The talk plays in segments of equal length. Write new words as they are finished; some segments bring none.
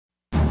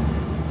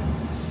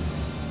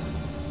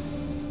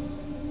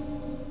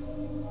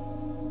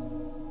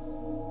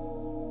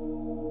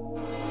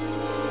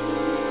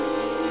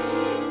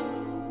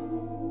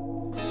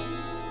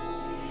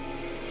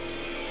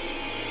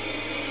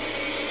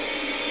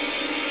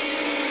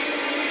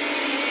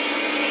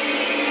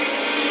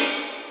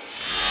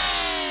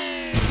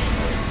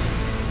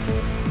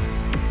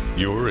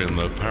You're in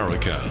the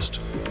Paracast,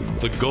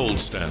 the gold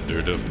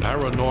standard of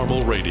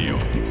paranormal radio.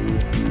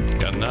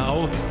 And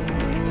now,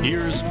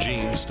 here's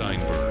Gene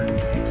Steinberg.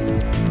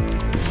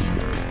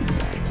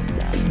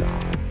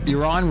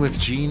 You're on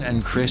with Gene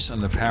and Chris on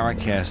the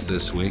Paracast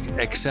this week,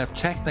 except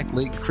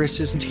technically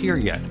Chris isn't here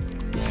yet.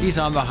 He's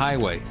on the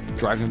highway,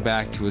 driving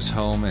back to his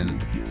home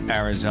in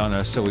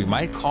Arizona, so we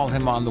might call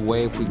him on the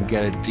way if we can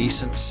get a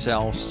decent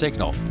cell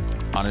signal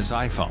on his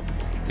iPhone.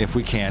 If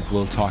we can't,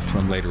 we'll talk to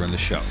him later in the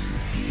show.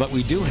 But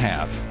we do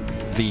have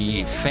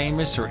the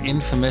famous or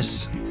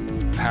infamous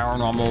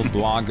paranormal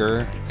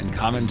blogger and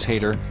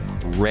commentator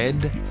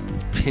Red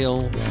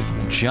Pill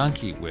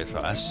Junkie with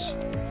us.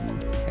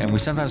 And we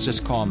sometimes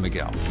just call him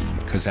Miguel,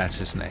 because that's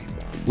his name.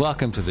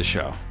 Welcome to the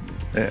show.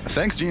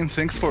 Thanks, Gene.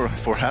 Thanks for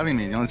having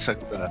me. It's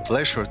a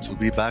pleasure to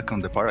be back on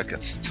the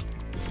Paracast.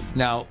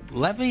 Now,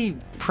 let me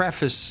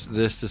preface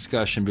this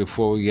discussion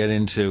before we get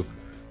into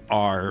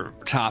our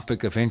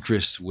topic of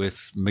interest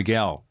with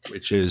Miguel,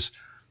 which is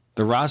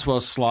the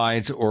Roswell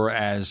Slides, or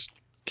as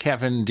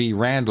Kevin D.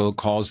 Randall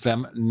calls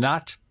them,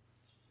 not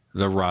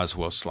the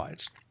Roswell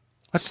Slides.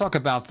 Let's talk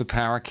about the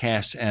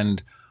Paracast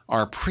and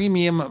our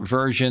premium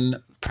version,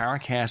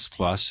 Paracast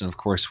Plus, and of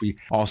course we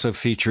also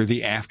feature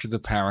the After the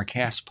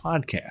Paracast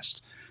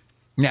podcast.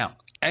 Now,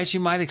 as you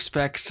might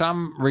expect,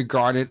 some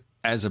regard it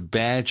as a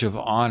badge of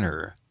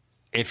honor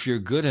if you're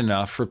good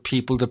enough for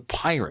people to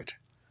pirate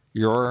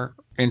your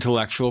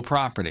intellectual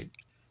property.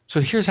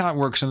 So here's how it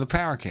works in the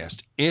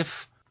Paracast.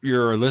 If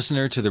you're a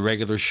listener to the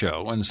regular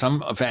show, and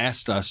some have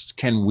asked us,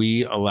 can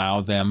we allow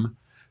them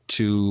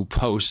to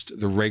post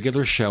the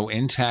regular show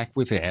intact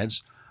with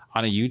ads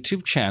on a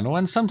YouTube channel?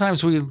 And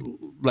sometimes we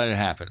let it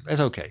happen. It's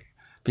okay,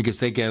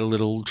 because they get a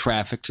little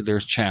traffic to their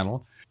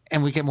channel,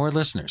 and we get more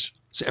listeners.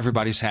 So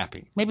everybody's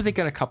happy. Maybe they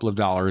get a couple of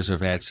dollars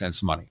of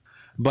AdSense money.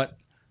 But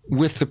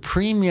with the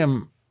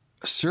premium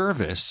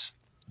service,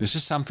 this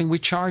is something we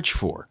charge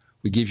for.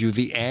 We give you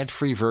the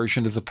ad-free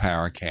version of the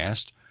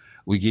Paracast.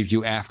 We give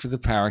you After the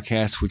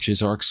Paracast, which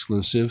is our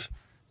exclusive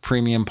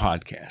premium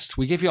podcast.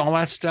 We give you all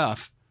that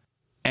stuff,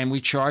 and we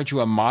charge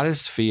you a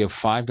modest fee of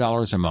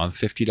 $5 a month,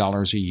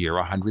 $50 a year,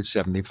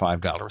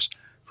 $175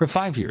 for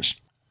 5 years.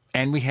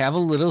 And we have a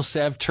little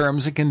set of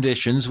terms and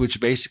conditions,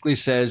 which basically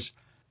says,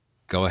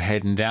 go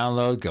ahead and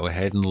download, go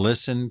ahead and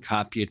listen,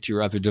 copy it to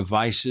your other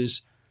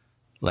devices,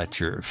 let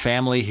your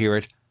family hear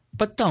it,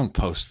 but don't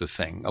post the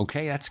thing,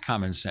 okay? That's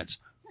common sense.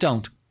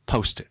 Don't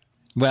post it.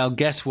 Well,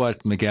 guess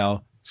what,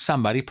 Miguel?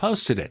 Somebody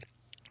posted it.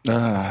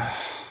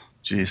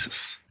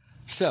 Jesus.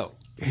 So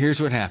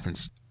here's what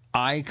happens.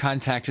 I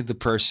contacted the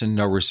person,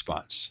 no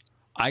response.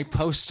 I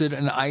posted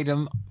an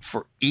item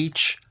for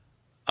each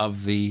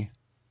of the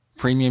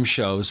premium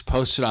shows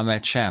posted on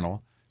that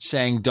channel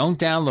saying, don't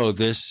download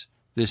this.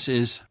 This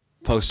is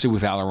posted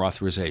without our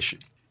authorization.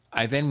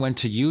 I then went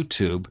to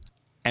YouTube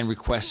and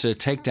requested a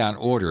takedown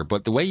order.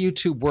 But the way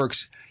YouTube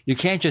works, you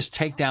can't just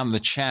take down the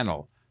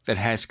channel that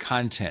has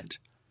content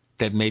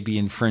that maybe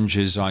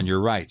infringes on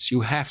your rights.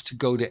 You have to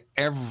go to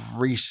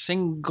every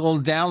single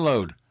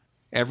download,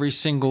 every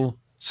single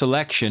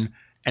selection,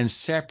 and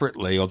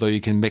separately, although you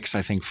can mix,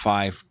 I think,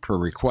 5 per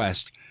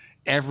request,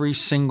 every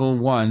single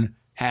one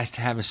has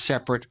to have a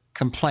separate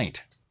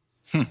complaint.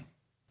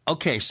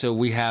 Okay, so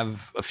we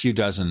have a few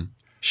dozen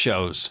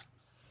shows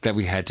that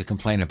we had to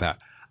complain about.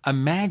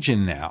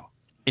 Imagine now,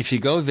 if you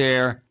go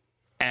there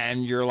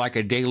and you're like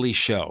a daily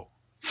show,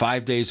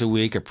 5 days a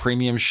week, a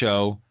premium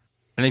show,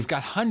 and they've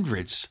got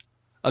hundreds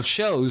of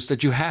shows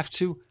that you have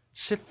to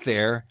sit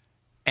there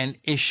and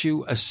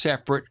issue a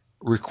separate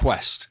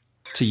request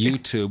to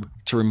YouTube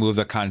to remove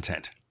the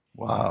content.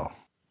 Wow.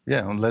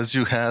 Yeah, unless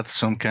you had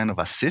some kind of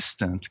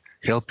assistant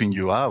helping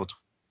you out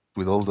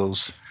with all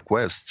those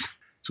requests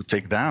to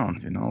take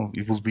down,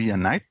 it will be a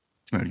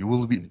nightmare. You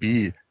will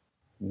be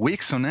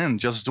weeks on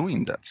end just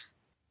doing that.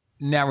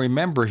 Now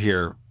remember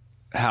here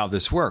how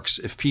this works.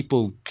 If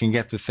people can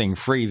get the thing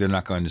free, they're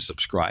not going to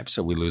subscribe,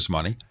 so we lose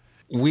money.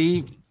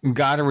 We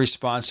got a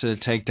response to the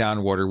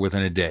takedown order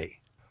within a day.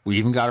 We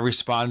even got a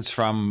response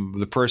from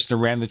the person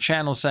who ran the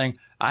channel saying,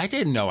 I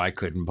didn't know I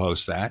couldn't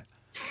post that.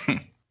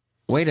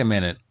 Wait a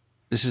minute.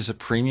 This is a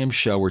premium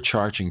show. We're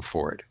charging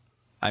for it.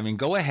 I mean,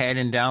 go ahead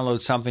and download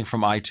something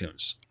from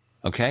iTunes,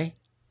 okay?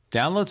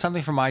 Download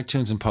something from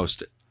iTunes and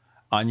post it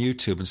on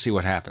YouTube and see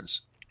what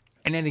happens.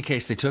 In any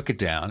case, they took it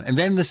down, and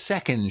then the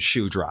second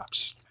shoe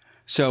drops.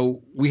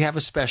 So we have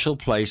a special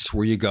place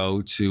where you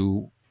go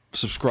to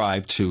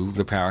subscribe to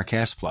the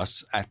Paracast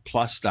Plus at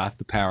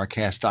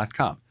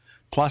plus.theparacast.com,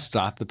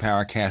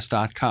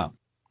 plus.theparacast.com.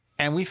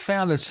 And we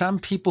found that some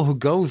people who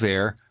go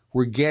there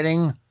were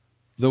getting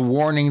the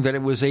warning that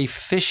it was a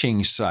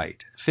phishing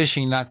site.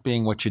 Phishing not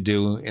being what you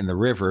do in the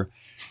river.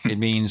 It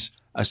means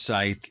a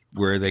site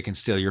where they can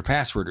steal your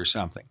password or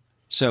something.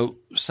 So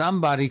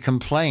somebody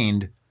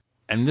complained,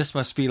 and this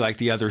must be like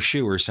the other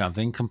shoe or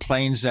something,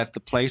 complains that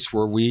the place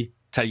where we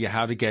tell you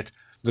how to get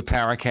the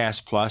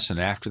Paracast Plus and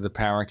After the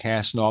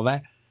Paracast and all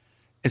that,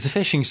 it's a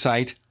phishing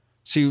site.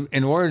 So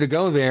in order to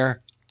go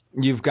there,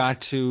 you've got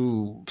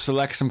to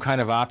select some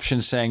kind of option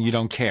saying you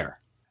don't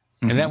care.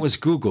 And that was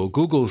Google.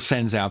 Google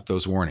sends out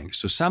those warnings.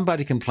 So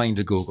somebody complained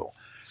to Google.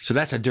 So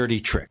that's a dirty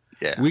trick.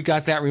 Yeah. We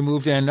got that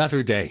removed in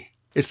another day.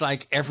 It's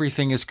like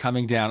everything is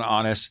coming down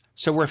on us.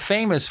 So we're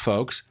famous,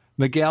 folks.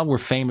 Miguel, we're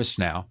famous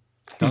now.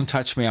 Don't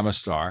touch me, I'm a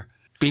star.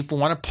 People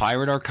want to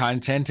pirate our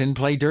content and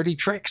play dirty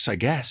tricks, I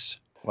guess.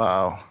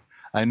 Wow.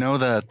 I know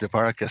that the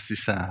Paracast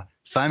is a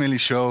family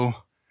show,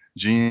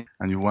 Gene,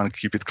 and you want to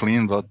keep it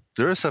clean, but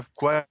there's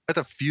quite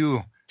a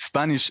few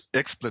Spanish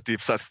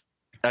expletives that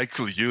I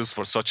could use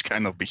for such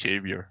kind of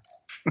behavior.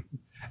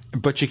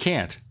 But you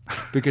can't,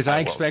 because I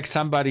expect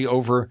somebody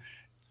over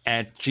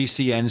at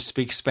GCN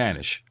speaks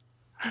Spanish.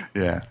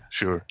 Yeah,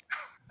 sure.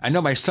 I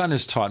know my son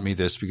has taught me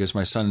this because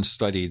my son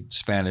studied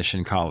Spanish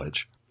in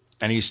college,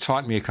 and he's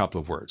taught me a couple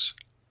of words.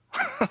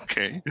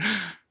 Okay.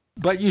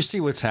 But you see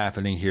what's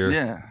happening here.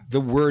 Yeah. The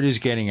word is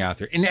getting out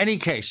there. In any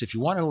case, if you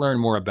want to learn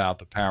more about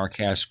the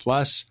Paracast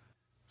Plus,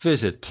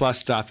 visit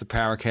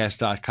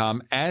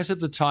plus.theparacast.com. As of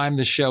the time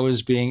the show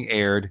is being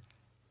aired,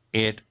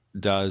 it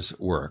does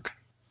work.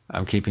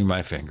 I'm keeping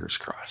my fingers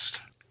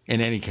crossed. In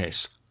any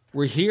case,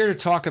 we're here to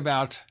talk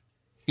about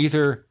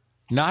either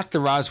not the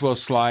Roswell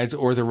Slides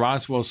or the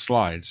Roswell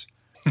Slides.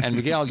 And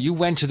Miguel, you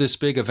went to this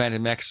big event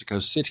in Mexico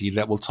City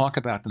that we'll talk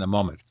about in a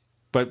moment.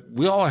 But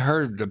we all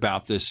heard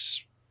about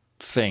this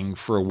thing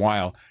for a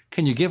while.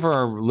 Can you give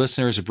our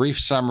listeners a brief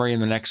summary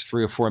in the next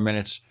 3 or 4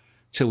 minutes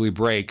till we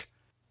break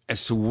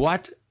as to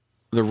what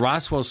the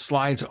Roswell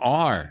Slides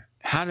are?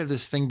 How did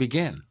this thing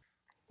begin?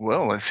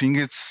 Well, I think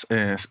it's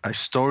a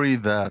story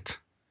that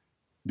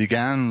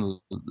began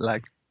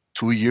like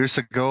 2 years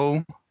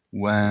ago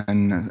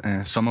when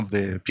some of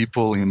the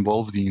people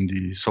involved in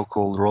the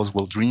so-called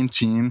Roswell Dream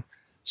Team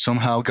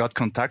somehow got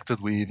contacted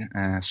with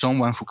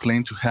someone who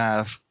claimed to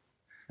have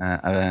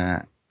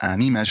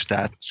an image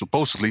that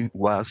supposedly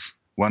was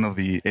one of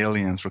the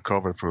aliens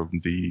recovered from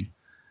the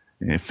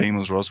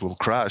famous Roswell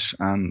crash.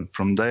 And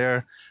from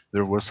there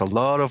was a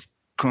lot of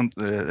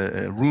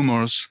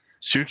rumors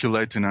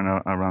circulating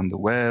around the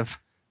web.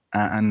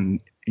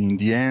 And in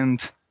the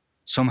end,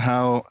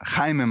 somehow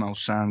Jaime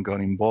Maussan got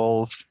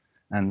involved.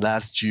 And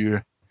last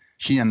year,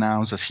 he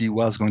announced that he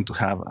was going to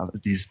have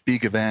this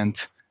big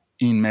event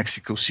in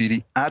Mexico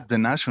City at the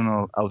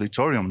National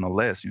Auditorium, no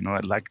less,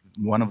 like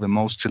one of the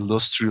most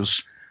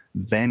illustrious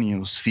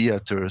venues,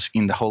 theaters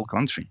in the whole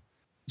country.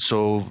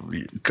 So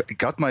it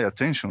got my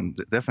attention,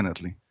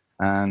 definitely.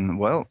 And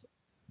well,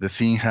 the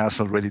thing has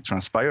already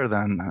transpired,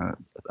 and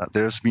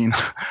there's been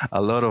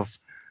a lot of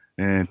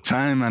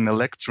time and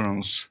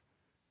electrons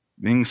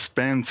being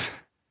spent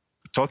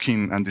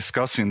talking and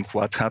discussing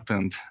what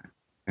happened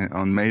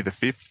on May the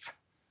 5th.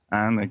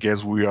 And I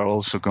guess we are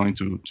also going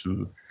to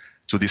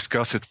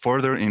discuss it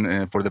further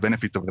for the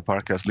benefit of the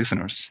Paracast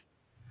listeners.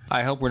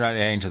 I hope we're not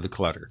adding to the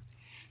clutter.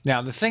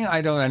 Now, the thing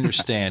I don't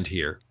understand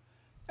here,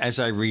 as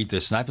I read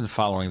this, and I've been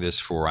following this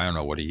for, I don't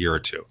know, a year or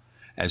two,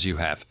 as you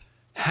have,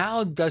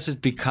 how does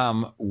it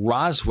become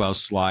Roswell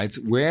Slides?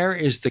 Where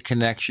is the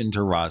connection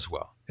to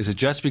Roswell? Is it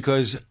just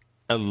because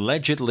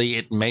allegedly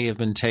it may have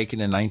been taken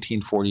in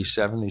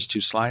 1947, these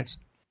two slides?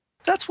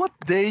 That's what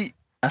they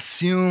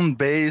assume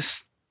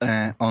based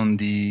on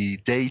the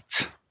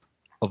date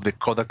of the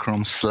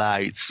Kodachrome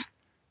slides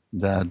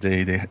that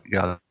they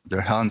got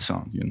their hands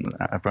on.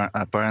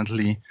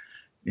 Apparently,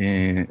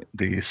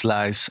 the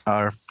slides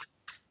are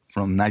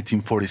from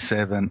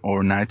 1947 or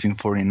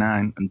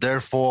 1949, and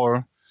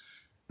therefore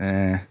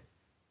it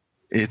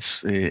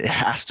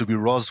has to be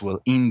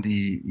Roswell in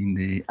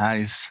the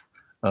eyes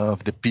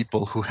of the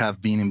people who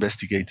have been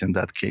investigating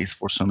that case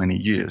for so many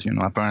years.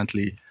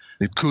 Apparently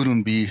it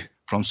couldn't be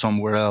from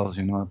somewhere else.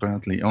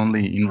 Apparently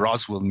only in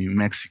Roswell, New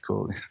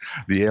Mexico,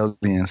 the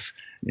aliens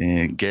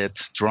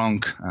get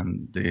drunk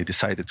and they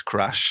decided to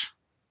crash.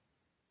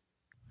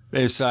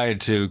 They decided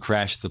to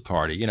crash the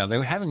party. They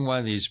were having one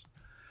of these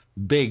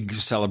big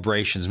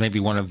celebrations, maybe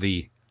one of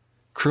the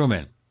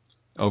crewmen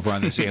over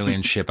on this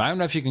alien ship. I don't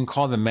know if you can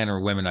call them men or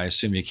women. I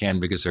assume you can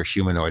because they're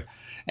humanoid.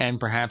 And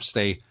perhaps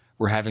they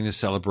were having the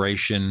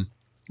celebration,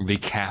 the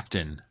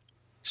captain,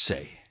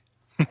 say,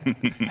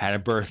 had a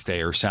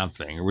birthday or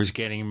something, or was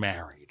getting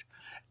married.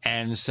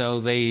 And so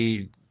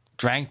they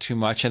drank too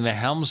much, and the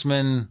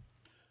helmsman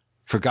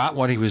forgot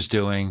what he was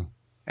doing,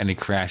 and he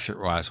crashed at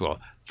Roswell.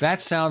 That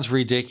sounds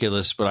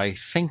ridiculous, but I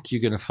think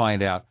you're going to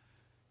find out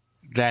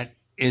that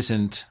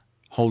isn't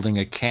holding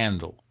a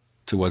candle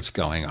to what's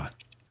going on.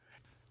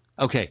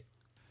 Okay,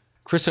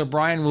 Chris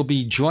O'Brien will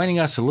be joining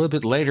us a little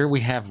bit later.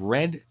 We have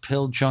Red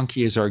Pill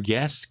Junkie as our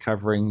guest,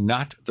 covering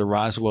not the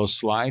Roswell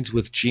Slides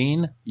with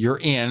Gene. You're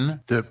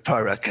in the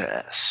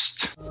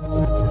Paracast.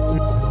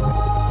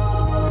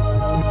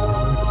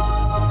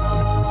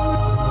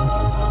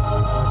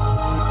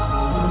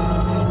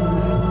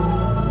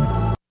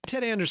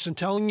 Ted Anderson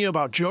telling you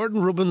about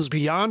Jordan Rubin's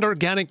Beyond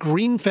Organic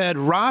Green-Fed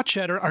Raw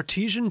Cheddar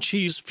Artesian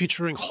Cheese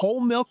featuring whole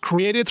milk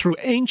created through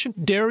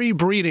ancient dairy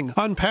breeding,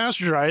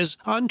 unpasteurized,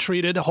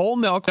 untreated whole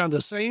milk on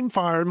the same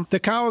farm the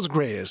cows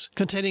graze,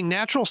 containing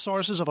natural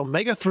sources of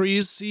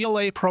omega-3s,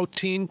 CLA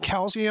protein,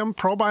 calcium,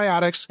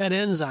 probiotics, and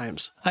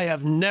enzymes. I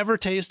have never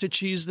tasted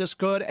cheese this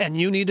good, and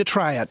you need to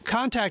try it.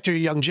 Contact your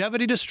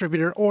Longevity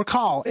distributor or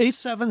call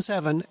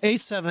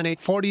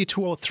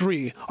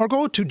 877-878-4203 or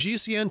go to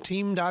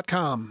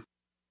gcnteam.com.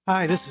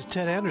 Hi, this is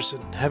Ted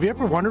Anderson. Have you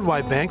ever wondered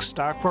why banks,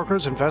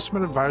 stockbrokers,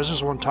 investment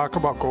advisors won't talk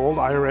about gold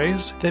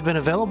IRAs? They've been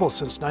available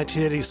since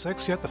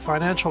 1986, yet the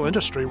financial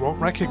industry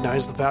won't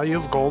recognize the value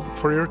of gold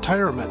for your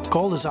retirement.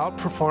 Gold has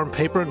outperformed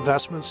paper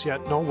investments,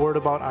 yet no word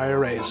about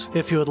IRAs.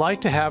 If you would like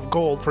to have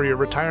gold for your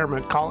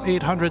retirement, call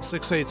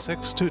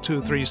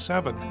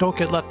 800-686-2237. Don't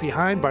get left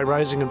behind by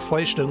rising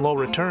inflation and low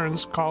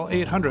returns. Call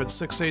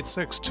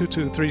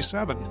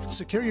 800-686-2237.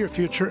 Secure your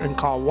future and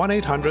call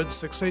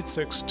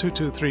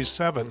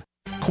 1-800-686-2237.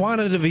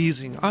 Quantitative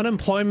easing,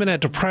 unemployment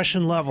at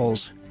depression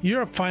levels,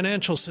 Europe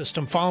financial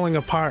system falling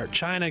apart,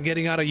 China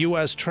getting out of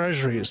U.S.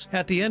 treasuries.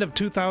 At the end of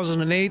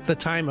 2008, the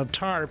time of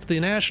TARP,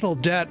 the national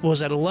debt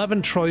was at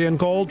 $11 trillion,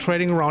 gold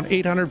trading around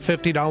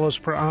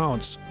 $850 per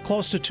ounce.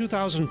 Close to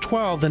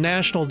 2012, the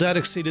national debt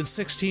exceeded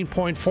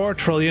 $16.4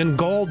 trillion,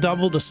 gold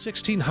doubled to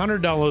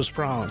 $1,600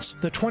 per ounce.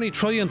 The $20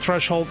 trillion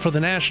threshold for the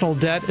national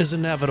debt is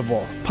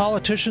inevitable.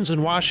 Politicians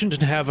in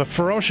Washington have a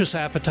ferocious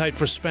appetite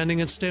for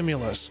spending and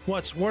stimulus.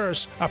 What's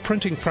worse, a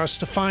printing press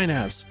to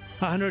finance.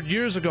 100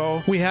 years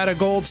ago, we had a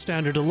gold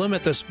standard to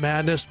limit this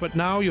madness, but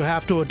now you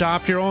have to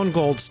adopt your own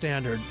gold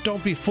standard.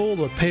 Don't be fooled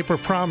with paper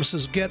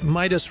promises. Get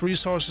Midas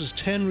Resources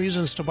 10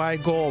 Reasons to Buy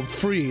Gold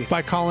free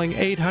by calling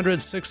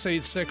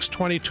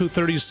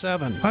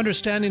 800-686-2237.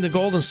 Understanding the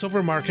gold and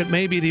silver market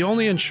may be the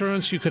only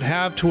insurance you could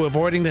have to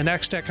avoiding the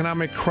next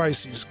economic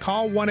crisis.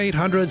 Call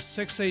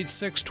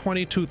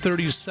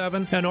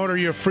 1-800-686-2237 and order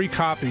your free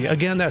copy.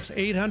 Again, that's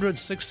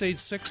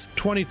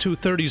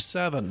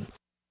 800-686-2237.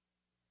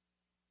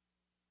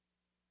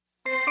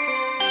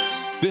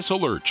 This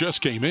alert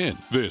just came in.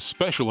 This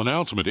special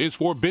announcement is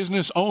for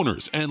business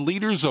owners and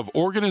leaders of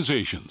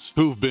organizations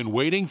who've been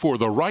waiting for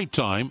the right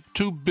time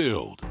to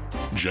build.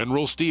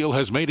 General Steel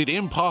has made it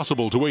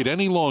impossible to wait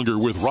any longer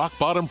with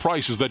rock-bottom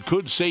prices that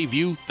could save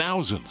you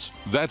thousands.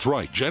 That's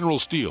right, General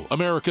Steel,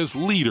 America's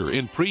leader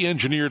in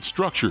pre-engineered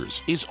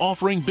structures, is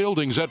offering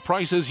buildings at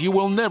prices you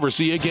will never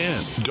see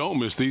again. Don't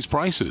miss these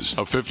prices.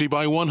 A 50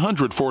 by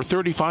 100 for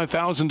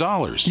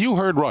 $35,000. You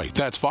heard right.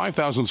 That's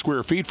 5,000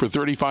 square feet for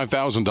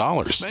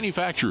 $35,000.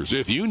 Manufacturers,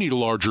 if you need a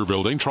larger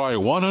building, try a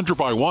 100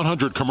 by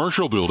 100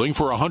 commercial building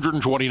for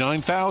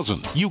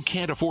 $129,000. You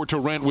can't afford to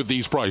rent with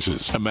these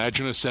prices.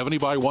 Imagine a 70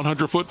 by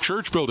 100-foot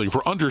church building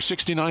for under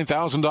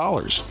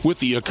 $69,000. With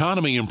the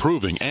economy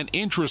improving and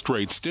interest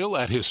rates still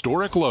at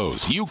historic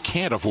lows, you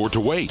can't afford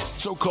to wait.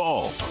 So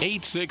call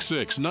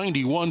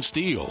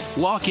 866-91-STEEL.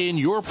 Lock in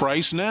your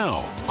price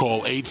now.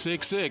 Call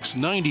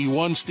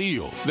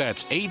 866-91-STEEL.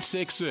 That's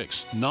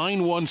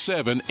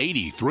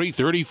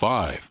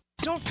 866-917-8335.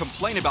 Don't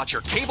complain about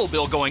your cable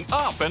bill going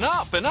up and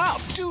up and up.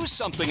 Do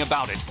something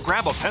about it.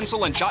 Grab a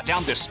pencil and jot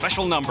down this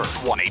special number,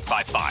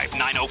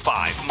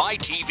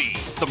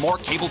 1-855-905-MY-TV. The more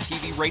cable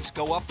TV rates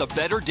go up, the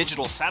better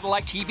digital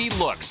satellite TV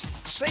looks.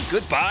 Say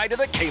goodbye to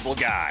the cable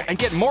guy and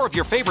get more of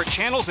your favorite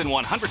channels in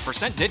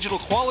 100% digital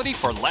quality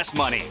for less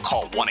money.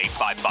 Call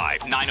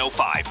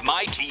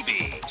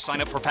 1-855-905-MY-TV.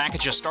 Sign up for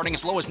packages starting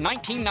as low as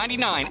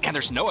 $19.99, and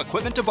there's no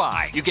equipment to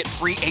buy. You get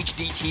free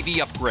HD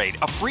TV upgrade,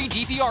 a free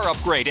DVR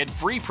upgrade, and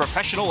free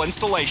professional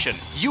installation.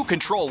 You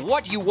control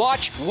what you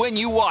watch when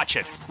you watch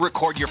it.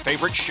 Record your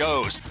favorite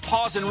shows,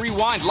 pause and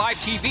rewind live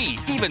TV,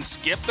 even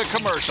skip the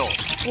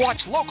commercials.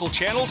 Watch local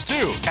channels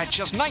too. At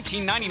just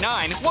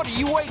 $19.99, what are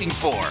you waiting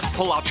for?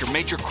 Pull out your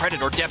major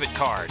credit or debit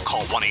card.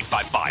 Call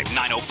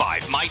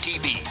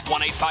 1-855-905-MY-TV.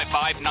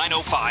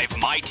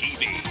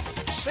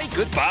 1-855-905-MY-TV. Say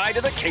goodbye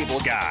to the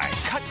cable guy.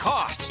 Cut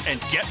costs and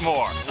get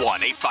more.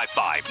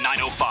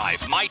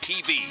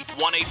 1-855-905-MY-TV.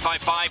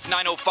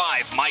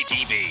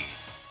 1-855-905-MY-TV.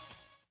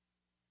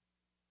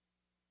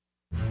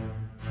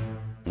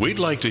 We'd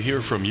like to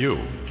hear from you.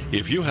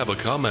 If you have a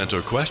comment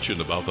or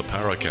question about the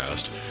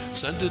Paracast,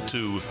 send it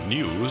to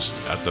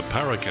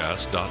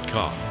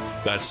news@theparacast.com.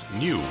 That's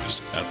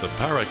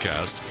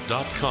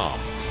news@theparacast.com.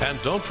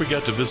 And don't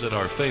forget to visit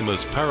our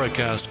famous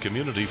Paracast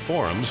community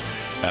forums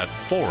at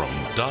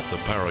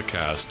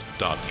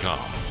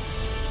forum.theparacast.com.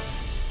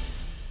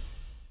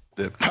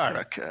 The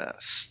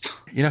Paracast.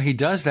 You know, he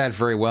does that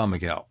very well,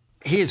 Miguel.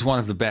 He is one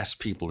of the best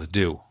people to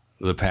do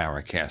the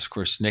Paracast. Of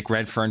course, Nick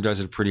Redfern does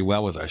it pretty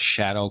well with a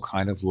shadow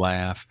kind of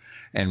laugh,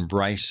 and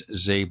Bryce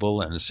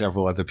Zabel and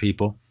several other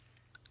people.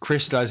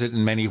 Chris does it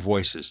in many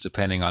voices,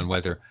 depending on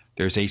whether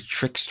there's a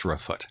trickster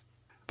afoot.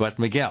 But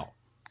Miguel,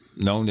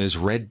 known as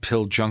Red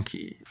Pill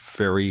Junkie,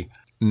 very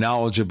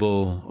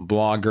knowledgeable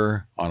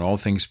blogger on all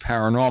things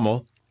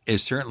paranormal,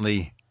 is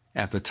certainly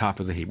at the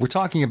top of the heap. We're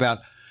talking about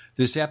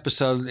this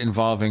episode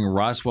involving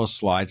Roswell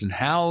Slides and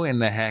how in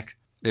the heck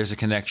there's a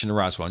connection to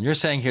Roswell. And you're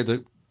saying here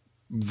that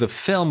the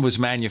film was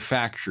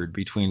manufactured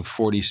between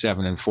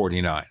 47 and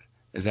 49.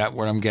 Is that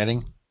what I'm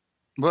getting?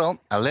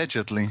 Well,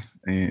 allegedly,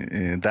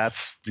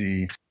 that's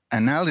the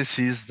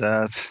analysis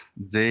that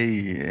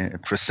they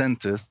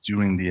presented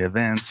during the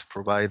event,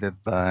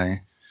 provided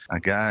by a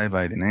guy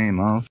by the name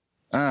of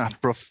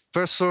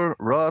Professor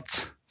Rod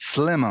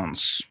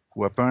Slemons,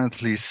 who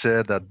apparently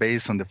said that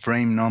based on the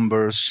frame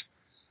numbers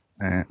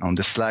on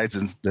the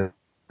slides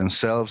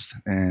themselves,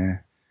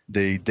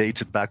 they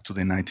dated back to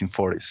the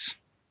 1940s.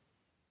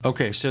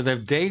 Okay, so they're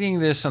dating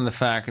this on the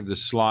fact of the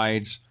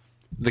slides.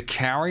 The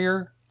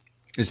carrier,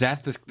 is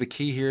that the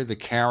key here, the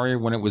carrier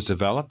when it was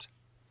developed?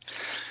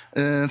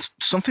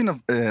 Something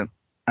of...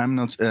 I'm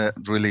not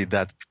really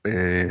that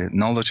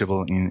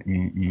knowledgeable in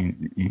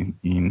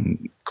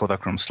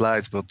Kodachrome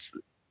slides, but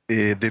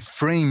the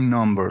frame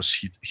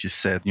numbers, he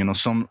said,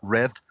 some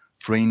red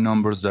frame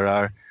numbers that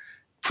are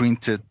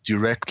printed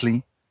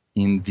directly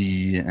in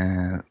the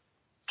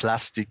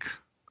plastic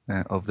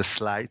of the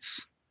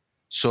slides.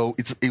 So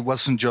it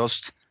wasn't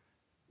just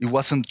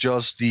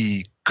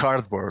the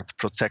cardboard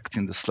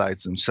protecting the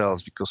slides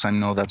themselves, because I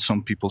know that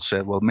some people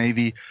said, well,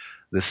 maybe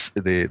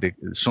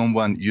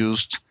someone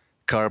used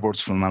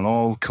cardboards from an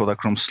old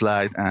Kodachrome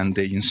slide and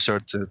they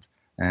inserted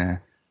a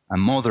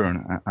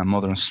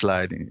modern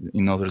slide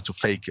in order to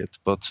fake it.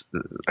 But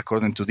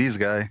according to this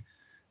guy,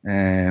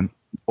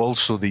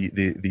 also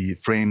the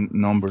frame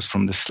numbers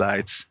from the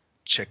slides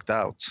checked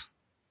out.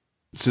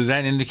 So does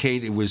that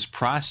indicate it was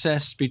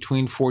processed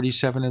between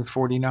 47 and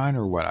 49,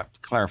 or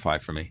what? Clarify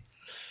for me.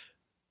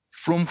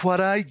 From what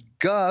I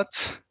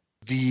got,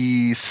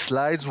 the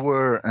slides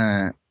were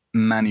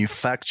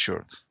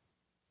manufactured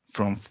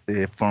from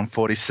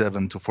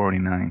 47 to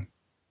 49.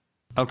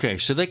 Okay,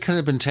 so they could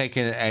have been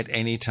taken at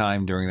any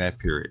time during that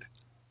period.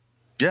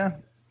 Yeah.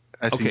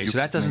 Okay, so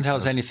that doesn't tell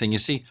us anything. You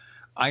see,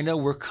 I know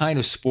we're kind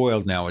of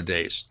spoiled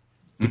nowadays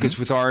because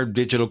with our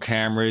digital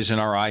cameras and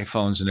our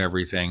iPhones and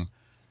everything,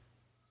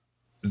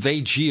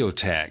 they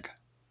geotag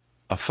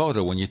a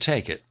photo when you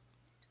take it.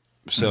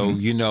 So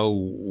you know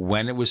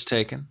when it was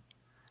taken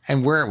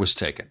and where it was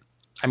taken.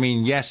 I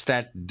mean, yes,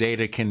 that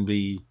data can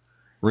be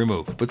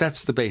removed, but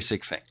that's the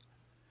basic thing.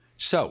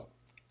 So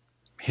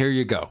here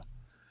you go.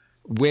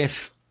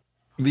 With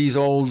these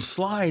old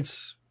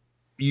slides,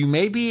 you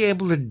may be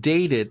able to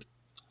date it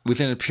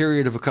within a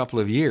period of a couple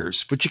of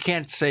years, but you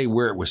can't say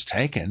where it was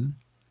taken.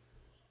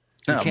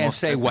 You can't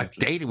say what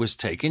date it was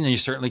taken, and you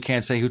certainly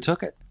can't say who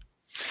took it.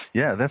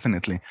 Yeah,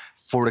 definitely.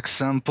 For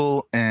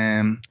example,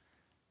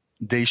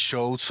 they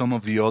showed some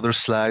of the other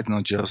slides,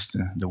 not just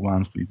the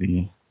ones with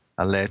the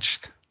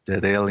alleged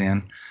dead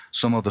alien.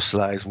 Some of the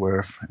slides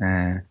were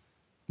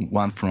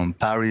one from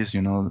Paris,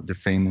 the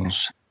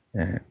famous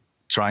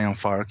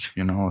Triumph Arc,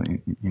 in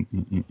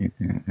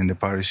the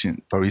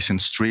Parisian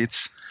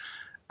streets.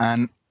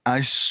 And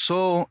I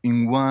saw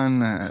in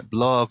one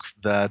blog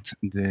that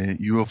the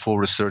UFO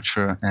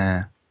researcher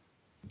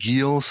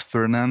Gilles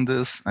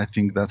Fernandez, I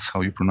think that's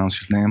how you pronounce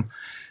his name,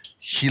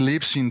 he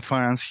lives in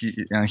France,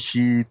 and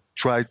he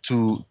tried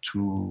to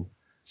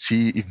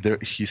see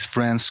if his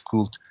friends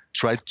could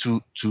try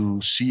to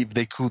see if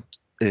they could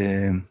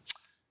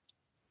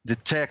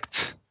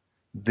detect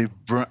the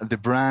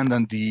brand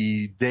and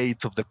the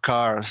date of the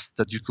cars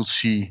that you could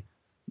see,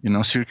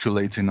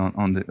 circulating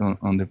on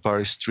the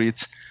Paris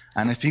streets.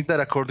 And I think that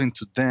according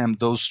to them,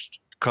 those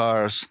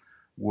cars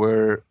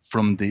were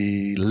from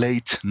the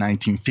late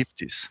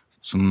 1950s,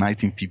 so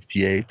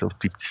 1958 or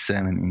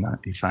 57,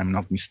 if I'm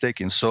not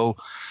mistaken. So,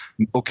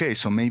 okay,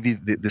 so maybe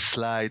the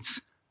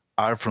slides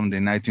are from the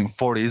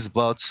 1940s,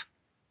 but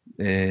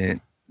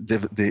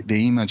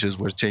the images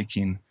were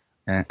taken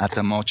at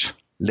a much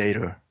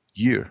later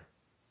year.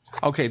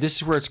 Okay, this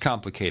is where it's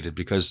complicated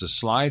because the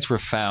slides were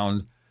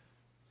found,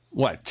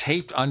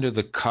 taped under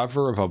the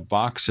cover of a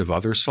box of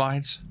other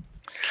slides?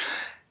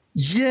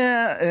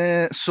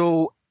 Yeah,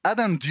 so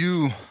Adam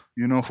Dew,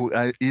 who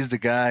is the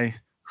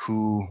guy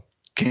who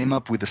came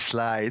up with the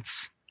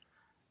slides,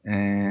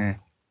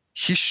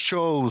 he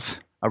showed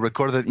a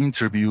recorded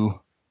interview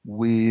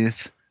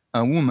with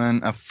a woman,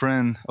 a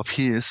friend of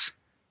his,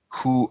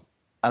 who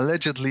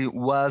allegedly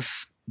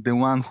was the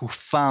one who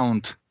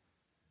found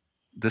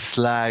the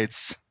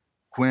slides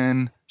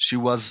when she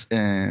was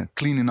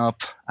cleaning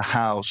up a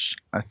house.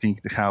 I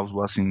think the house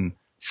was in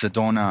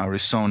Sedona,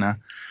 Arizona.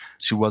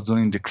 She was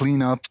doing the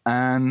cleanup,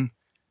 and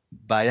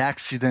by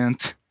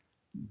accident,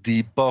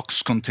 the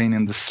box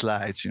containing the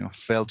slides,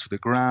 fell to the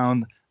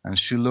ground, and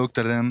she looked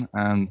at them,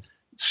 and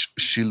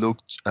she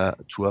looked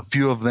to a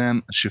few of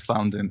them. She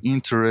found them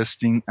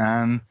interesting,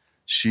 and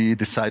she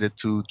decided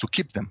to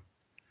keep them.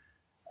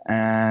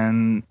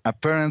 And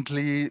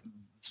apparently,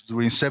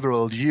 during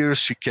several years,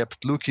 she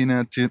kept looking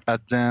at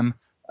them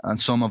and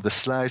some of the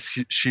slides.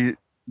 She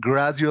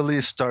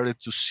gradually started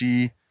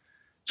to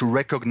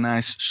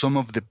recognize some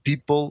of the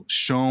people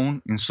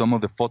shown in some of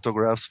the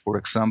photographs. For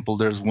example,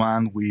 there's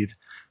one with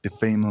the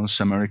famous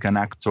American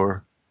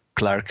actor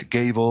Clark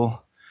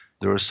Gable.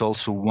 There's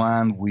also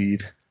one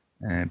with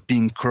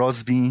Bing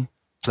Crosby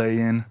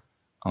playing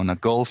on a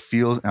golf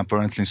field,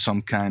 apparently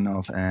some kind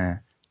of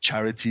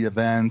charity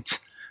event.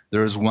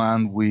 There's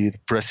one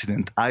with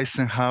President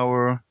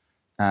Eisenhower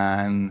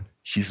and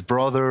his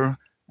brother.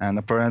 And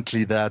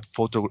apparently that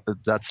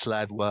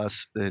slide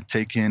was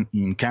taken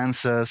in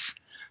Kansas.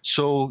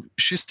 So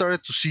she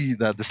started to see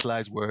that the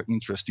slides were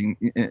interesting.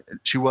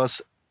 She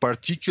was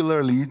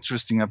particularly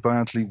interesting,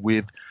 apparently,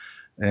 with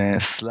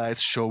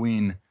slides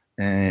showing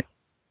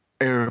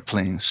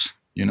airplanes,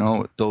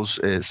 those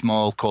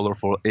small,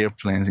 colorful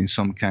airplanes in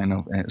some kind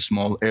of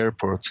small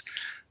airport.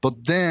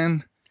 But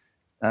then,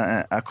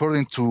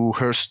 according to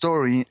her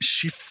story,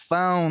 she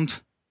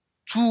found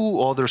 2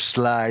 other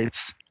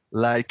slides,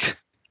 like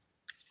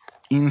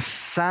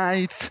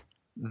inside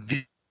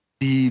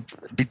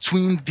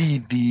between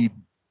the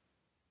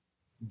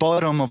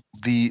bottom of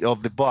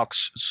the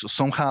box. So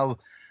somehow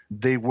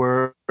they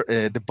were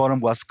the bottom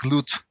was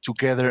glued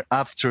together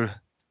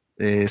after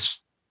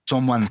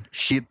someone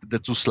hit the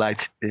 2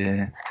 slides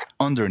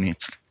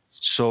underneath.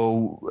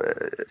 So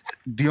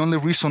the only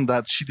reason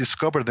that she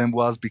discovered them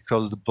was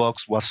because the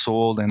box was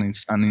sold and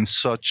in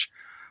such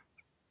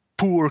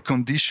poor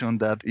condition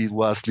that it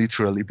was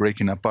literally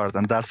breaking apart.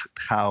 And that's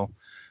how,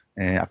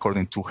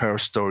 according to her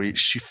story,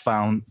 she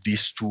found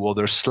these 2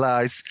 other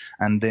slides.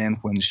 And then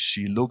when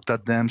she looked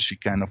at them, she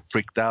kind of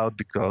freaked out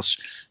because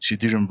she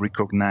didn't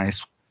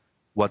recognize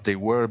what they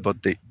were,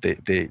 but they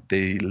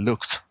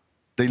looked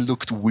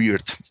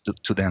weird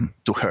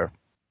to her.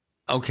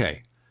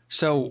 Okay,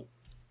 so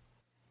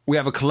we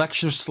have a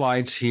collection of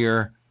slides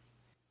here.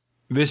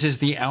 This is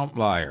the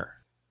outlier.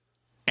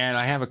 And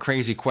I have a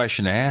crazy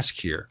question to ask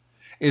here.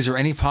 Is there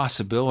any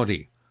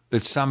possibility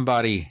that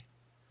somebody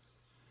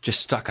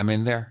just stuck them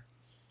in there?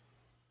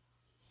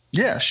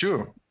 Yeah,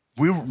 sure.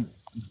 We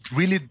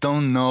really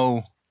don't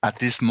know at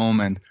this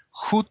moment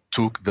who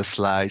took the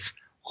slides,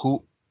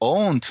 who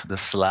owned the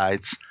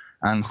slides,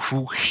 and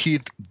who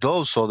hid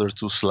those other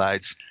 2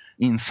 slides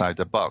inside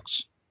the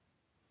box.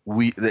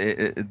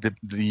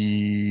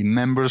 The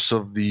members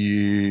of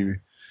the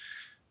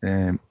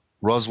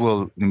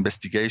Roswell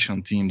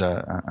investigation team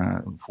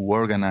who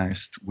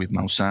organized with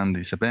Maussan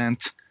this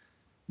event,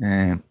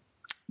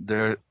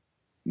 they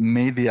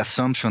made the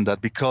assumption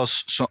that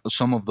because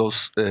some of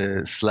those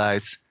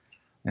slides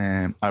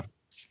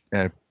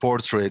are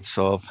portraits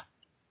of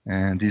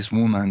this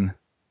woman,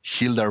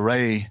 Hilda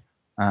Ray,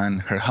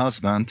 and her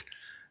husband,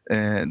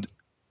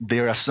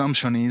 their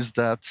assumption is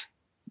that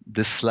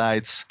the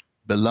slides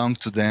belong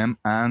to them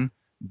and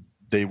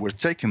they were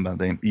taken by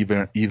them,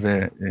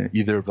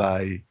 either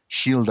by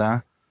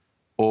Hilda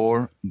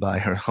or by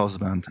her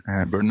husband,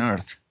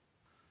 Bernard.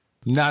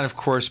 Not, of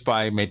course,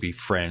 by maybe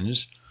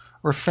friends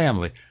or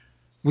family.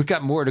 We've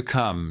got more to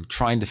come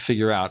trying to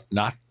figure out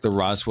not the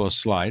Roswell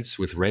Slides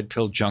with Red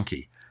Pill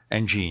Junkie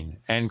and Gene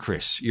and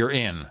Chris. You're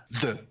in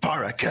the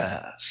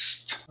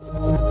Paracast.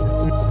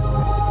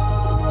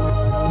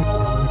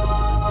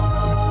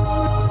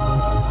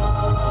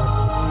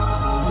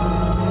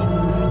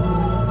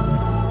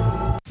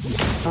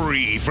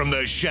 Free from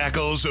the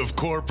shackles of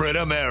corporate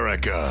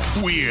America,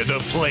 we're the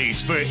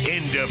place for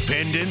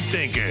independent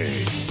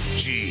thinkers.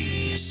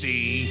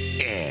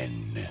 GCN.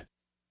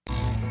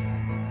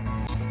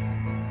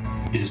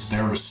 Is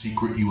there a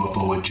secret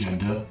UFO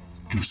agenda?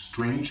 Do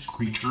strange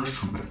creatures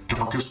from the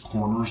darkest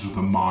corners of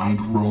the mind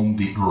roam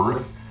the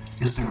Earth?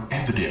 Is there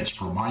evidence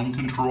for mind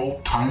control,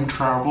 time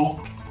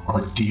travel,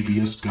 or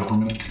devious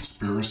government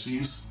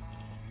conspiracies?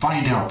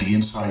 Find out the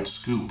inside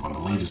scoop on the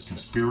latest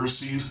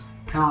conspiracies,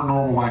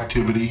 paranormal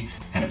activity,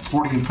 and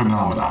Fortean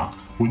phenomena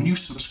when you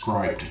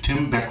subscribe to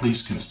Tim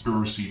Beckley's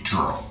Conspiracy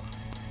Journal.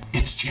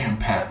 It's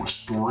jam-packed with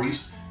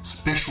stories,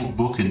 special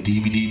book and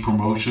DVD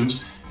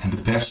promotions, and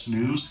the best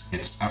news,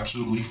 it's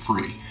absolutely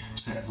free,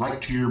 sent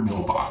right to your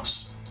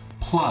mailbox.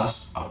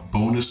 Plus, a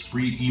bonus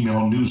free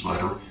email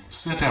newsletter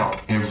sent out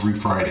every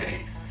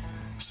Friday.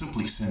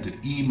 Simply send an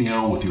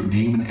email with your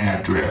name and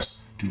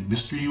address to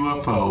Mr.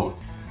 UFO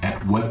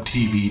at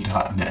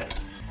webtv.net.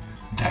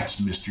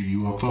 That's Mr.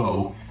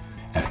 UFO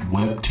at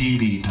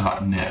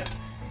webtv.net.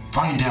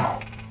 Find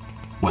out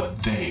what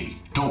they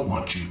don't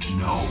want you to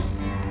know.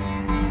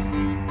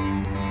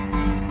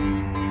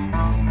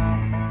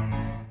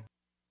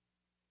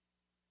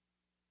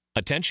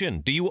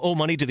 Attention! Do you owe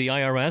money to the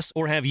IRS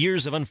or have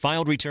years of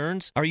unfiled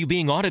returns? Are you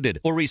being audited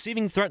or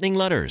receiving threatening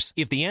letters?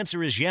 If the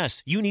answer is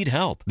yes, you need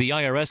help. The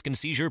IRS can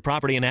seize your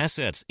property and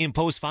assets,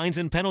 impose fines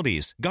and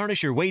penalties,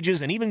 garnish your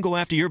wages, and even go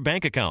after your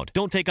bank account.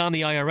 Don't take on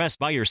the IRS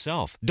by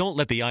yourself. Don't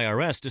let the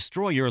IRS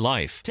destroy your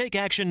life. Take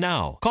action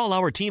now. Call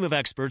our team of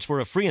experts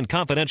for a free and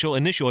confidential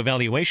initial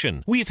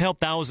evaluation. We've helped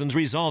thousands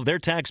resolve their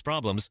tax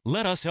problems.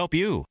 Let us help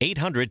you.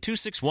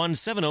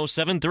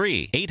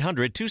 800-261-7073.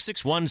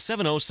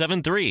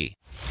 800-261-7073.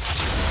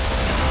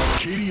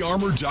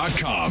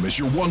 KDArmor.com is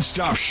your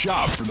one-stop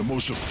shop for the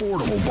most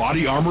affordable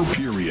body armor,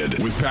 period.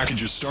 With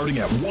packages starting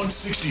at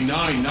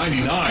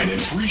 $169.99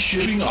 and free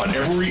shipping on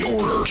every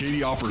order.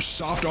 KD offers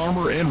soft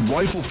armor and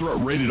rifle threat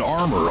rated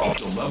armor up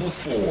to level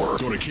 4.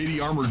 Go to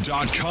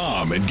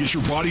KDArmor.com and get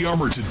your body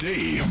armor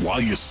today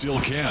while you still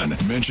can.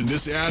 Mention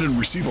this ad and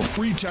receive a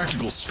free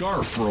tactical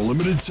scarf for a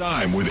limited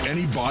time with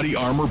any body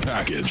armor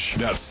package.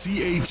 That's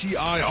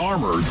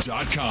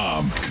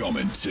CATIarmor.com. Come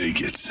and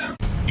take it.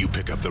 You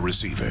pick up the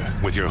receiver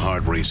with your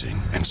heart racing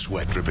and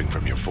sweat dripping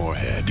from your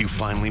forehead. You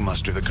finally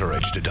muster the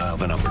courage to dial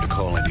the number to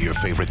call into your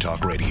favorite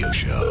talk radio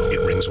show. It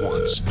rings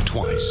once,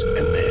 twice, and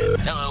then...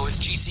 Hello, it's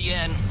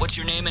GCN. What's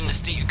your name and the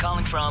state you're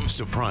calling from?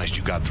 Surprised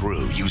you got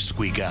through, you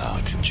squeak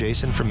out.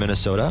 Jason from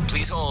Minnesota.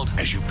 Please hold.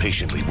 As you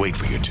patiently wait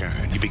for your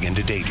turn, you begin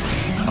to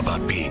daydream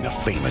about being a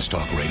famous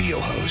talk radio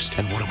host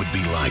and what it would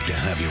be like to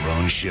have your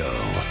own show.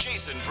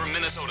 Jason from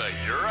Minnesota,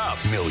 you're up.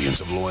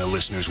 Millions of loyal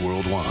listeners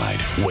worldwide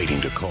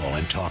waiting to call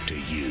and talk to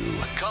you.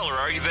 Caller,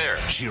 are you there?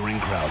 Cheering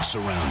crowds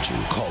surround you,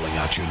 calling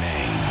out your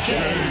name.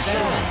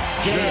 Jason!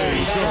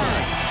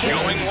 Jason!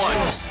 Going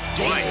once,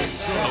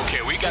 twice.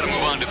 Okay, we gotta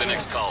move on to the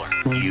next caller.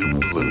 You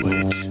blew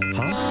it.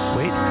 Huh?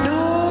 Wait,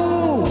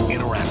 no!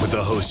 Interact with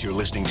the host you're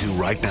listening to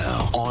right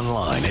now,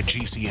 online at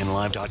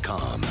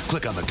GCNlive.com.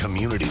 Click on the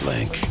community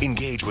link.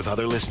 Engage with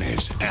other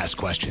listeners. Ask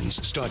questions.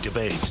 Start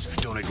debates.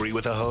 Don't agree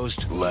with the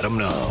host? Let them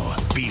know.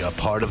 Be a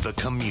part of the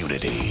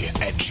community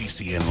at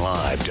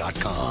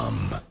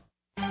GCNlive.com.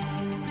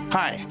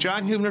 Hi,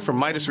 John Hubner from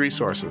Midas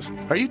Resources.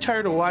 Are you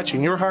tired of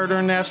watching your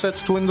hard-earned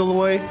assets dwindle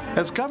away?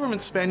 As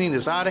government spending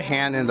is out of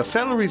hand and the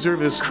Federal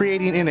Reserve is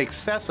creating in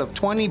excess of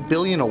 $20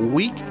 billion a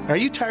week, are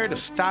you tired of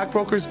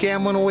stockbrokers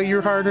gambling away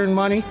your hard-earned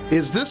money?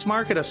 Is this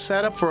market a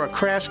setup for a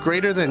crash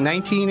greater than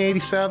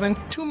 1987?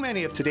 Too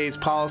many of today's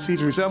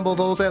policies resemble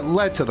those that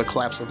led to the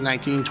collapse of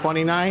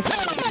 1929.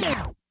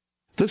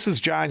 This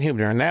is John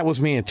Hubner, and that was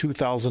me in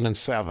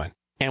 2007.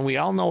 And we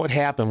all know what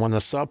happened when the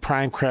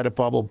subprime credit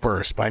bubble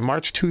burst. By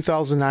March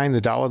 2009,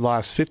 the dollar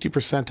lost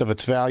 50% of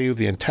its value.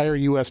 The entire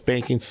U.S.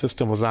 banking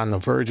system was on the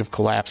verge of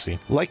collapsing.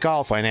 Like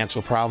all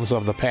financial problems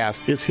of the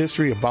past, is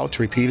history about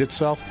to repeat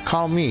itself?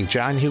 Call me,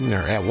 John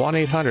Hubner, at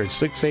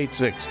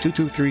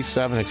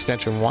 1-800-686-2237,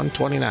 extension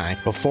 129,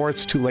 before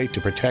it's too late to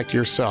protect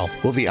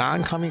yourself. Will the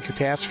oncoming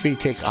catastrophe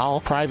take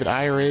all private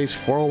IRAs,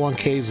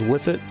 401ks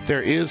with it?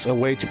 There is a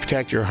way to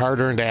protect your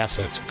hard-earned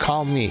assets.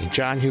 Call me,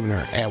 John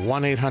Hubner, at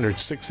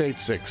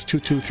 1-800-686-2237,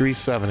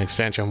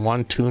 extension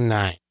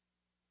 129.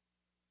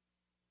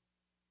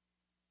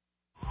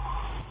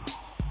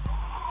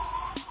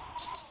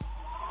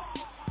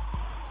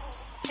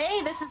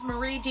 Hey, this is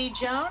Marie D.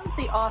 Jones,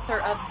 the author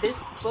of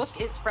This Book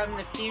is from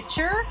the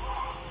Future,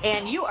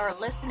 and you are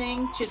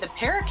listening to the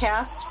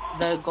Paracast,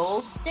 the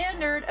gold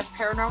standard of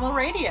paranormal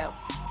radio.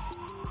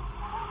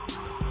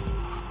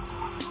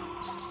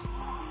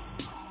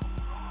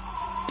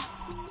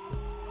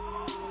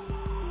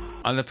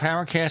 On the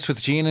Paracast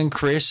with Gene and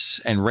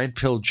Chris and Red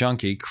Pill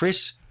Junkie,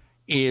 Chris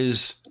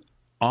is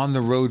on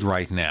the road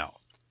right now.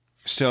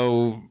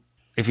 So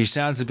if he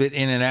sounds a bit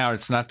in and out,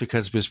 it's not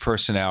because of his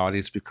personality.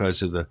 It's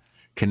because of the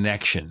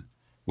connection,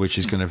 which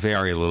is going to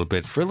vary a little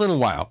bit for a little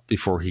while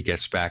before he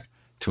gets back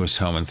to his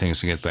home and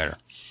things will get better.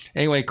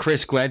 Anyway,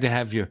 Chris, glad to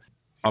have you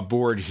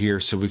aboard here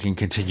so we can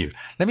continue.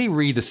 Let me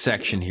read the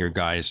section here,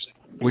 guys,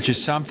 which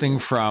is something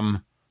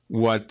from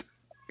what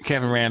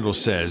Kevin Randall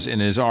says in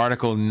his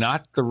article,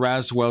 Not the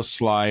Roswell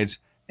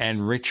Slides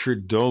and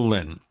Richard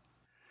Dolan.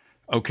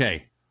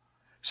 Okay,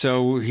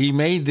 so he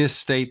made this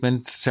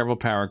statement, several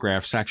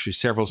paragraphs, actually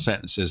several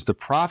sentences. The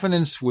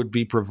provenance would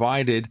be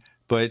provided,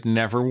 but it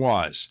never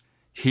was.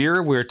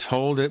 Here we're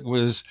told it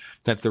was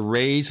that the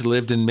Rays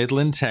lived in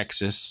Midland,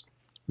 Texas.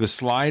 The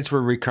slides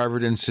were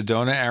recovered in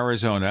Sedona,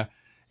 Arizona,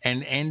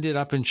 and ended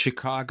up in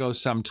Chicago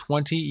some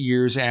 20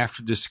 years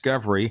after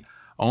discovery,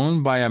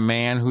 owned by a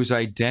man whose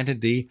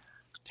identity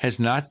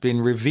has not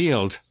been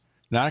revealed.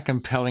 Not a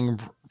compelling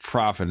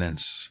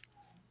provenance.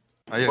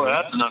 Well,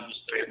 that's an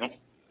understatement.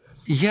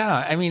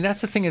 Yeah, I mean,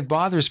 that's the thing that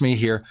bothers me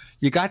here.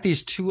 You got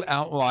these two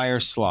outlier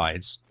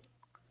slides,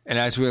 and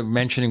as we were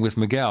mentioning with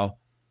Miguel,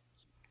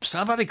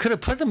 somebody could have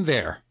put them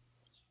there.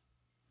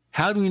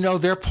 How do we know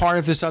they're part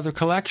of this other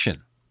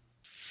collection?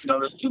 You know,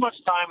 there's too much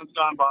time has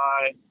gone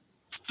by,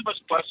 too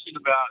much question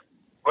about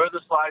where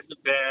the slides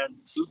have been,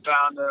 who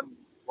found them,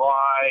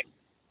 why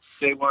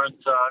they weren't,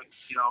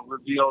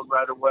 revealed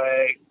right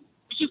away.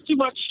 It's just too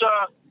much,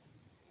 I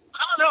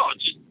don't know,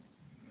 it's just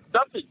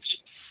stuff that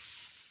just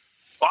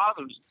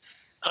bothers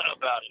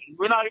about it.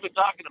 We're not even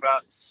talking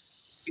about,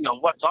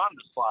 what's on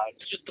the slide.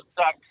 It's just the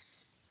fact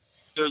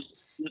there's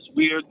this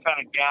weird kind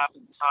of gap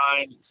in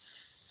time. I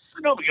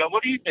don't know, Miguel,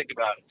 what do you think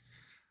about it?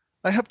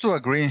 I have to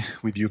agree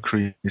with you,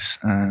 Chris.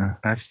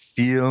 I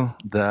feel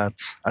that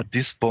at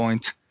this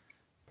point,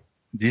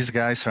 these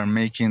guys are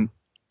making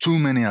too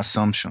many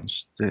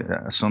assumptions.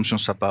 The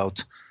assumptions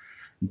about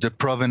the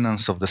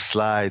provenance of the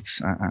slides,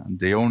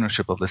 the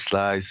ownership of the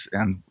slides,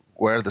 and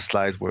where the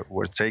slides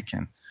were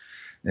taken.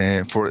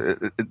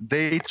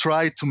 They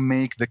try to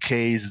make the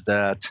case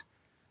that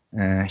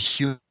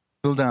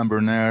Hilda and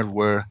Bernard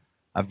were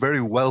a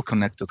very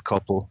well-connected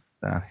couple.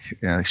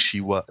 She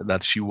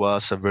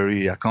was a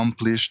very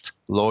accomplished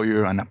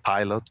lawyer and a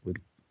pilot.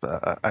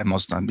 I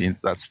must admit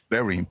that's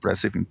very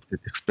impressive,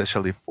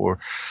 especially for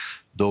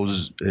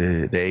those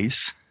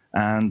days.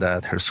 And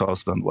that her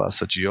husband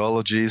was a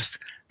geologist,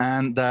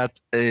 and that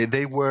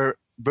they were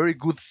very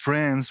good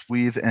friends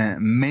with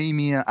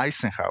Mamie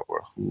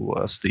Eisenhower, who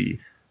was the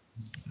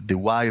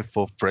wife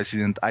of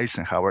President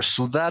Eisenhower.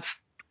 So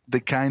that's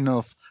the kind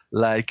of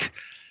like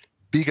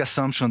big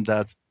assumption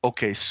that,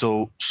 okay,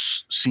 so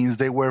since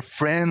they were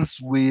friends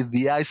with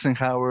the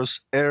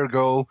Eisenhowers,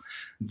 ergo,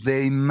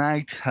 they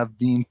might have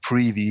been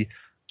privy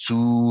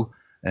to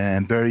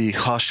very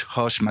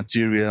hush-hush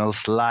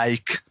materials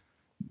like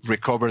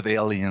recovered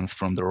aliens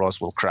from the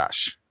Roswell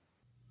crash.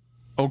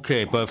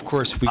 Okay, but of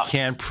course we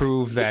can't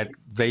prove that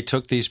they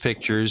took these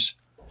pictures.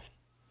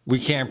 We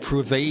can't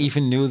prove they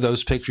even knew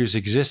those pictures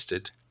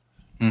existed.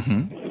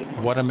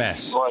 Mm-hmm. What a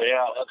mess. Well,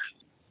 yeah.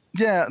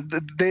 Yeah,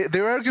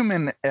 their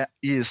argument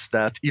is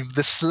that if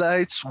the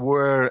slides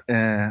were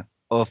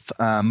of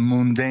a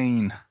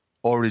mundane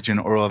origin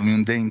or a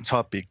mundane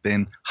topic,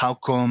 then how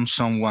come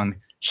someone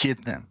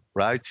hid them,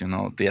 right? You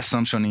know, the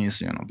assumption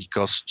is,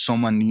 because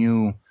someone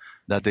knew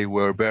that they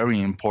were very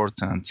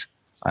important,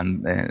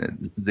 and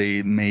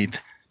they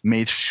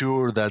made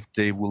sure that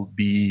they will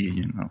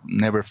be,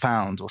 never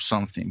found or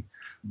something.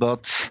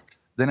 But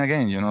then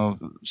again,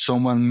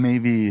 someone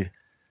maybe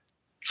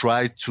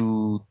tried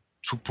to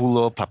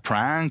pull up a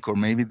prank, or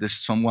maybe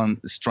someone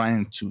is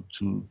trying to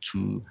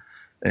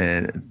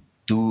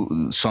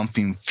do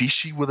something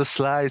fishy with the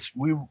slides.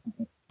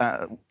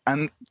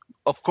 And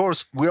of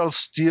course, we are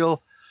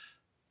still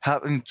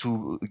having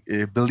to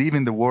believe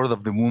in the word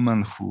of the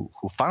woman who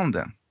found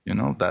them,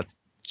 that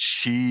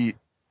she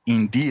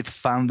indeed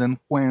found them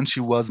when she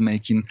was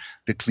making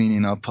the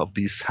cleaning up of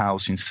this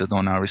house in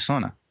Sedona,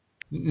 Arizona.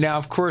 Now,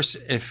 of course,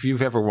 if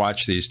you've ever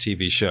watched these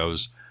TV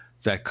shows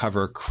that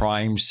cover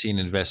crime scene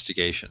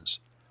investigations,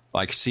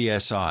 like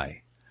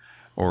CSI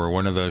or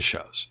one of those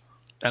shows,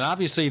 and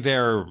obviously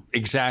they're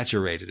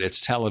exaggerated. It's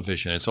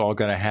television. It's all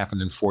going to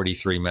happen in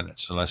 43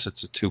 minutes, unless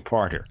it's a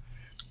two-parter.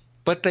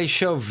 But they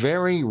show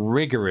very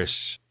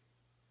rigorous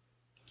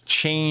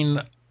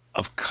chain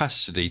of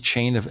custody,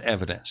 chain of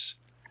evidence.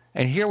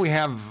 And here we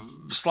have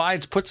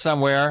slides put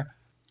somewhere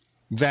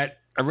that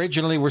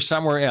originally were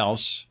somewhere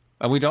else,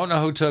 and we don't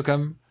know who took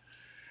them,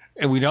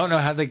 and we don't know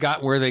how they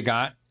got where they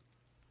got.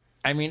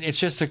 I mean, it's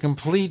just a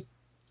completely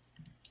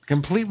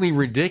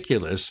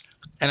ridiculous.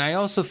 And I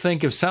also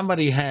think if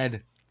somebody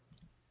had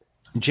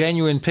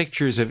genuine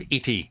pictures of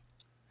E.T.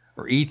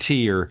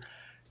 or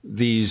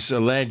these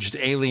alleged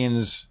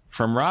aliens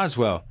from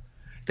Roswell,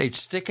 they'd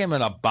stick him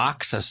in a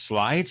box of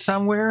slides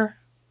somewhere?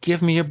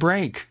 Give me a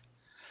break.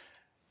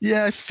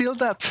 Yeah, I feel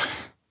that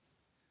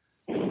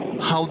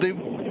how they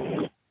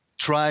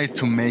try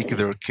to make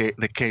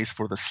the case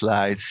for the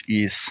slides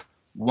is,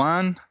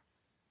 one,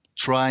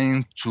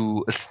 trying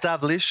to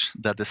establish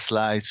that the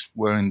slides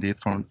were indeed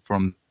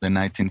from the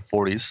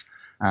 1940s,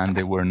 and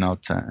they were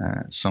not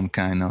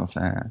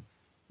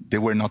they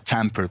were not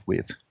tampered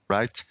with,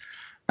 right?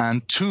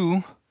 And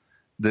two,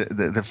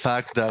 the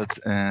fact that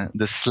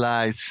the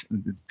slides,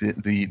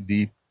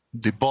 the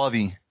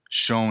body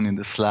shown in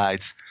the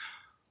slides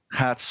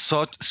had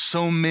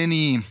so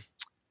many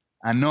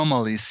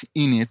anomalies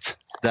in it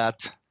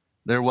that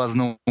there was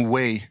no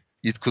way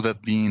it could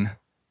have been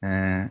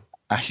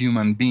a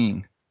human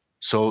being.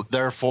 So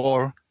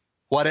therefore,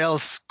 what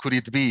else could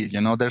it be?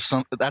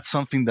 That's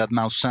something that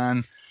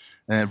Maussan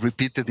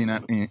repeated in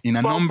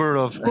a number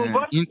of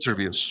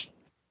interviews.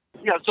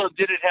 Yeah. So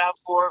did it have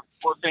four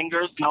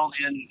fingers? And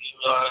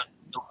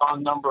the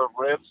wrong number of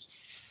ribs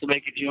to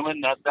make it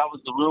human? That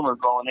was the rumor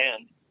going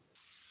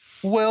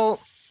in. Well,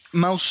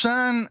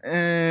 Maussan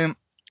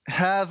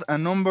had a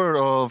number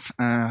of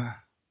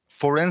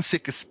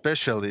forensic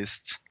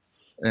specialists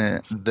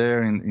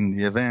there in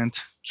the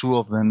event. Two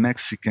of them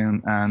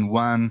Mexican, and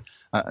one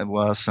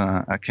was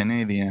a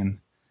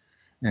Canadian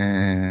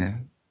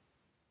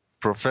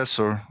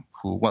professor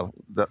who,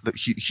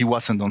 he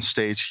wasn't on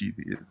stage.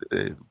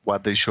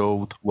 What they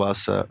showed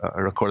was a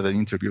recorded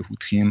interview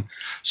with him.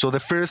 So the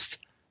first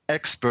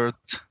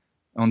expert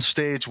on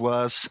stage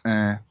was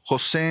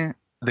José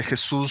de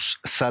Jesús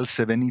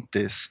Salce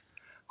Benítez,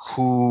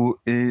 who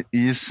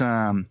is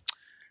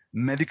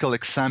medical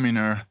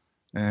examiner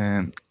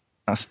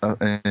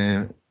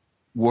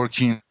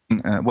working.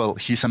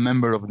 He's a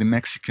member of the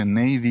Mexican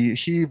Navy.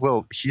 He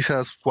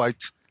has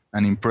quite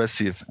an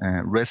impressive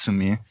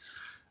resume.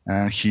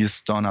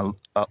 He's done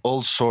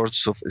all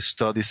sorts of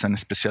studies and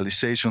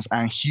specializations,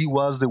 and he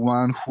was the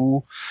one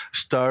who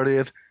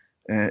started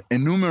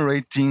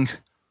enumerating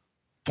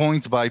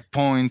point by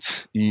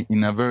point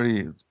in a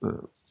very,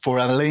 for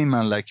a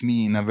layman like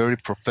me, in a very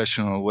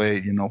professional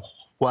way,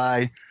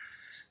 why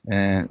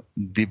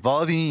the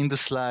body in the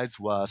slides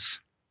was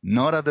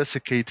not a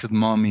desiccated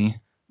mummy,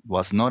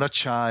 was not a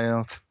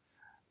child,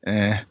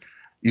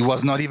 it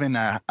was not even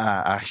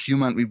a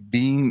human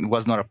being, it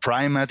was not a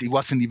primate, it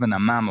wasn't even a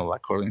mammal,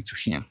 according to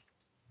him.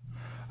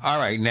 All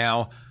right,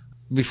 now,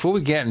 before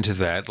we get into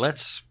that,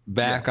 let's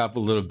back up a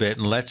little bit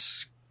and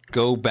let's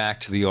go back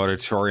to the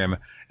auditorium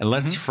and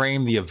let's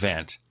frame the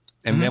event,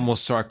 and then we'll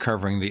start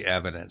covering the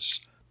evidence.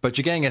 But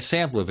you're getting a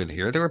sample of it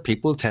here. There were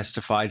people who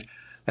testified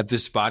that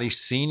this body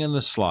seen in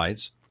the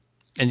slides,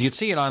 and you'd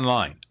see it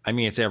online. I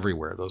mean, it's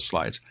everywhere, those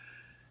slides.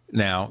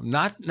 Now,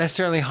 not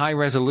necessarily high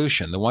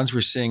resolution. The ones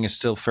we're seeing is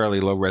still fairly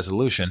low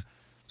resolution.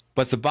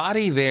 But the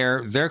body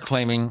there, they're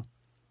claiming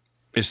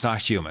is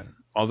not human.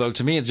 Although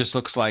to me, it just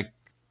looks like,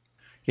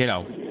 you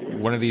know,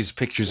 one of these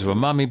pictures of a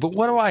mummy. But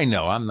what do I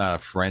know? I'm not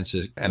a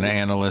forensic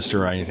analyst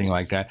or anything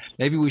like that.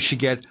 Maybe we should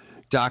get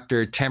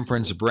Dr.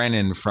 Temperance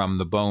Brennan from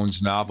the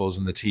Bones novels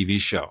and the TV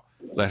show.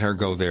 Let her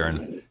go there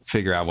and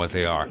figure out what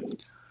they are.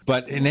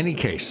 But in any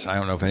case, I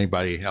don't know if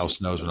anybody else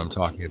knows what I'm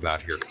talking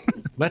about here.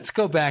 Let's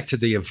go back to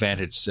the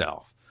event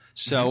itself.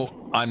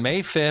 So on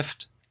May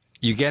 5th,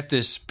 you get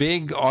this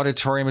big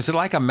auditorium. Is it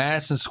like a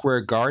Madison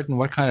Square Garden?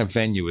 What kind of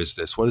venue is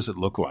this? What does it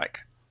look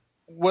like?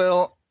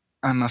 Well,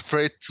 I'm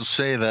afraid to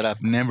say that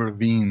I've never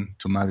been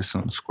to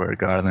Madison Square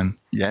Garden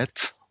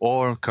yet,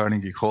 or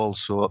Carnegie Hall,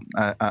 so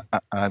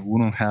I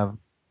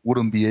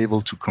wouldn't be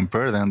able to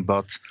compare them.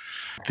 But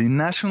the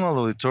National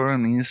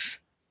Auditorium is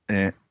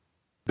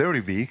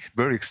very big,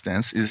 very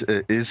extensive.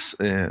 Is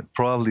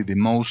probably the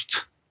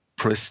most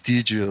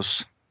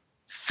prestigious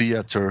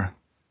theater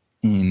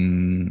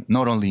in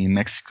not only in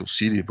Mexico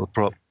City, but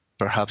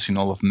perhaps in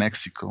all of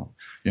Mexico.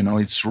 You know,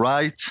 it's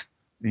right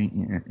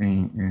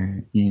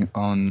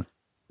on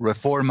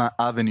Reforma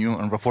Avenue,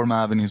 and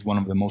Reforma Avenue is one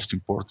of the most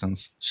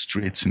important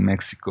streets in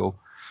Mexico.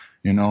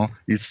 You know,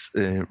 it's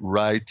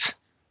right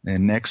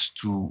next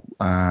to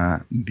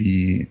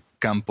the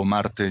Campo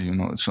Marte. You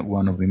know, it's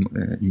one of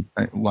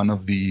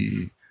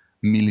the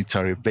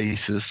military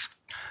bases.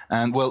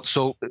 And well,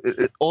 so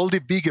all the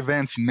big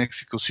events in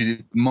Mexico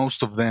City,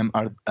 most of them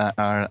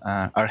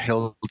are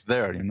held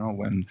there. You know,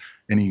 when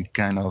any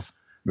kind of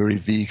very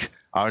big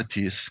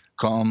artist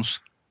comes,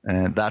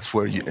 that's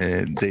where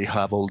they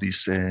have all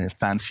these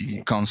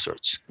fancy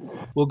concerts.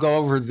 We'll go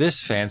over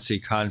this fancy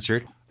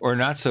concert, or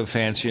not so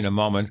fancy, in a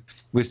moment.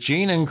 With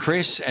Gene and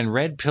Chris and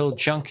Red Pill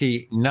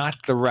Junkie,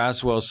 not the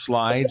Roswell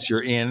Slides,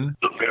 you're in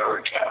the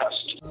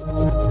Paracast.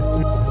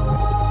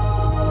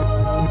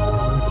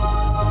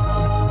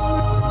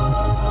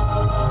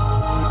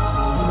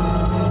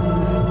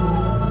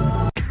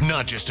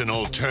 Not just an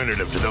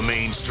alternative to the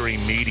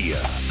mainstream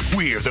media.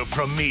 We're the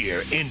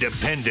premier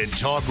independent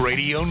talk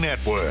radio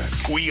network.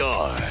 We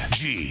are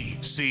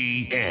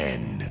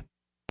GCN.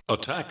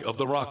 Attack of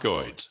the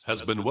Rockoids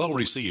has been well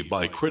received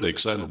by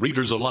critics and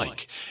readers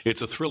alike.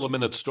 It's a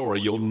thrill-a-minute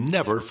story you'll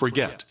never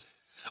forget.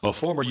 A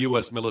former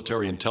U.S.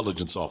 military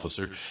intelligence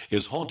officer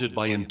is haunted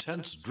by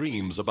intense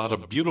dreams about a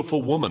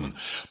beautiful woman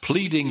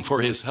pleading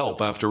for his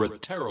help after a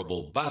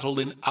terrible battle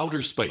in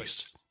outer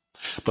space.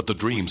 But the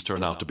dreams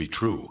turn out to be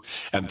true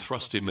and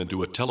thrust him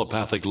into a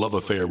telepathic love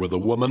affair with a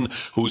woman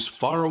whose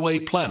faraway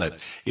planet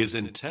is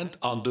intent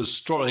on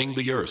destroying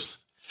the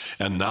Earth.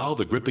 And now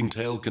the gripping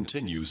tale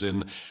continues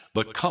in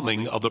The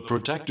Coming of the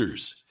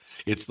Protectors.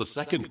 It's the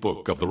second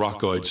book of the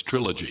Rockoids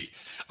trilogy,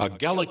 a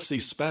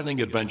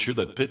galaxy-spanning adventure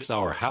that pits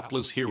our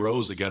hapless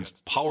heroes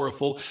against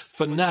powerful,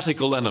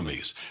 fanatical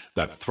enemies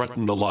that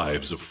threaten the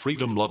lives of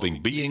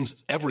freedom-loving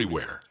beings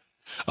everywhere.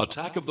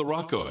 Attack of the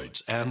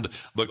Rockoids and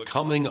The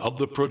Coming of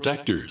the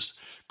Protectors.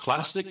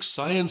 Classic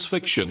science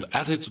fiction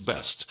at its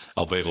best.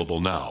 Available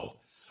now.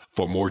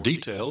 For more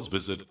details,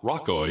 visit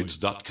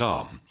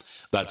rockoids.com.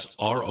 That's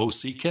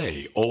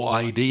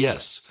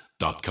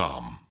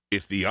ROCKOIDS.com.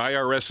 If the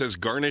IRS has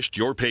garnished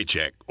your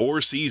paycheck or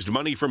seized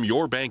money from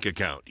your bank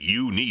account,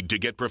 you need to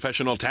get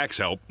professional tax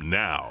help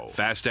now.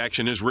 Fast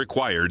action is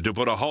required to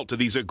put a halt to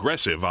these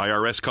aggressive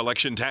IRS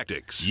collection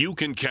tactics. You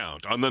can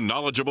count on the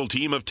knowledgeable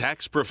team of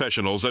tax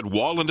professionals at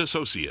Wall &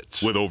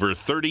 Associates. With over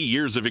 30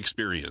 years of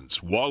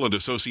experience, Wall &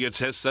 Associates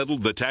has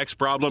settled the tax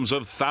problems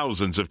of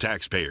thousands of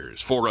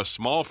taxpayers for a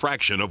small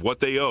fraction of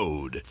what they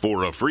owed.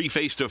 For a free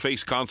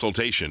face-to-face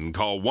consultation,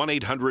 call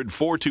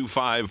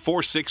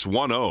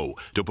 1-800-425-4610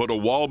 to put a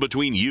wall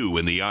between you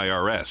and the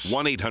IRS.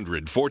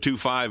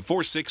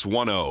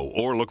 1-800-425-4610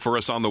 or look for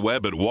us on the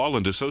web at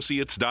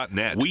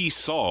wallandassociates.net. We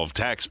solve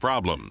tax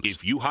problems.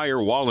 If you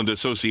hire Wall &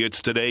 Associates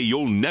today,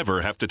 you'll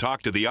never have to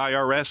talk to the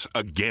IRS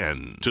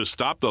again. To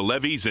stop the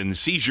levies and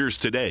seizures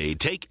today,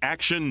 take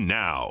action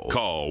now.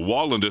 Call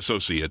Wall &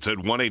 Associates at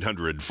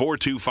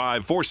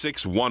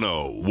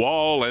 1-800-425-4610.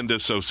 Wall &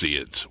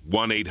 Associates.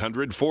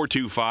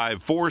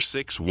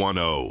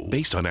 1-800-425-4610.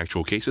 Based on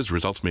actual cases,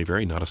 results may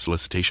vary, not a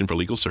solicitation for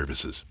legal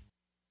services.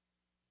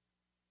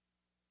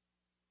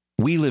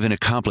 We live in a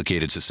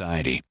complicated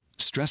society.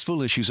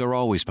 Stressful issues are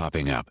always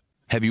popping up.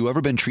 Have you ever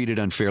been treated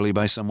unfairly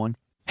by someone?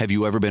 Have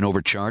you ever been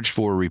overcharged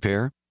for a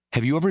repair?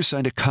 Have you ever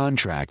signed a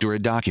contract or a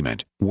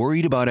document?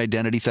 Worried about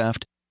identity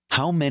theft?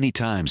 How many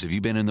times have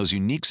you been in those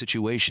unique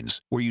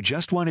situations where you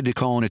just wanted to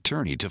call an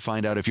attorney to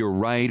find out if you're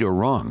right or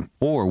wrong,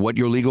 or what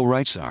your legal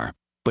rights are?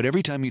 But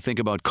every time you think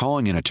about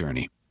calling an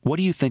attorney, what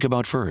do you think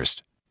about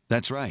first?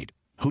 That's right.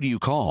 Who do you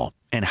call,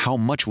 and how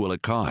much will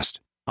it cost?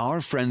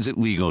 Our friends at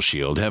Legal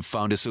Shield have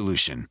found a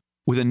solution.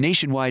 With a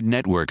nationwide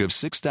network of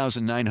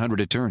 6,900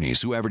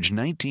 attorneys who average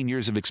 19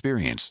 years of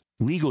experience,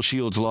 Legal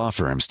Shield's law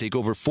firms take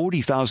over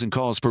 40,000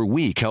 calls per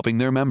week helping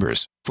their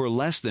members. For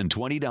less than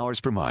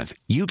 $20 per month,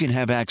 you can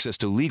have access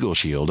to Legal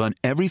Shield on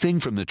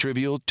everything from the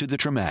trivial to the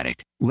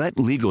traumatic. Let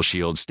Legal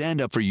Shield stand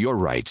up for your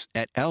rights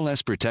at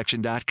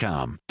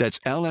lsprotection.com. That's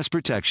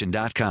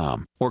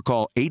lsprotection.com. Or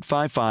call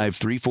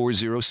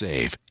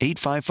 855-340-SAVE,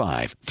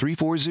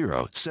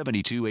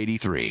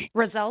 855-340-7283.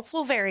 Results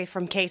will vary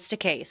from case to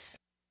case.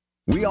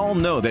 We all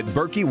know that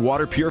Berkey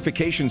Water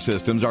Purification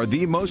Systems are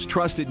the most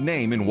trusted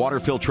name in water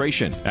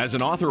filtration. As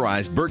an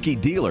authorized Berkey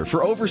dealer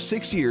for over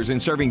 6 years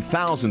and serving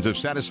thousands of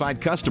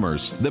satisfied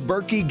customers, the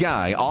Berkey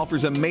Guy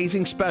offers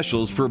amazing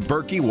specials for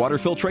Berkey water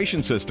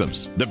filtration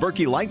systems. The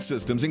Berkey Light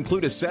systems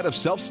include a set of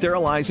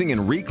self-sterilizing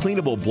and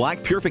recleanable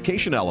black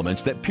purification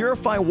elements that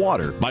purify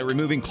water by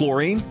removing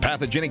chlorine,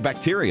 pathogenic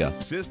bacteria,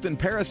 cysts, and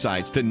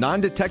parasites to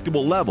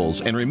non-detectable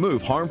levels and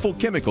remove harmful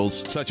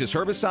chemicals such as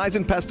herbicides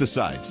and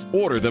pesticides.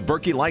 Order the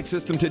Berkey Light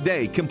system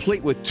today,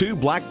 complete with 2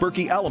 black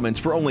Berkey elements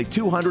for only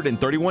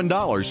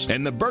 $231,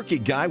 and the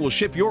Berkey Guy will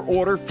ship your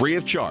order free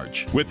of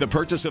charge. With the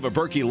purchase of a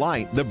Berkey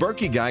Light, the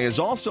Berkey Guy is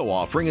also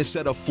offering a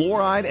set of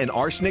fluoride and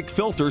arsenic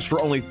filters for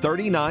only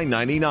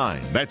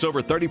 $39.99. That's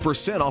over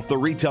 30% off the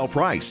retail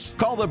price.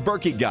 Call the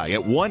Berkey Guy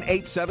at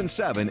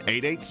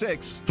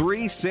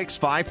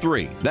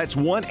 1-877-886-3653. That's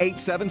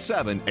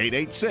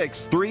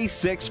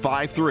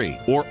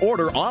 1-877-886-3653. Or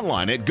order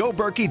online at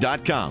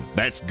goberkey.com.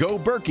 That's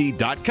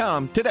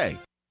goberkey.com today.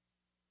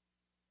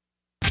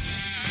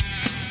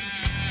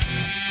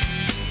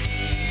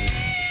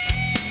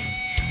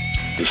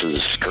 This is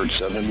Kurt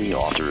Sotheby,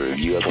 author of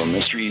UFO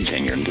Mysteries,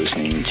 and you're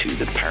listening to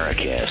the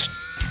Paracast.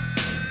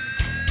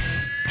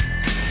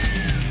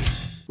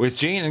 With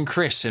Gene and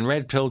Chris and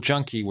Red Pill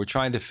Junkie, we're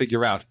trying to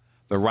figure out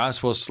the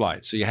Roswell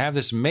Slides. So you have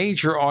this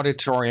major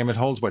auditorium. It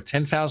holds, what,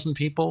 10,000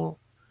 people?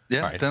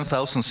 Yeah, right.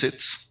 10,000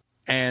 seats.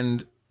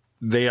 And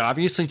they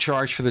obviously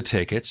charge for the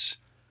tickets.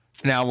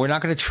 Now, we're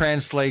not going to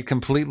translate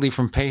completely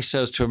from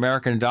pesos to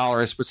American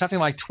dollars, but something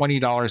like $20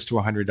 to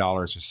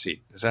 $100 a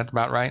seat. Is that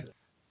about right?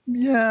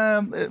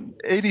 Yeah,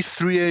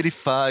 $83,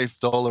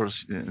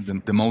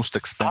 $85, the most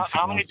expensive.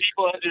 How many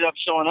people ended up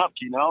showing up?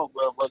 Do you know?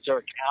 Was there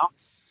a count?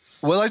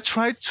 Well, I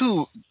tried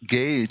to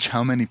gauge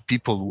how many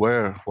people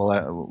were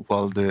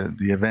while the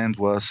event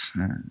was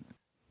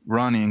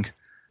running.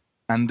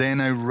 And then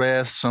I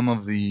read some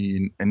of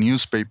the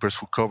newspapers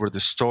who covered the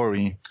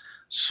story.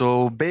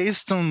 So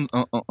based on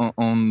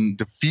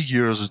the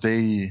figures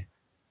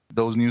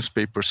those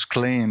newspapers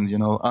claimed,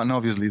 and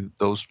obviously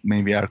those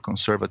maybe are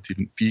conservative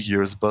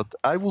figures, but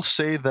I will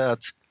say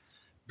that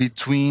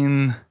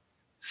between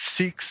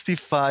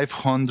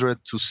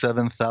 6,500 to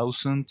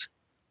 7,000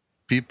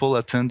 people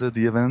attended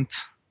the event.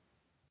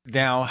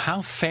 Now,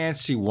 how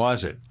fancy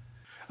was it?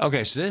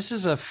 Okay, so this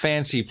is a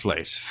fancy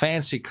place,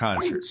 fancy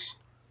concerts.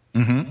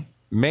 Mm-hmm.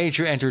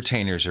 Major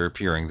entertainers are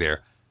appearing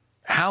there.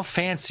 How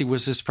fancy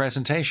was this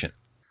presentation?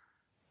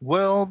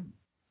 Well,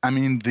 I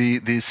mean,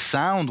 the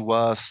sound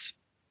was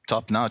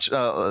top notch.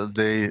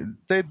 They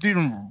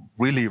didn't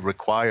really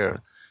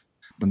require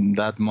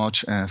that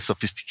much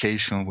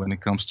sophistication when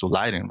it comes to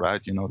lighting,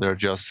 right? They're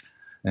just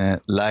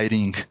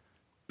lighting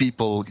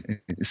people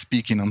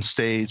speaking on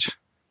stage.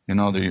 You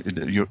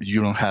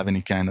don't have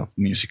any kind of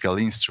musical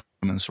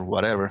instruments or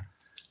whatever.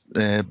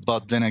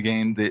 But then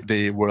again,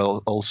 they were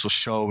also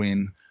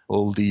showing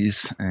all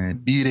these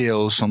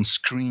videos on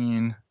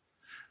screen,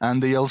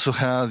 and they also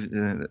had.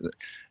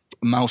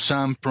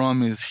 Maussan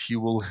promised he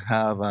will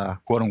have a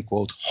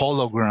quote-unquote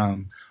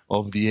hologram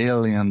of the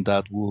alien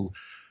that will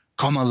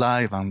come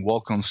alive and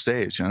walk on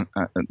stage. And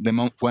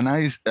when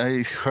I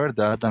heard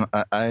that,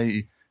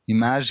 I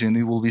imagined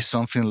it will be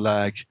something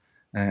like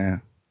the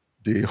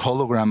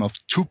hologram of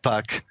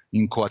Tupac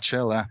in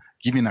Coachella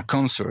giving a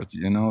concert,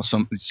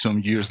 some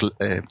years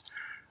ago.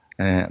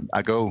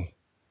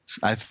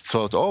 I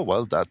thought, oh,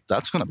 well,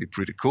 that's going to be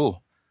pretty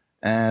cool.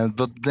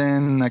 But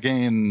then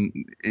again,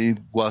 it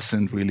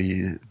wasn't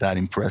really that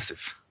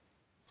impressive.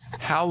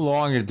 How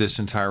long did this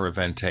entire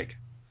event take?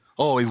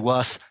 Oh, it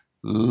was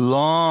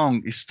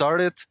long. It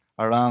started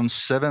around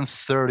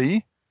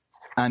 7:30,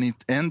 and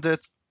it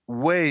ended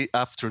way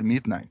after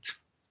midnight.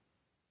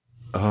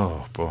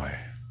 Oh, boy.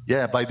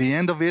 Yeah, by the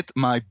end of it,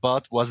 my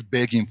butt was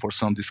begging for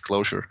some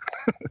disclosure.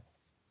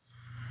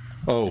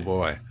 Oh,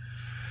 boy.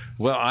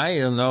 Well, I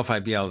don't know if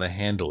I'd be able to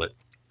handle it.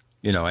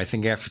 I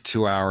think after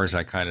 2 hours,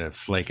 I kind of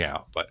flake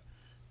out. But,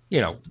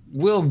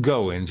 we'll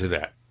go into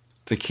that.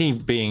 The key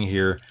being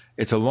here,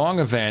 it's a long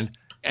event.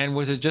 And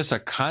was it just a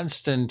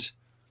constant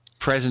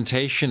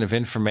presentation of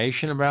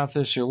information about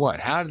this or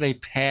what? How did they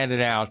pad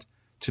it out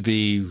to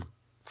be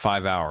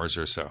 5 hours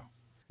or so?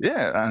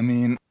 Yeah, I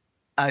mean,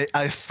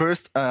 at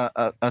first I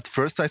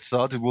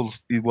thought it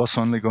was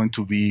only going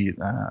to be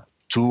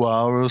 2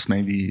 hours,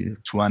 maybe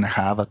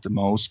 2.5 at the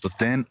most. But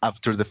then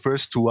after the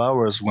first 2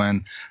 hours,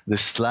 when the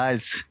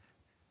slides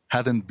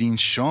hadn't been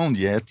shown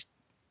yet,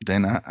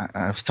 then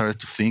I started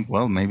to think,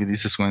 well, maybe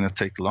this is going to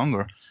take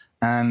longer.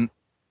 And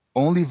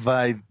only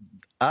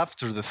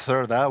after the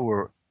third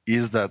hour,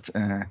 is that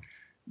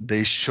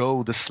they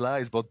show the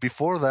slides. But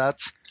before that,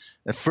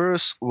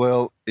 first,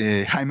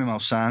 Jaime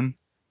Maussan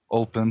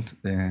opened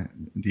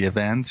the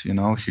event. He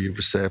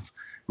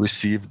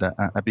received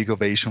a big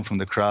ovation from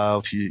the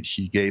crowd.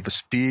 He gave a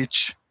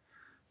speech,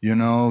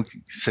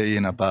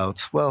 saying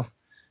about,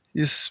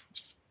 his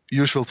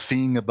usual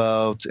thing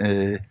about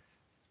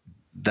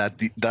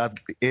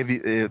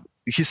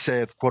he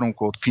said, quote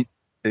unquote,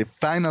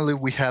 finally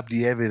we have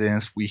the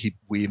evidence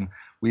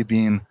we've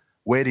been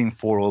waiting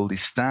for all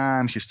this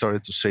time. He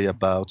started to say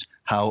about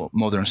how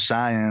modern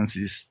science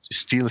is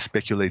still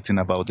speculating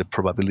about the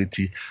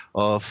probability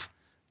of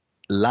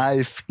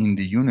life in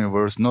the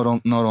universe, not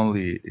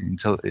only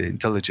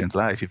intelligent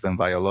life, even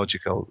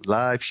biological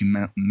life. He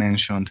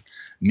mentioned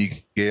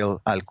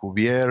Miguel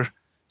Alcubierre,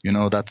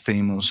 that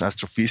famous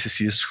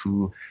astrophysicist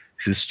who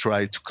has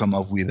tried to come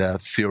up with a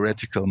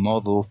theoretical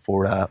model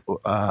for a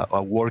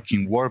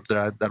working warp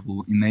drive that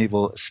will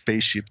enable a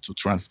spaceship to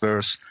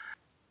traverse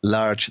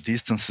large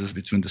distances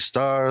between the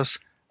stars,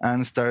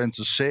 and starting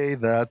to say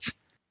that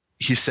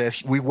he said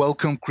we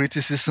welcome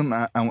criticism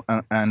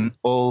and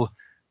all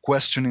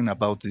questioning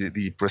about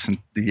the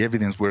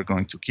evidence we're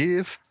going to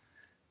give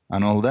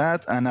and all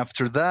that. And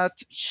after that,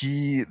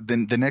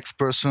 the next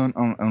person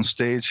on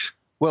stage,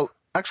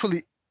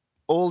 actually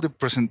all the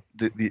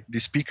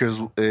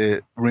speakers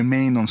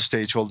remained on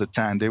stage all the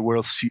time. They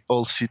were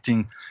all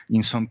sitting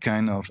in some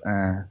kind of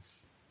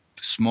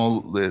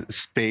small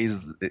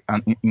space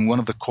in one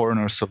of the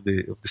corners of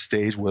the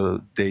stage where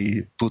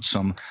they put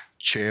some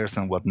chairs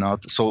and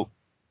whatnot. So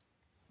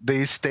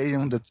they stayed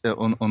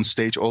on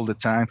stage all the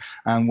time,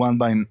 and one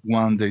by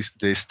one they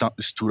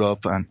stood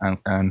up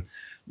and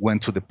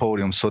went to the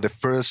podium. So the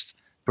first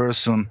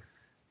person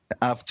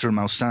after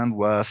Maussan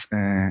was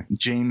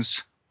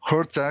James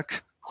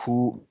Hurtak,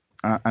 who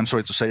I'm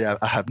sorry to say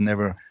I have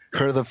never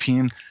heard of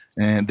him.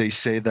 They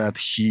say that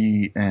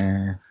he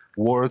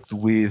worked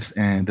with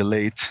the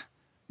late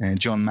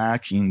John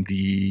Mack in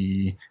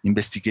the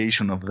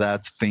investigation of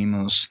that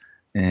famous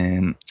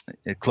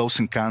close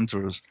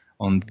encounters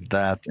on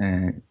that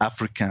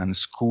African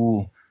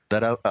school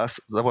that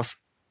was,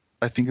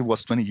 I think it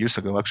was 20 years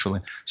ago,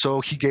 actually. So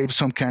he gave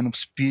some kind of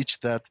speech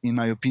that, in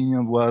my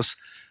opinion, was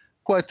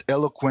quite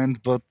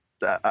eloquent, but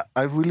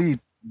I really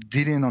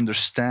didn't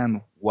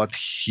understand what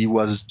he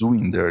was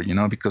doing there,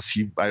 because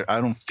I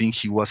don't think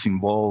he was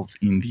involved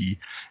in the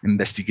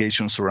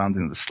investigation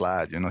surrounding the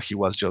slide. He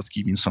was just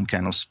giving some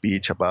kind of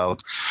speech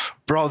about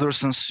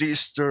brothers and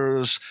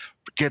sisters,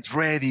 get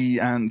ready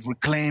and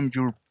reclaim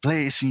your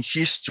place in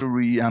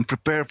history and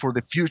prepare for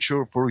the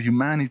future, for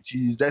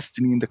humanity's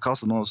destiny in the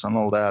cosmos and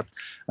all that.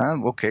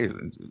 And okay,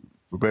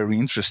 very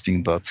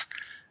interesting. But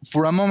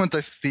for a moment,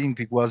 I think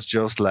it was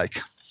just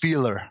like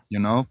filler,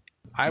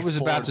 I was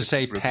about to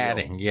say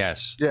padding,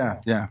 yes.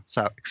 Yeah,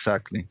 so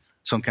exactly.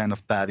 Some kind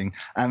of padding.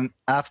 And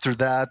after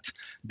that,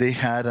 they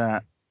had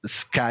a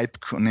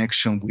Skype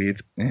connection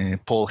with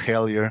Paul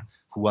Hellyer,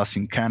 who was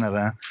in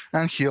Canada.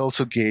 And he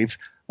also gave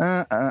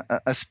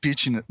a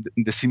speech in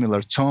the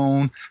similar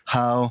tone,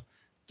 how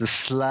the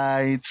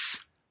slides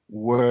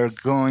were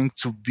going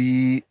to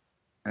be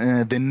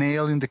the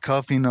nail in the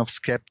coffin of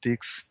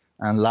skeptics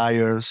and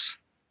liars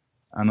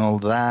and all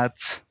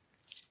that.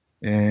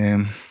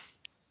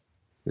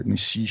 Let me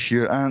see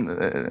here.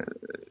 And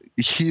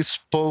he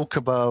spoke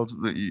about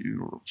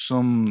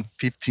some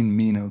 15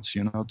 minutes,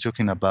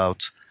 talking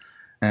about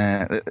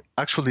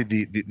actually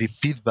the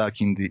feedback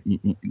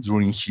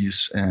during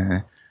his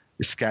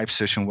Skype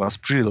session was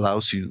pretty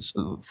lousy.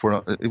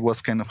 It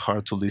was kind of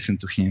hard to listen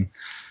to him.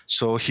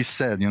 So he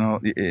said,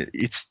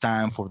 it's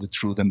time for the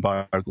truth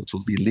embargo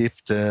to be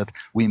lifted.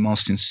 We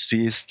must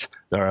insist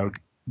that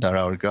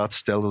our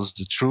gods tell us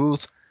the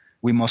truth.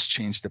 We must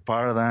change the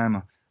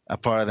paradigm. A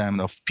paradigm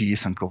of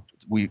peace and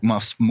we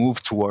must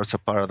move towards a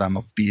paradigm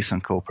of peace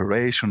and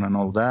cooperation and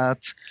all that.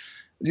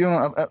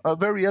 A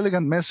very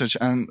elegant message,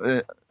 and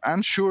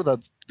I'm sure that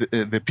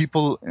the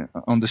people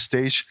on the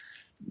stage,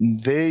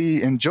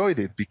 they enjoyed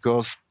it,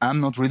 because I'm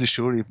not really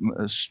sure if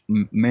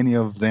many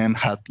of them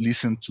had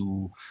listened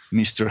to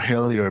Mr.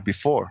 Hellyer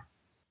before.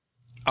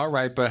 All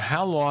right, but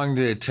how long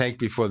did it take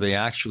before they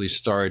actually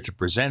started to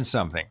present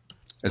something,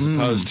 as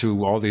opposed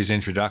to all these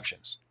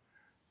introductions?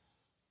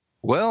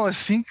 Well, I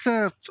think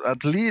that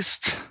at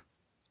least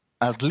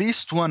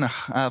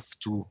 2.5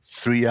 to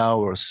 3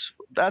 hours.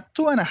 That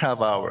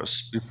 2.5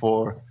 hours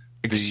before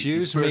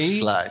Excuse the first me?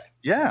 slide.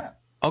 Yeah.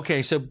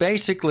 Okay, so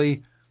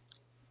basically,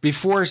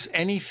 before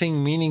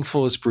anything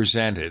meaningful is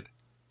presented,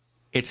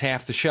 it's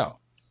half the show.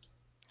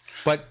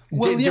 But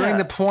during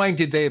the point,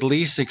 did they at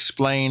least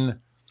explain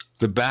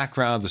the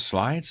background of the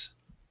slides?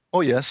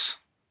 Oh, yes.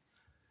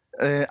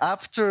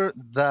 After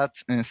that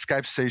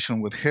Skype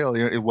session with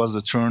Hellyer, it was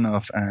the turn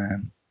of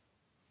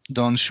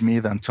Don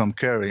Schmidt and Tom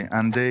Carey,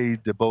 and they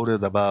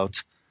devoted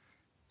about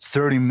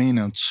 30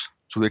 minutes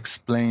to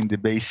explain the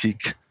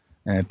basic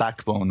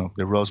backbone of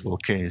the Roswell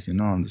case,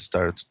 and they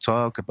started to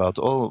talk about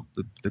all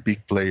the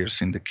big players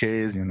in the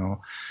case,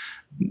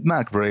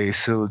 Mac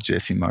Brazel,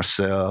 Jesse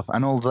Marcel,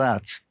 and all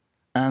that.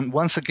 And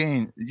once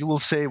again, you will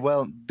say,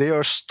 well, they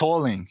are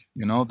stalling,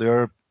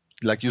 they're,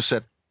 like you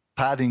said,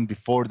 padding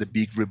before the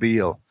big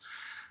reveal.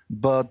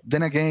 But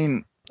then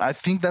again, I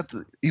think that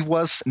it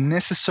was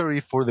necessary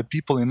for the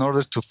people in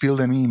order to fill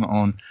them in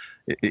on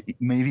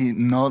maybe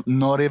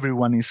not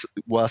everyone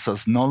was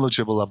as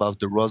knowledgeable about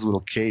the Roswell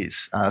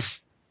case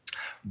as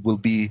will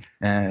be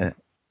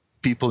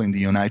people in the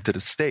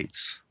United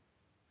States.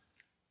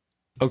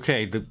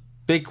 Okay, the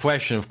big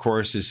question, of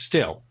course, is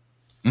still,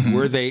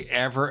 were they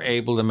ever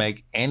able to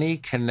make any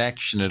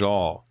connection at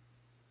all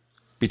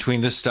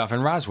between this stuff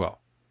and Roswell?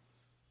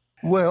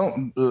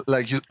 Well,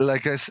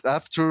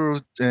 after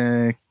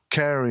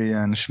Carey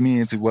and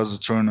Schmidt, it was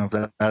the turn of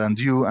Adam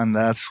Dew, and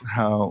that's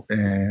how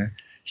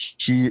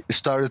he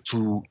started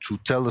to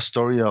tell the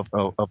story of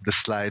the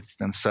slides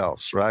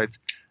themselves, right?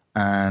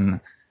 And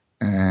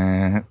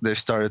they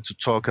started to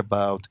talk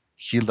about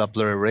Hilda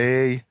Blair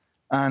Ray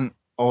and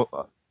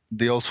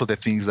the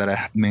things that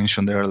I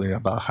mentioned earlier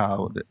about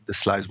how the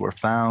slides were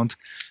found.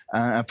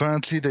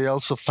 Apparently, they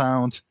also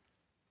found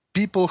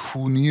people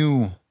who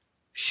knew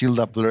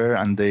Hilda Blair,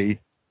 and they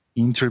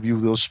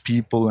interviewed those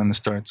people and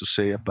started to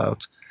say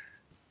about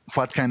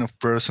what kind of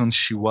person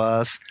she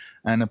was.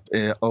 And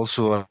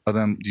also,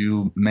 Adam,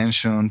 you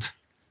mentioned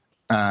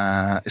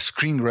a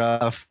screen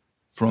graph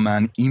from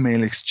an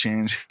email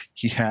exchange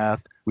he had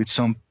with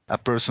a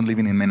person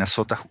living in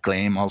Minnesota who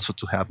claimed also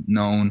to have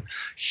known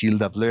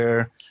Hilda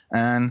Blair.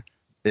 And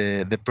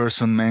the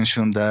person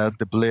mentioned that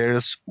the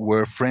Blairs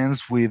were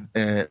friends with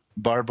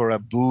Barbara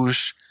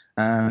Bush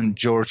and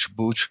George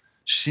Bush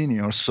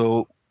Sr.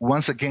 So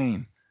once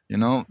again,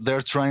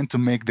 they're trying to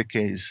make the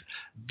case.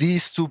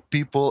 These two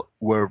people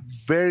were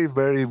very,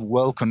 very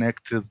well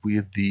connected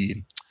with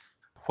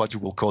what you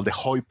will call the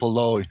hoi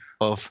polloi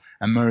of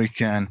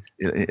American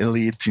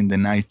elite in the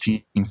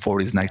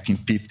 1940s,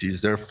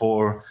 1950s.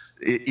 Therefore,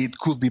 it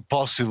could be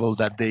possible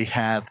that they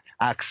had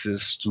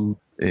access to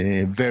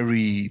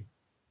very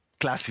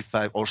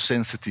classified or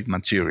sensitive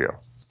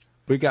material.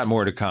 We got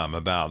more to come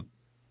about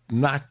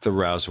not the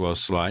Roswell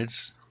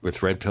Slides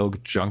with Red Pill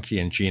Junkie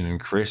and Gene and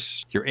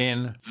Chris. You're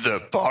in the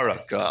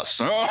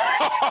Paracast.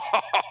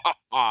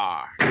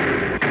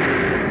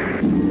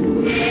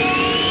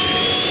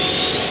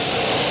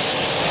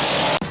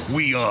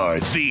 We are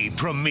the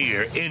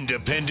premier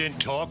independent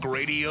talk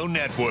radio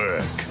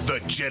network, the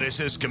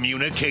Genesis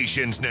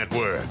Communications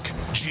Network,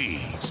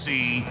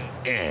 GCN.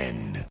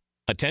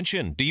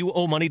 Attention, do you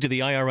owe money to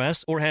the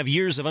IRS or have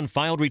years of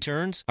unfiled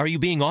returns? Are you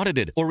being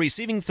audited or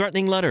receiving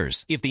threatening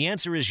letters? If the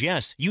answer is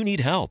yes, you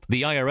need help.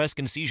 The IRS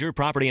can seize your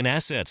property and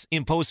assets,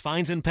 impose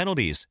fines and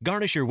penalties,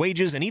 garnish your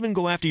wages, and even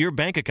go after your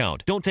bank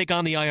account. Don't take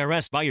on the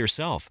IRS by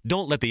yourself.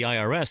 Don't let the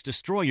IRS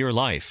destroy your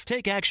life.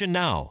 Take action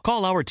now.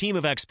 Call our team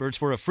of experts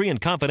for a free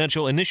and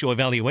confidential initial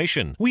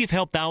evaluation. We've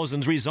helped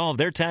thousands resolve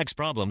their tax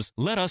problems.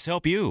 Let us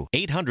help you.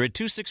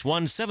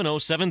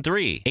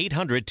 800-261-7073.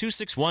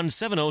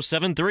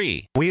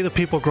 800-261-7073. We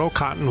the people grow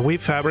cotton, weave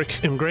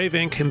fabric, engrave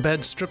ink,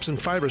 embed strips and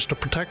fibers to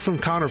protect from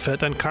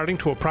counterfeit and carting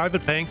to a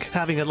private bank,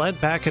 having it lent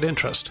back at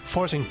interest,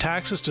 forcing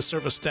taxes to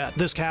service debt.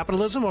 This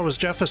capitalism, or was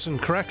Jefferson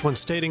correct when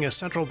stating a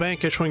central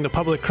bank issuing the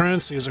public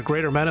currency is a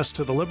greater menace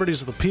to the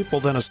liberties of the people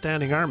than a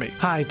standing army?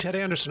 Hi, Ted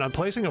Anderson. I'm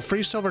placing a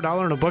free silver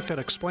dollar in a book that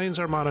explains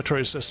our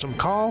monetary system.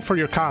 Call for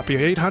your copy,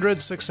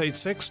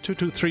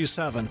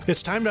 800-686-2237.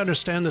 It's time to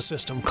understand the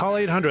system. Call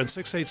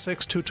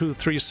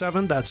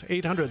 800-686-2237. That's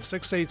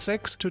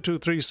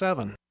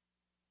 800-686-2237.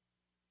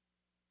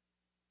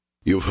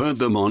 You've heard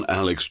them on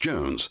Alex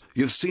Jones.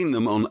 You've seen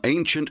them on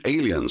Ancient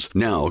Aliens.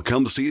 Now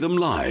come see them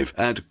live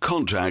at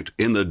Contact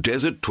in the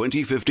Desert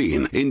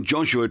 2015 in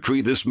Joshua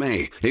Tree this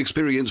May.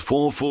 Experience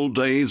 4 full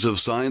days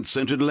of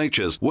science-centered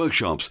lectures,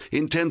 workshops,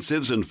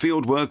 intensives, and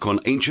fieldwork on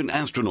ancient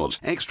astronauts,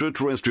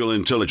 extraterrestrial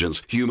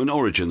intelligence, human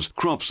origins,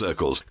 crop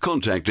circles,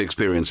 contact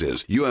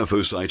experiences,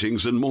 UFO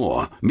sightings, and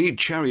more. Meet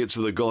Chariots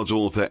of the Gods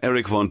author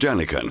Eric von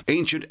Daniken,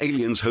 Ancient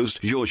Aliens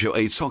host Giorgio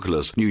A.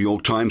 Tsoukalos, New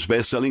York Times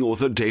bestselling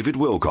author David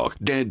Wilcock,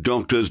 Dead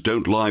Doctors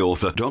Don't Lie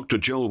author Dr.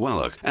 Joel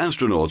Wallach,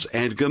 astronauts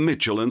Edgar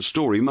Mitchell and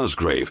Story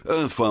Musgrave,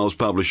 Earth Files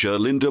publisher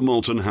Linda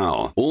Moulton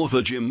Howe,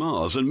 author Jim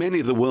Mars, and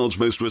many of the world's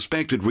most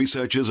respected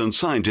researchers and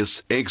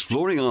scientists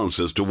exploring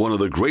answers to one of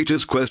the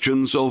greatest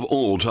questions of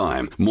all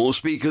time. More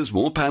speakers,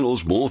 more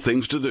panels, more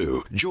things to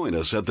do. Join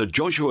us at the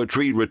Joshua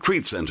Tree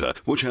Retreat Center,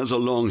 which has a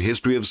long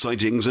history of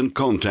sightings and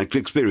contact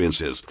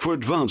experiences. For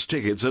advance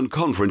tickets and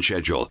conference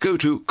schedule, go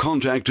to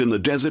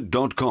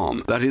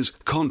contactinthedesert.com. That is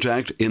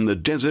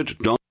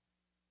contactinthedesert.com.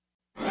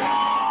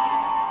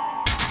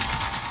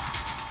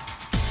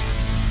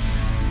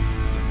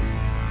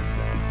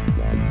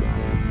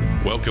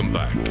 Welcome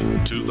back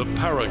to the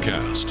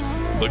Paracast,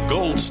 the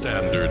gold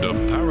standard of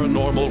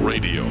paranormal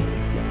radio.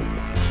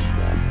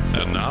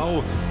 And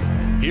now,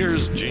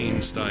 here's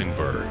Gene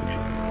Steinberg.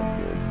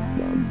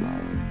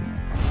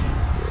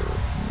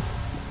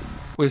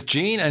 With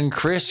Gene and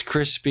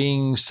Chris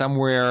being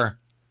somewhere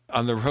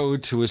on the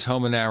road to his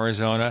home in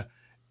Arizona,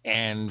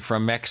 and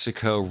from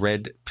Mexico,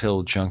 Red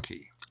Pill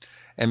Junkie.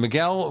 And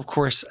Miguel, of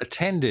course,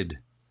 attended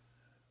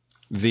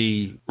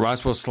the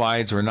Roswell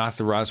Slides or not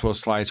the Roswell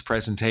Slides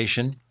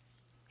presentation.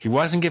 He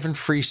wasn't given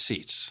free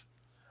seats,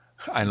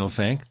 I don't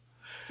think.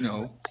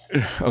 No.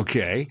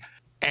 Okay.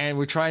 And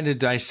we're trying to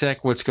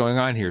dissect what's going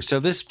on here.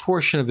 So this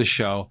portion of the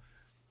show,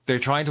 they're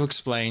trying to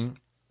explain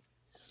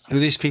who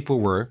these people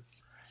were.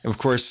 And of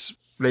course,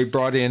 they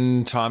brought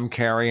in Tom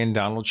Carey and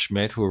Donald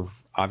Schmidt, who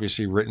have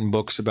obviously written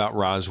books about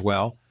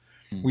Roswell.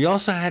 We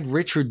also had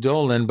Richard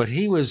Dolan, but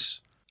he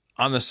was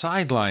on the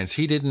sidelines.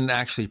 He didn't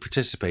actually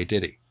participate,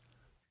 did he?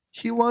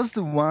 He was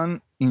the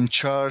one in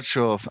charge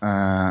of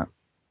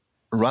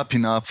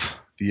wrapping up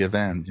the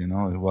event. You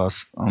know, it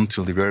was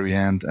until the very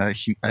end. I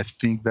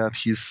think that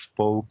he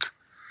spoke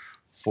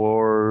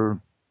for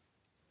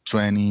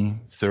 20,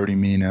 30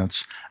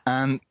 minutes.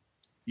 And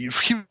he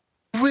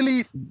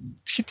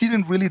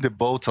didn't really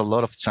devote a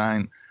lot of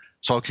time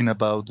talking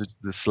about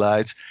the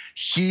slides.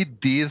 He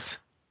did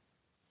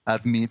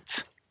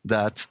admit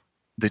that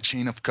the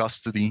chain of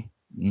custody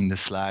in the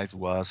slides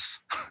was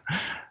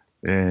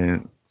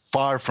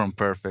far from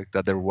perfect,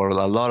 that there were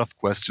a lot of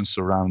questions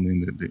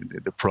surrounding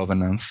the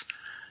provenance.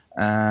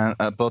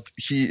 But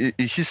he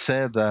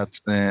said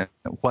that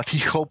what he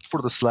hoped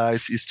for the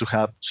slides is to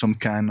have some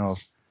kind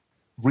of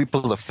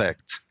ripple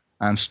effect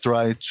and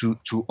try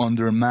to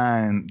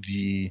undermine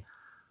the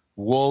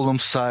wall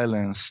of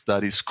silence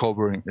that is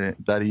covering,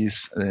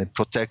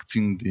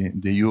 protecting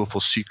the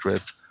UFO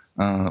secret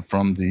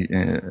from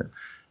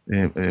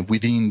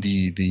within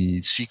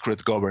the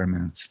secret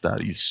government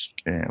that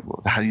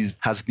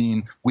has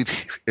been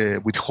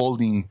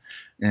withholding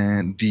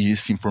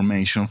this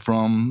information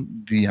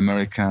from the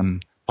American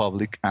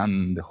public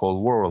and the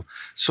whole world.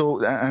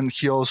 So, and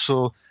he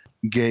also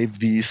gave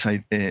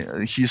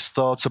his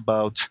thoughts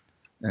about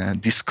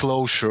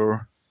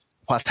disclosure.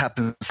 What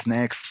happens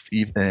next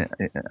if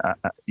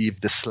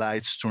the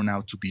slides turn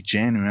out to be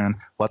genuine?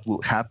 What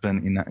will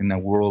happen in a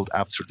world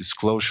after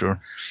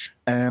disclosure?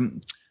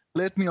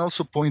 Let me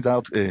also point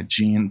out,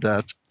 Gene,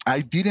 that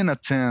I didn't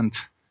attend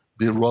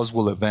the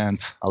Roswell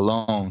event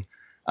alone.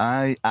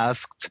 I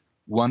asked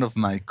one of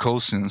my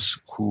cousins,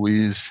 who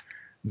is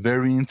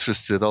very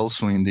interested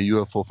also in the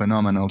UFO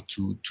phenomenon,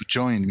 to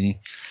join me.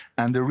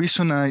 And the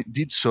reason I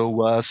did so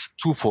was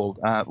twofold.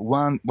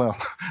 One, well,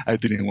 I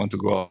didn't want to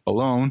go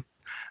alone.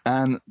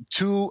 And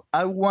two,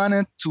 I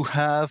wanted to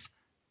have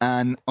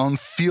an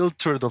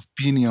unfiltered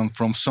opinion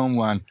from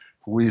someone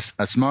who is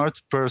a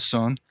smart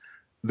person,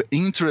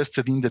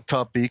 interested in the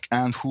topic,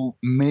 and who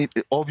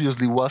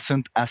obviously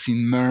wasn't as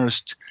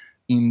immersed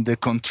in the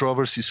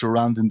controversy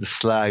surrounding the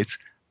slides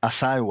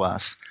as I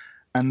was.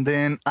 And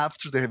then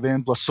after the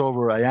event was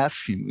over, I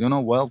asked him,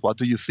 well, what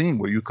do you think?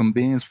 Were you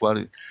convinced?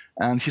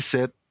 And he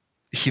said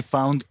he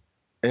found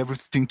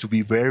everything to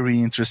be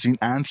very interesting,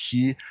 and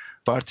he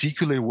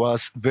particularly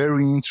was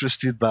very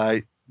interested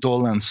by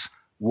Dolan's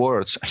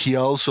words. He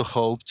also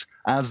hoped,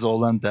 as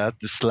Dolan, that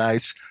the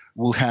slides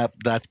will have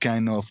that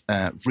kind of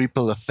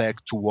ripple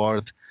effect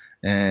toward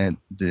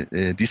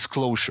the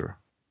disclosure.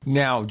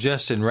 Now,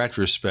 just in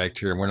retrospect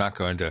here, and we're not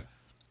going to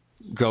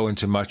go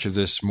into much of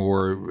this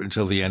more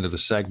until the end of the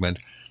segment,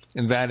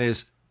 and that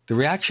is, the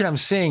reaction I'm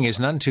seeing is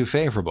none too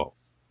favorable.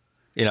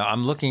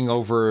 I'm looking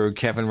over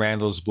Kevin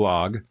Randall's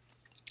blog,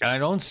 and I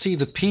don't see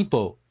the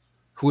people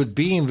who would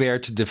be in there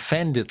to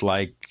defend it,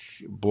 like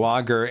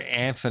blogger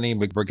Anthony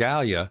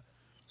McBragalia,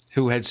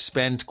 who had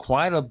spent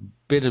quite a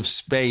bit of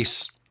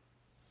space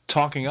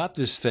talking up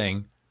this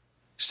thing.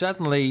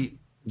 Suddenly,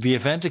 the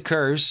event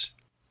occurs,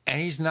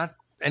 and he's not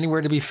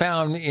anywhere to be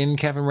found in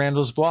Kevin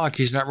Randall's blog.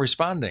 He's not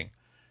responding.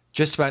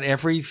 Just about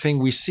everything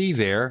we see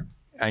there,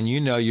 and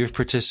you've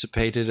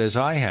participated as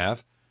I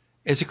have,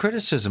 is a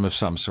criticism of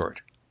some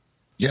sort.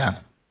 Yeah,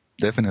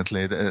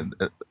 definitely.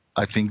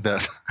 I think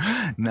that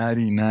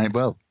 99,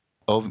 well,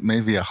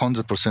 maybe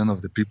 100%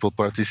 of the people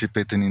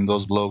participating in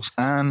those blogs,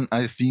 and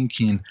I think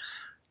in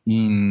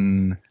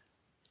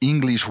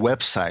English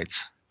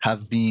websites,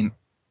 have been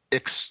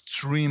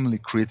extremely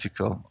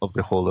critical of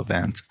the whole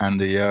event, and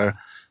they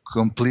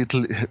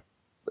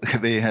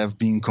have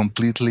been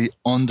completely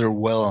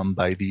underwhelmed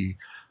by the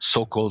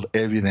so-called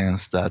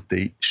evidence that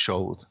they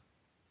showed.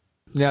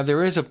 Now,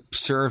 there is a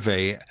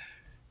survey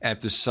at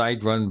the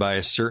site run by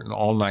a certain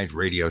all-night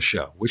radio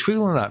show, which we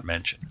will not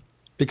mention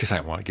because I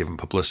don't want to give them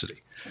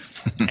publicity.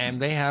 And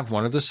they have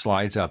one of the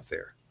slides up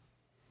there.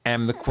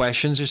 And the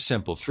questions are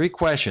simple. 3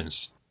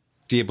 questions.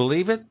 Do you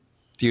believe it?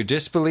 Do you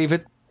disbelieve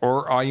it?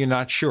 Or are you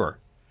not sure?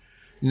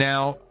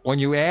 Now, when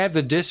you add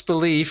the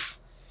disbelief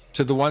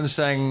to the one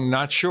saying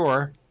not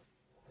sure,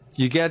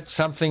 you get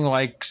something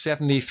like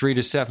 73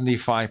 to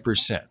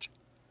 75%.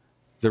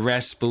 The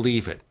rest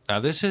believe it.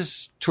 Now, this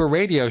is to a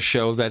radio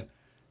show that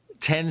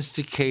tends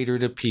to cater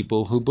to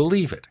people who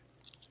believe it.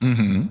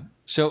 Mm-hmm.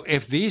 So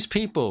if these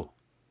people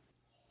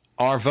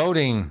are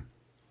voting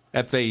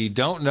that they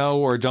don't know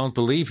or don't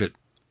believe it,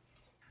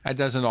 that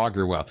doesn't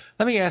augur well.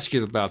 Let me ask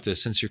you about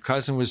this. Since your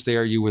cousin was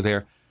there, you were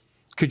there.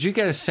 Could you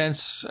get a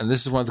sense, and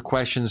this is one of the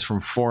questions from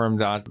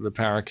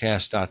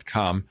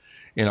forum.theparacast.com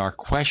in our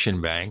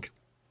question bank,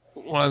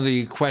 one of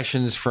the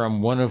questions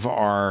from one of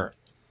our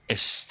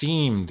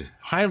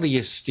highly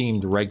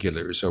esteemed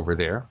regulars over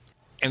there,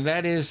 and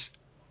that is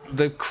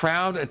the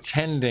crowd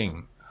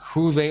attending,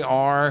 who they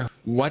are,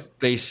 what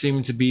they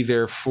seem to be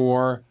there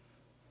for,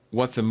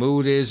 what the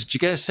mood is. Did you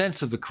get a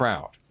sense of the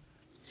crowd?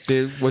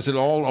 Was it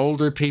all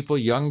older people,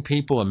 young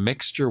people, a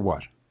mixture,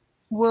 what?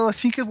 Well, I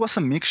think it was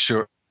a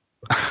mixture.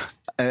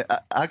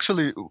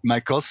 Actually, my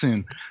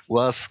cousin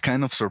was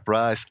kind of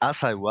surprised,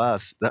 as I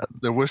was, that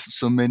there were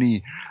so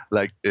many,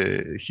 like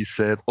he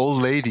said,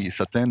 old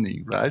ladies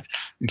attending, right?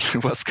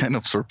 It was kind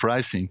of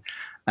surprising.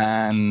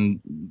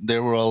 And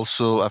there were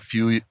also a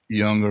few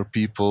younger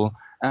people,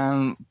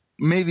 and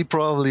maybe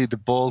probably the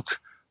bulk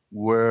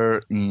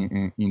were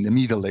in the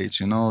middle age,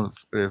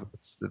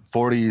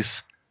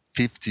 40s,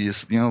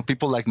 50s,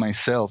 people like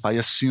myself. I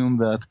assume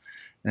that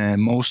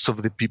most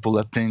of the people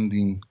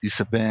attending this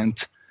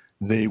event,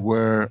 they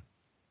were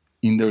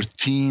in their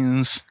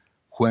teens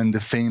when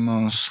the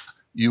famous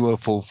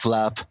UFO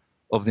flap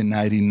of the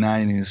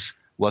 1990s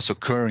was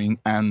occurring.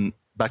 And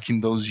back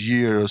in those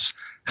years,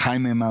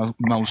 Jaime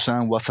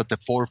Maussan was at the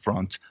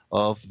forefront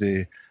of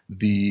the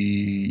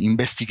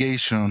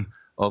investigation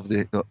of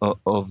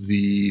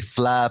the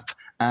flap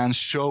and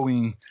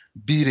showing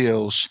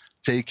videos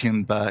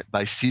taken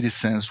by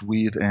citizens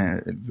with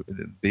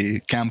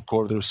the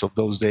camcorders of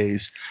those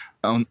days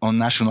on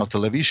national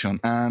television.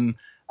 And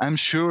I'm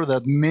sure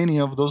that many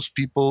of those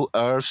people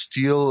are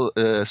still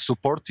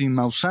supporting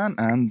Maussan,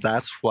 and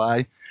that's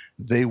why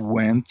they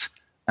went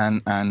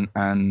and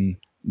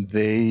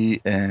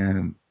they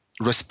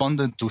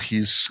responded to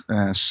his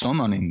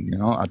summoning,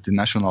 at the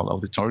National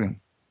Auditorium.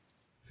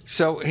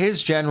 So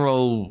his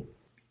general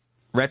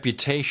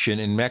reputation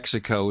in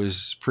Mexico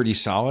is pretty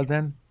solid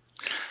then?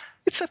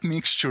 It's a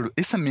mixture.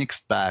 It's a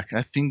mixed bag.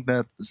 I think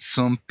that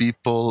some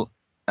people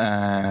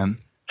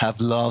have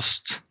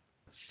lost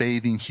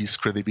faith in his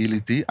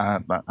credibility.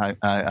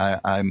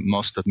 I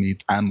must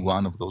admit, I'm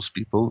one of those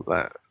people.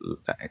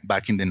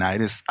 Back in the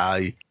 90s,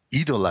 I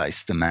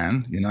idolized the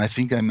man. I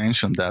think I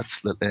mentioned that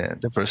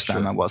the first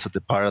time I was at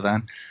the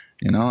Paradigm.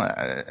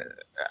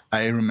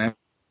 I remember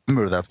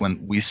that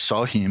when we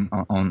saw him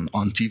on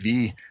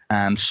TV,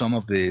 and some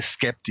of the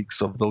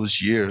skeptics of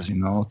those years,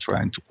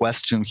 trying to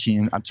question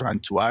him and trying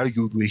to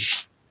argue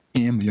with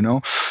him,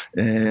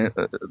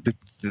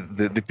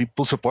 the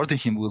people supporting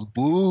him will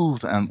boo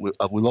and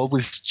will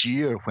always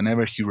cheer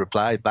whenever he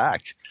replied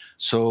back.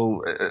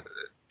 So,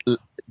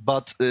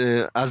 but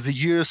as the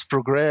years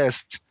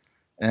progressed,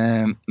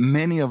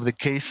 many of the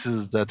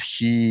cases that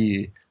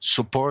he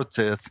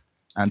supported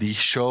and he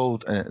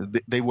showed,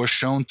 they were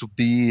shown to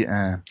be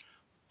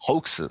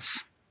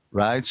hoaxes,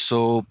 right?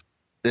 So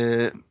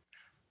at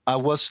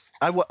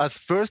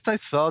first I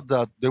thought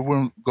that there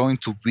weren't going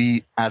to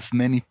be as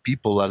many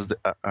people as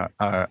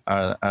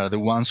are the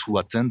ones who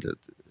attended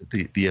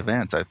the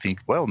event. I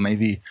think, well,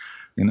 maybe,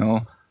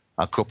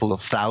 a couple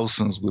of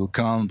thousands will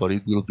come, but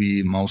it will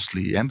be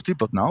mostly empty.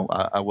 But no,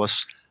 I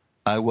was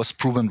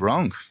proven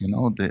wrong.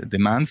 The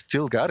man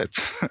still got it.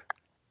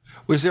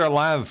 Was there a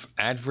lot of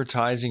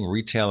advertising,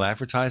 retail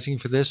advertising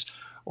for this,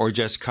 or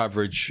just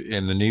coverage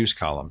in the news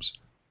columns?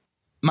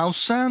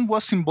 Maussan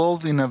was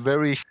involved in a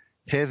very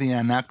heavy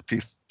and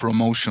active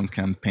promotion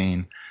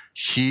campaign.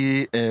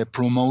 He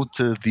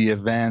promoted the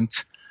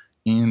event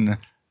in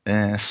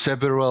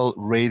several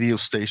radio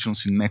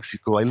stations in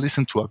Mexico. I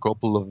listened to a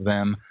couple of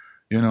them,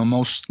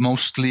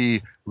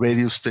 mostly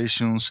radio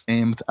stations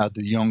aimed at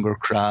the younger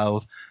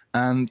crowd.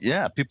 And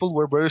yeah, people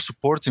were very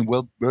supportive,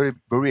 very,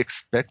 very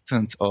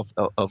expectant of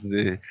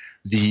the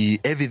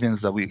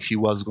evidence that he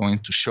was going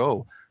to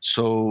show.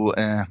 So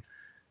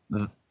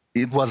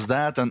it was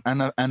that,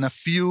 and a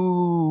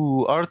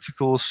few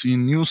articles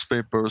in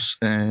newspapers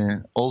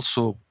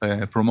also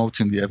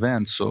promoting the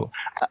event. So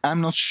I'm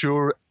not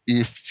sure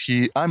if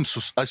I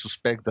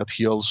suspect that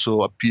he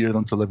also appeared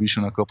on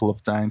television a couple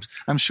of times.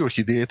 I'm sure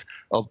he did,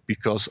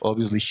 because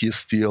obviously he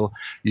still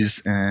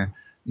is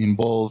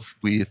involved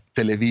with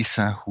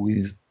Televisa,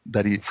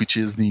 which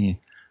is the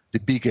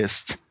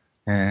biggest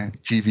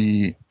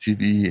TV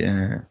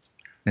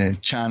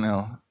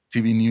channel,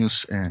 TV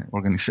news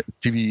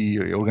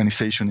TV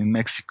organization in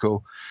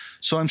Mexico.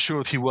 So I'm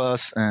sure he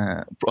was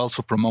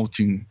also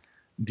promoting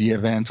the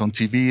event on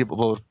TV.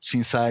 But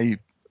since I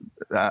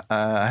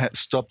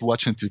stopped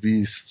watching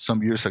TV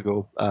some years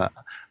ago,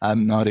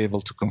 I'm not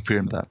able to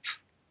confirm that.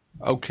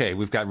 Okay,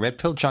 we've got Red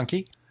Pill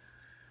Junkie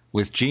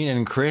with Gene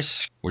and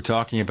Chris. We're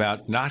talking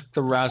about not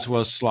the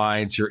Roswell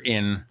Slides. You're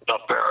in the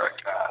Paracast.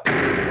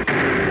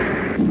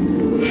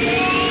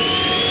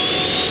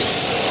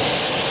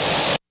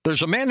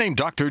 There's a man named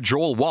Dr.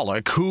 Joel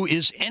Wallach who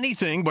is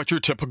anything but your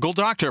typical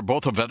doctor,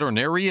 both a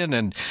veterinarian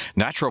and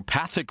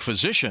naturopathic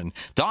physician.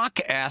 Doc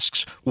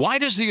asks, why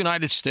does the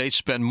United States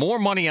spend more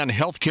money on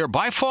health care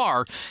by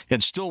far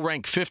and still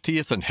rank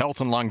 50th in health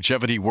and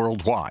longevity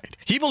worldwide?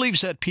 He believes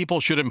that people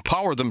should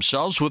empower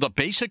themselves with a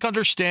basic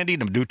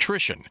understanding of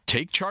nutrition,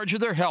 take charge of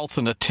their health,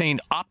 and attain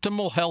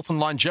optimal health and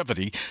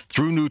longevity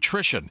through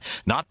nutrition,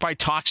 not by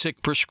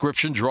toxic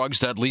prescription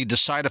drugs that lead to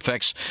side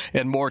effects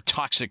and more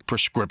toxic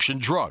prescription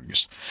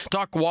drugs.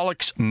 Doc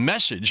Wallach's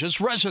message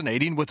is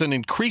resonating with an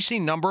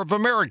increasing number of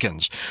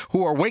Americans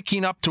who are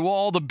waking up to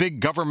all the big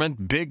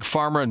government, big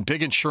pharma, and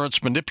big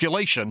insurance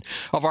manipulation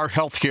of our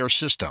healthcare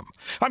system.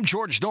 I'm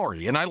George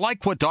Norrie, and I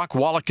like what Doc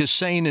Wallach is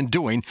saying and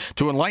doing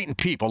to enlighten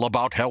people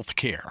about health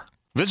care.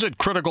 Visit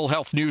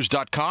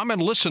criticalhealthnews.com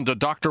and listen to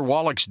Dr.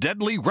 Wallach's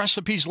Deadly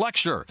Recipes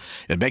lecture.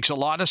 It makes a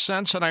lot of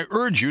sense, and I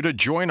urge you to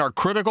join our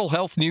Critical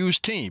Health News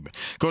team.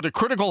 Go to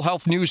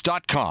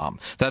criticalhealthnews.com.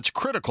 That's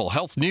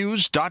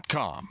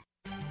criticalhealthnews.com.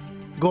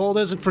 Gold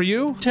isn't for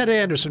you? Ted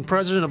Anderson,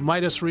 president of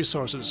Midas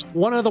Resources,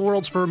 one of the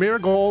world's premier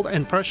gold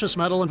and precious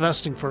metal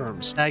investing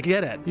firms. I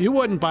get it. You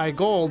wouldn't buy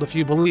gold if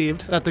you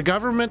believed that the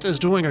government is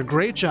doing a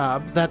great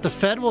job, that the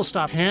Fed will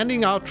stop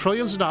handing out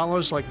trillions of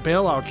dollars like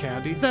bailout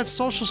candy, that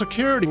Social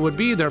Security would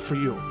be there for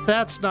you.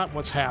 That's not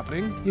what's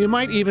happening. You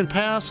might even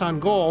pass on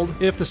gold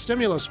if the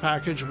stimulus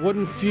package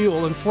wouldn't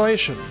fuel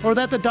inflation, or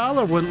that the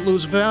dollar wouldn't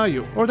lose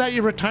value, or that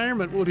your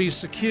retirement would be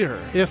secure.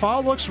 If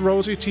all looks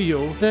rosy to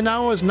you, then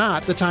now is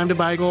not the time to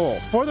buy gold.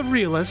 For the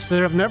realist,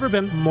 there have never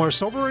been more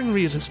sobering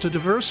reasons to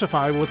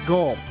diversify with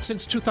gold.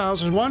 Since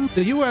 2001,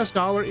 the U.S.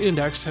 dollar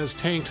index has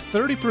tanked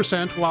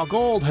 30% while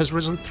gold has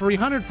risen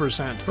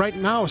 300%. Right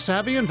now,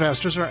 savvy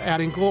investors are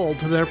adding gold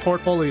to their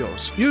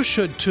portfolios. You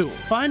should too.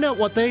 Find out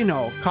what they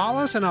know. Call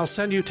us and I'll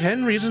send you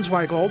 10 reasons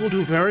why gold will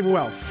do very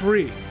well,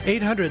 free.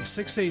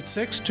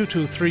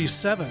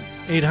 800-686-2237.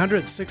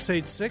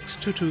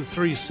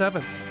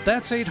 800-686-2237.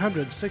 That's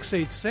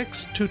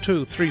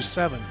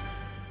 800-686-2237.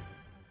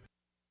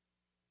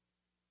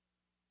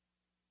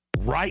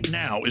 Right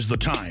now is the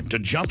time to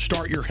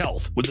jumpstart your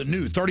health with the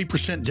new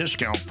 30%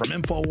 discount from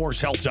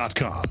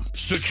InfoWarsHealth.com.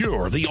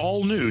 Secure the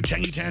all-new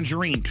Tangy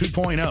Tangerine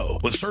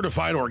 2.0 with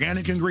certified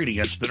organic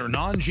ingredients that are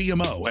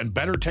non-GMO and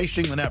better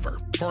tasting than ever.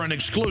 For an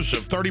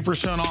exclusive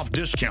 30% off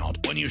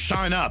discount when you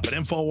sign up at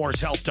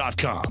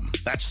InfoWarsHealth.com.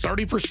 That's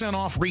 30%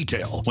 off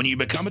retail when you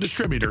become a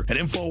distributor at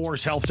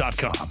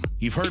InfoWarsHealth.com.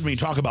 You've heard me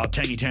talk about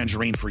Tangy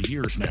Tangerine for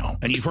years now,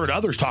 and you've heard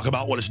others talk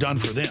about what it's done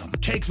for them.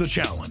 Take the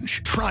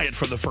challenge. Try it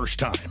for the first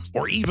time,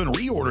 or even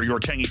reorder your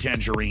Tangy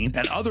Tangerine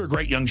and other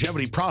great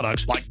longevity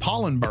products like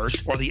Pollen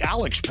Burst or the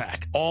Alex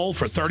Pack, all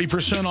for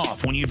 30%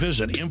 off when you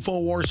visit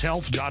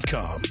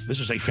InfoWarsHealth.com. This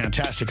is a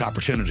fantastic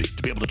opportunity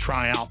to be able to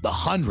try out the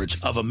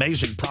hundreds of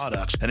amazing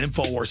products at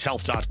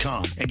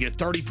InfoWarsHealth.com and get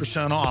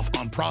 30% off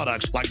on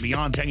products like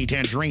Beyond Tangy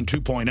Tangerine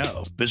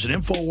 2.0. Visit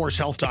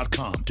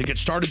InfoWarsHealth.com to get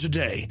started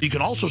today. You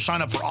can also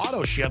sign up for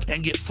auto ship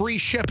and get free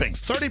shipping.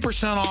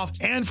 30% off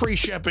and free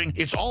shipping.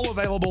 It's all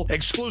available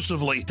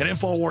exclusively at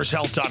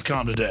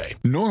InfoWarsHealth.com today.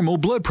 Normal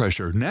blood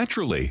pressure,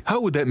 naturally.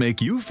 How would that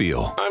make you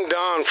feel? I'm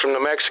Don from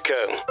New Mexico.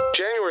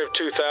 January of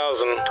 2000,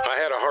 I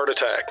had a heart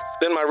attack.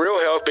 Then my real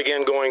health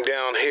began going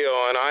downhill,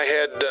 and I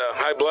had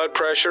high blood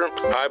pressure,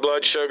 high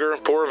blood sugar,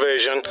 poor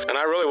vision, and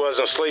I really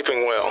wasn't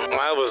sleeping well.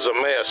 I was a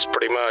mess,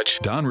 pretty much.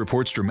 Don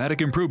reports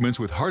dramatic improvements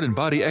with Heart and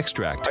Body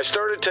Extract. I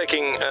started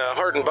taking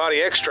Heart and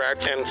Body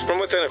Extract, and from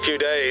within a few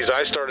days,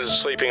 I started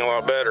sleeping a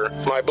lot better.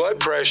 My blood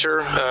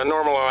pressure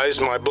normalized,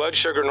 my blood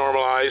sugar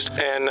normalized,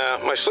 and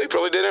my sleep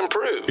really did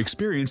improve.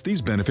 Experience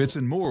these benefits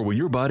and more when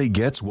your body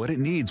gets what it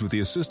needs with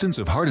the assistance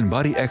of Heart and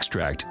Body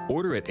Extract.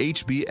 Order at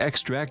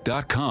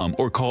hbextract.com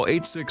or call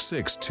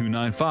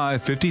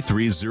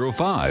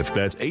 866-295-5305.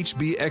 That's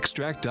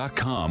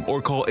hbextract.com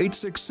or call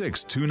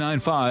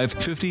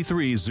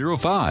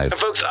 866-295-5305. And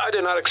folks, I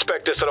did not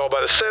expect this at all. By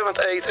the 7th,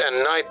 8th,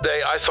 and 9th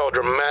day, I saw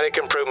dramatic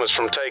improvements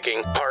from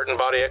taking Heart and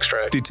Body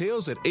Extract.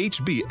 Details at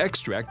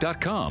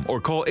hbextract.com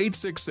or call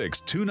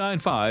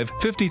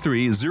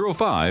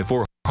 866-295-5305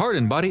 for Heart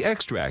and Body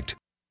Extract.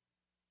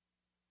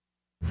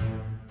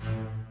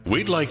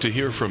 We'd like to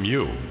hear from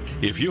you.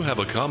 If you have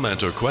a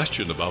comment or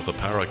question about the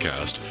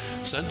Paracast,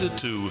 send it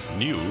to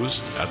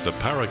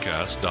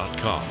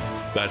news@theparacast.com.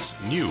 That's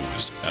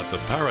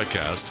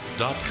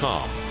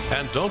news@theparacast.com.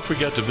 And don't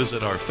forget to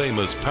visit our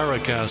famous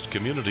Paracast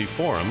community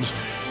forums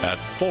at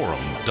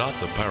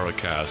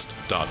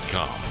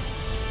forum.theparacast.com.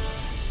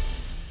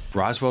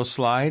 Roswell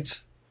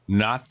Slides,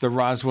 not the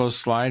Roswell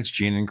Slides.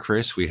 Gene and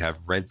Chris, we have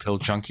Red Pill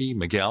Junkie,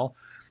 Miguel,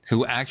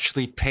 who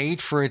actually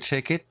paid for a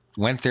ticket,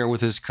 went there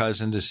with his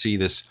cousin to see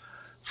this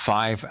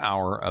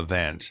 5-hour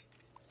event.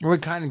 We're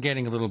kind of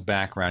getting a little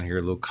background here,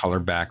 a little color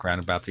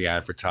background about the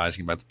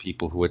advertising, about the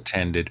people who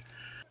attended.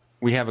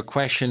 We have a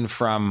question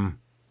from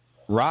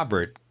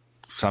Robert,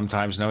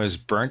 sometimes known as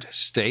Burnt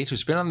State,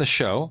 who's been on the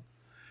show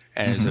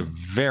and is a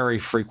very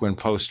frequent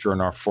poster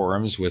on our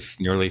forums with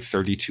nearly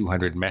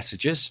 3,200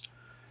 messages.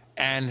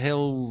 And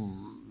he'll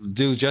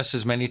do just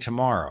as many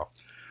tomorrow.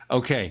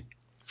 Okay,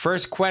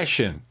 first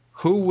question.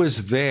 Who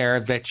was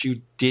there that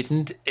you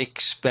didn't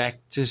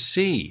expect to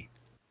see?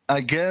 I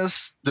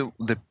guess the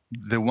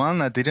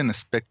one I didn't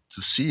expect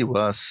to see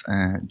was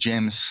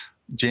James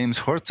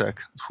Hortak,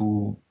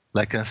 who,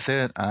 like I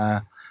said,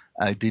 I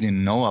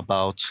didn't know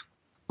about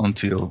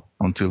until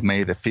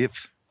May the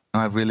 5th.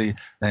 I really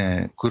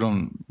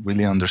couldn't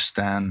really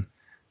understand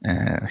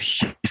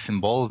his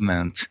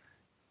involvement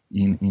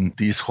in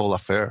this whole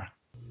affair.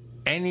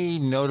 Any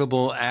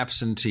notable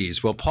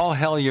absentees? Well, Paul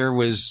Hellyer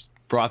was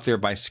brought there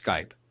by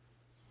Skype.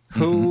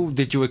 Who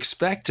did you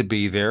expect to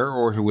be there,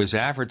 or who was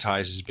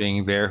advertised as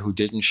being there who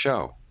didn't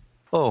show?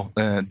 Oh,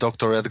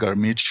 Dr. Edgar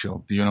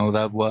Mitchell.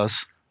 That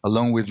was,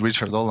 along with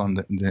Richard Dolan,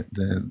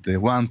 the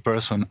one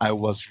person I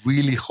was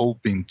really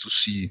hoping to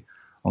see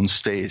on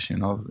stage,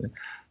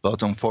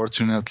 But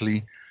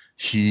unfortunately,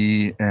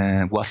 he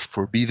was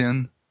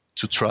forbidden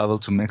to travel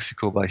to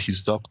Mexico by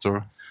his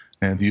doctor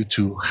due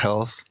to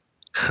health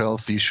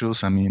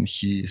issues. I mean,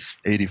 he's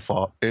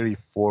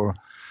 84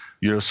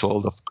 years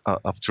old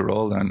after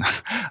all, and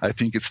I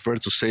think it's fair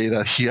to say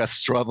that he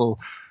has traveled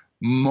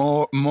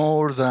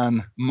more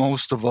than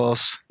most of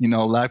us,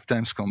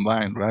 lifetimes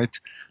combined, right?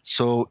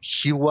 So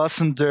he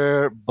wasn't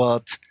there,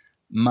 but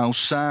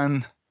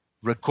Maussan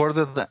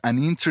recorded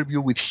an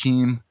interview with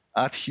him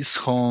at his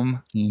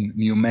home in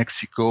New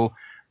Mexico,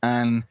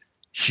 and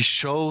he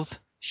showed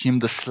him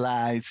the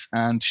slides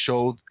and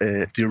showed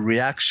the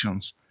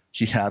reactions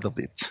he had of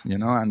it,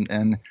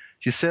 and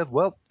he said,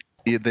 well,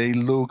 they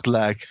looked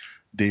like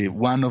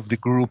one of the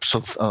groups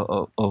of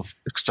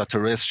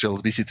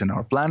extraterrestrials visiting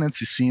our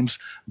planets. It seems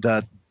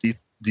that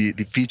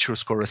the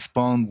features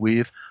correspond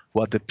with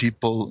what the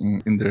people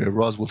in the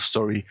Roswell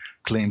story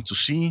claim to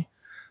see.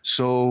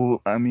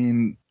 So, I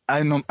mean,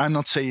 I'm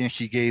not saying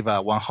he gave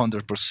a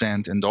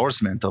 100%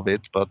 endorsement of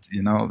it, but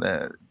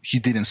he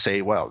didn't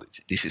say, well,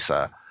 this is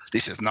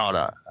not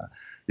an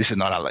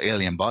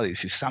alien body.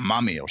 This is a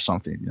mummy or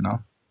something,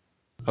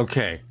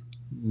 Okay.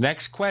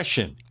 Next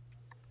question.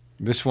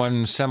 This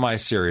one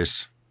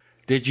semi-serious.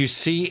 Did you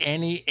see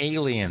any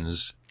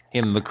aliens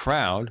in the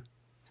crowd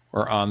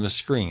or on the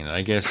screen?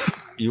 I guess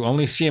you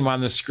only see them on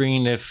the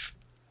screen if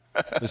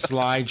the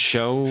slides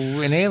show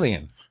an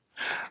alien.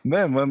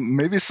 Man, well,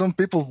 maybe some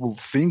people will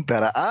think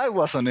that I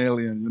was an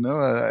alien,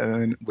 I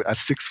mean, at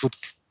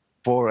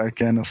 6'4", I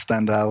kind of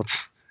stand out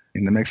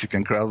in the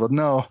Mexican crowd. But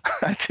no,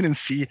 I didn't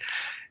see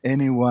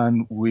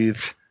anyone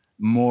with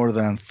more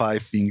than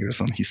 5 fingers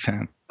on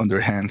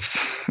their hands.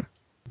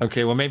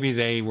 Okay, well, maybe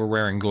they were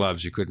wearing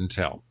gloves. You couldn't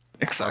tell.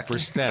 Exactly.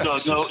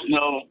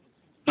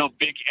 No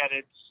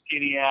big-headed,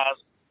 skinny-ass,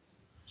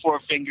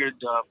 4-fingered,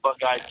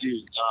 bug-eyed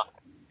dude.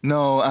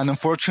 No, and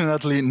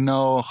unfortunately,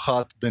 no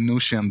hot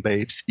Venusian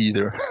babes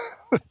either.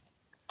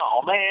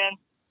 Oh, man.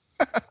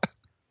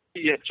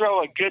 You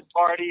throw a good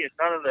party and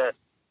none of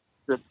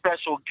the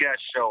special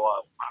guests show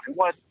up. I mean,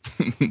 what?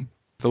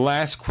 The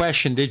last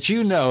question. Did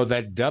you know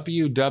that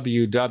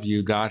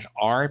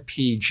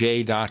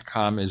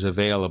www.rpj.com is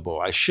available?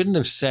 I shouldn't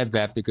have said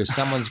that because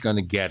someone's going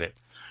to get it.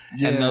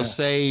 Yeah. And they'll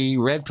say,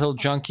 Red Pill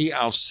Junkie,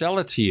 I'll sell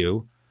it to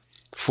you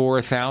for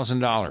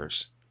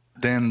 $1,000.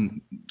 Then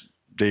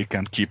they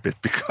can keep it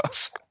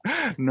because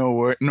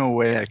no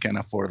way I can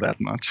afford that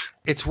much.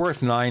 It's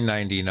worth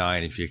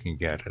 $9.99 if you can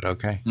get it,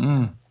 okay?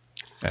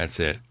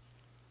 That's it.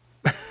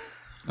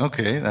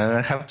 Okay,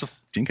 I have to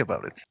think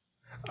about it.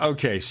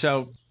 Okay,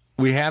 so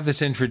we have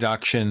this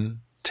introduction,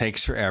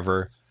 takes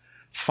forever.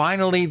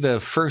 Finally, the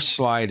first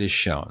slide is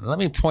shown. Let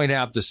me point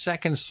out the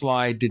second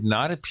slide did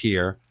not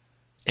appear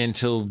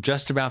until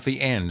just about the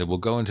end, and we'll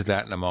go into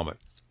that in a moment.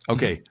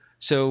 Okay,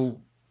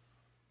 so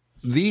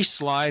these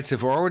slides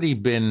have already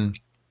been,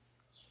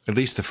 at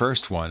least the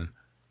first one,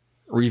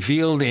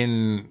 revealed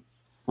in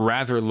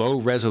rather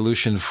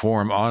low-resolution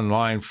form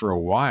online for a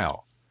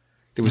while.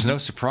 There was no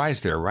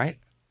surprise there, right?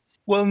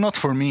 Well, not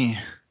for me,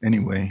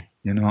 anyway.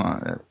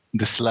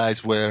 The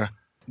slides were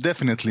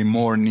definitely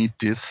more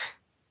neated.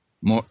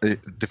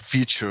 The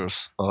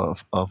features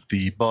of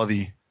the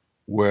body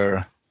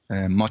were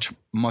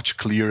much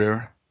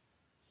clearer.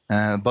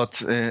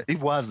 But it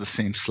was the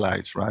same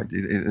slides, right?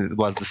 It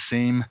was the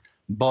same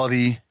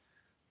body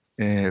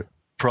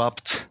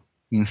propped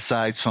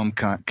inside some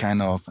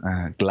kind of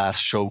glass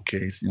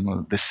showcase,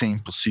 the same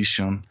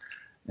position.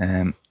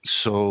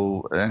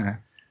 So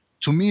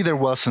to me, there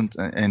wasn't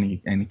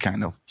any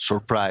kind of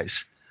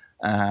surprise.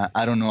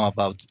 I don't know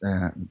about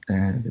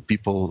the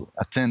people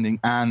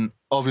attending. And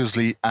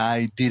obviously,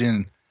 I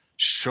didn't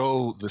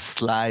show the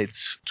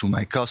slides to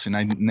my cousin.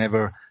 I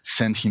never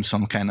sent him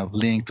some kind of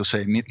link to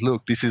say,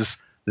 look, this is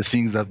the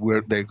things that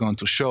they're going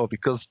to show,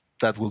 because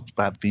that would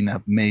have been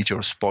a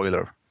major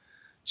spoiler.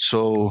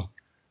 So,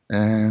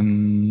 yeah.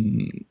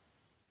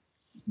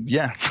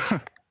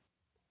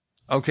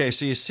 Okay,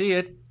 so you see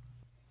it,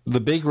 the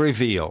big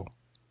reveal.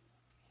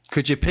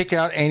 Could you pick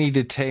out any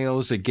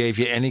details that gave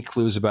you any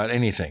clues about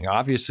anything?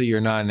 Obviously, you're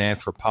not an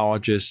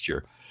anthropologist.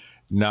 You're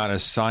not a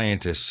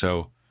scientist,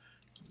 so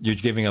you're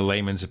giving a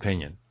layman's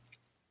opinion.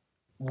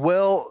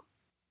 Well,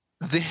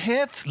 the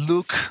head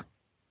look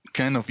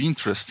kind of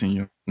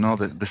interesting,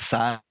 the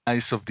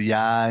size of the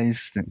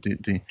eyes,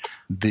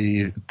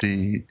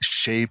 the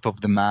shape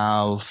of the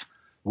mouth,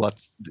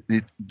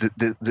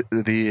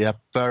 the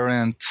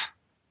apparent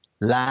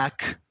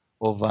lack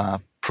of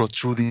a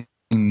protruding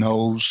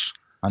nose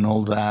and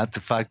all that,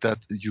 the fact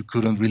that you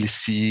couldn't really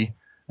see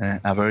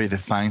a very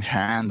defined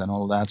hand and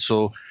all that.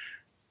 So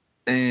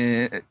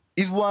it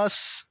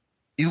was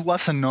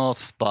an odd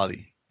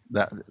body.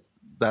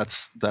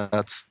 That's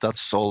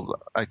all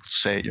I could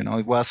say.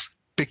 It was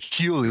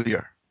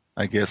peculiar,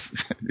 I guess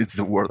it's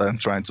the word I'm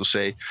trying to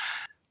say.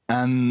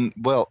 And,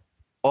 well,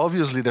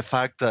 obviously the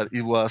fact that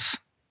it was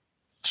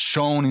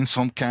shown in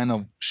some kind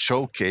of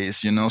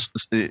showcase,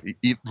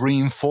 it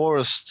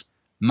reinforced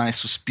my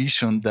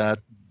suspicion that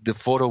the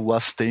photo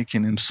was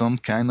taken in some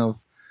kind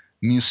of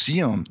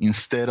museum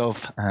instead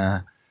of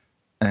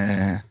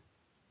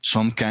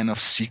some kind of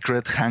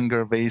secret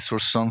hangar base or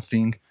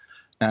something.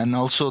 And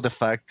also the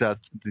fact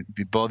that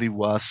the body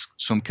was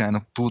some kind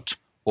of put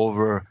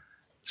over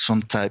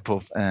some type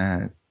of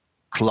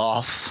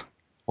cloth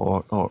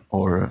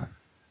or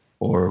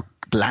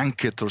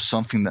blanket or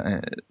something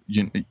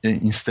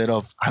instead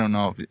of, I don't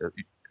know.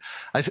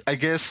 I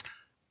guess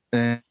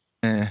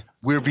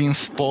we're being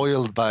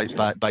spoiled by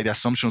the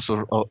assumptions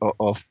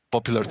of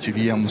popular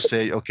TV, and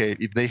say, okay,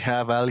 if they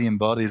have alien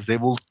bodies, they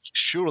will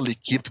surely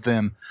keep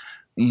them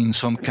in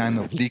some kind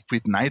of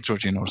liquid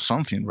nitrogen or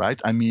something, right?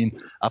 I mean,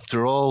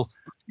 after all,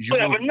 but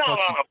not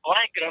on a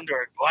blanket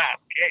under a glass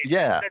case.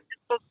 Yeah, it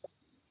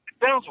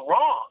sounds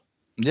wrong.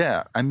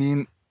 Yeah, I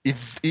mean,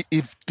 if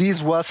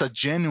this was a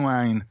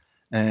genuine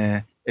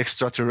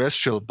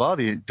extraterrestrial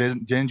body,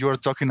 then you are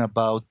talking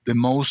about the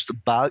most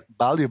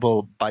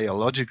valuable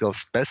biological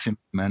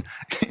specimen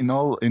in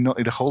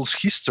the whole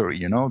history.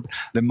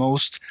 The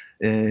most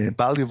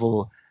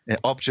valuable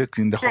object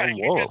in the whole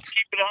world. Just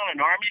keep it on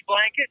an army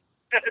blanket.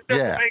 It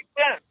doesn't make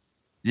sense.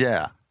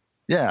 Yeah.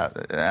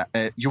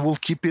 You will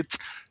keep it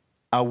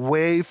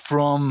away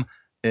from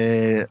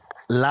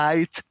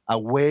light,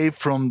 away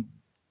from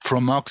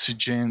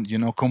oxygen.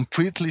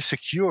 Completely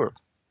secured.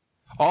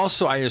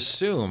 Also, I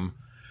assume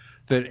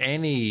that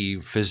any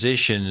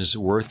physicians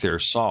worth their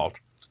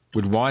salt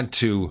would want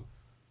to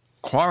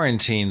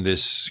quarantine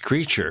this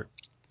creature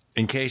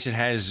in case it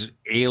has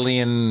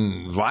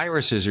alien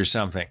viruses or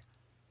something.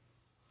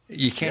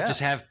 You can't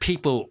just have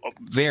people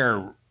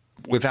there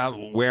without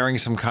wearing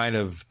some kind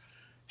of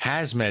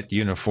hazmat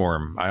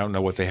uniform. I don't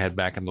know what they had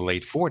back in the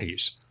late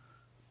 40s.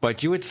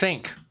 But you would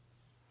think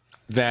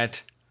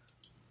that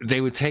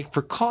they would take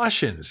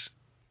precautions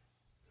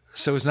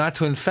so as not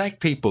to infect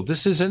people.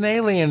 This is an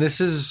alien. This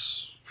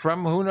is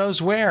from who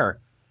knows where.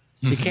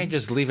 You can't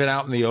just leave it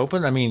out in the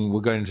open. I mean,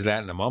 we'll go into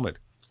that in a moment.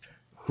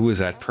 Who is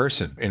that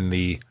person in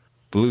the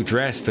blue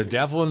dress? The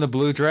devil in the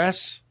blue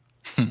dress?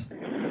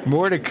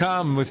 More to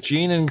come with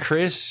Gene and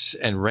Chris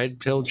and Red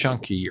Pill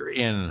Junkie. You're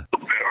in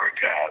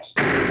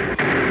Paracast.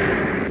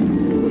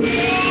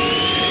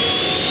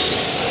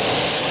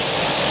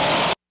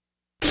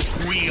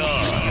 We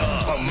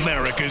are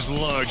America's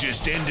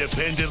largest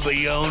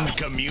independently owned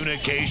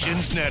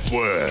communications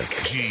network,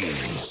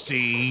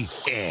 GCN.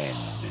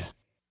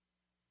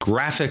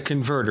 Graphic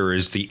Converter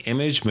is the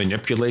image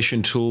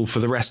manipulation tool for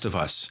the rest of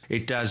us.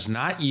 It does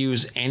not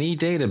use any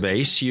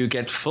database. You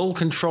get full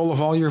control of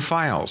all your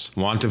files.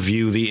 Want to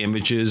view the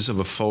images of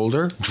a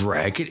folder?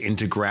 Drag it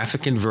into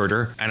Graphic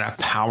Converter and a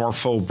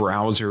powerful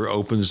browser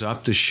opens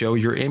up to show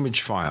your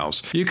image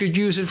files. You could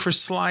use it for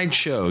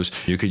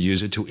slideshows. You could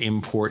use it to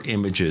import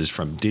images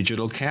from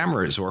digital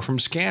cameras or from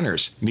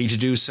scanners. Need to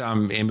do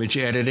some image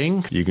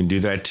editing? You can do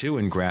that too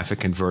in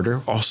Graphic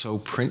Converter. Also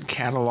print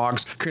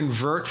catalogs.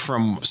 Convert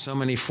from so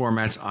many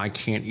formats I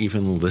can't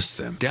even list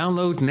them.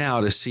 Download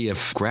now to see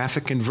if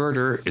Graphic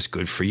Converter is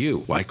good for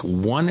you, like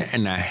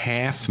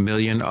 1.5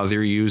 million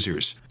other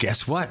users.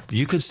 Guess what?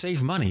 You could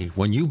save money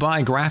when you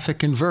buy Graphic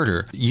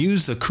Converter.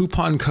 Use the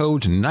coupon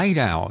code Night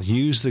Owl.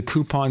 Use the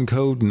coupon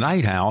code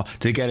Night Owl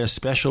to get a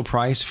special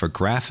price for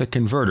Graphic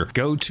Converter.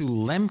 Go to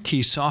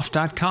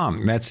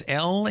lemkesoft.com. That's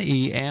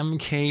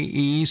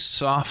LEMKE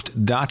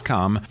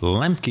soft.com.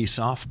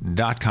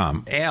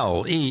 lemkesoft.com.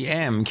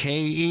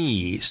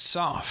 LEMKE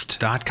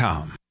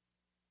soft.com.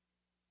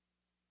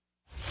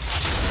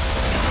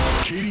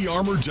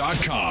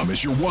 KDArmor.com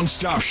is your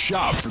one-stop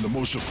shop for the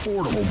most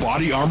affordable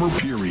body armor,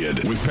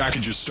 period. With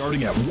packages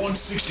starting at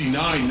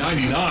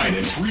 $169.99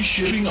 and free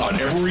shipping on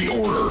every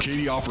order.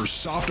 KD offers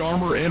soft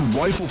armor and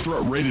rifle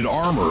threat rated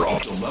armor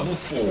up to level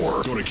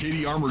 4. Go to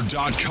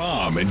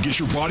KDArmor.com and get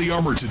your body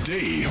armor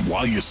today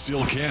while you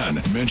still can.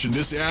 Mention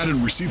this ad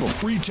and receive a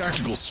free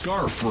tactical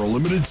scarf for a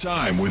limited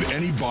time with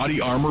any body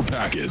armor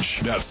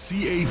package. That's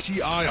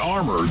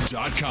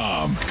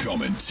CATIarmor.com.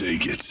 Come and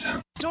take it.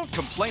 Don't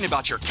complain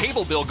about your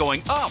cable bill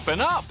going up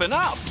and up and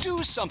up.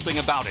 Do something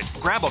about it.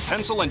 Grab a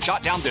pencil and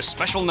jot down this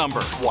special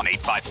number,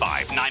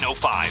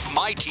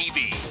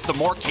 1-855-905-MY-TV. The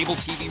more cable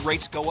TV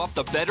rates go up,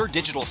 the better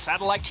digital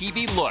satellite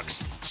TV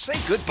looks. Say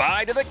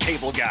goodbye to the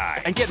cable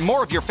guy and get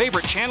more of your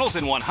favorite channels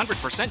in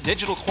 100%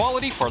 digital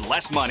quality for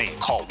less money.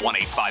 Call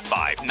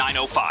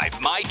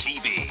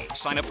 1-855-905-MY-TV.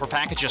 Sign up for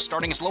packages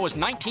starting as low as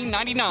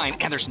 $19.99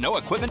 and there's no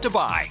equipment to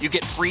buy. You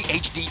get free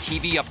HD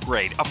TV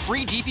upgrade, a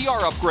free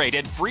DVR upgrade,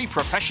 and free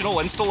professional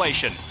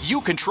installation. You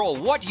control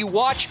what you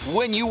watch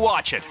when you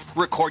watch it.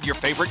 Record your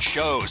favorite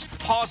shows,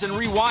 pause and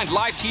rewind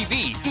live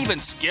TV, even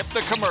skip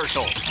the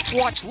commercials.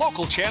 Watch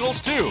local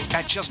channels too.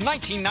 At just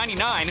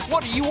 $19.99,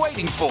 what are you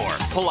waiting for?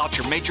 Pull out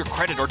your major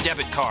credit or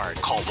debit card.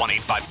 Call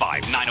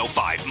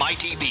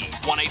 1-855-905-MY-TV.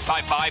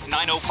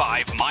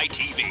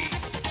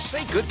 1-855-905-MY-TV.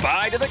 Say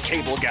goodbye to the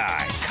cable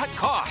guy. Cut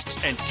costs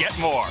and get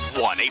more.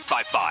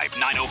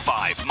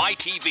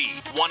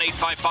 1-855-905-MY-TV.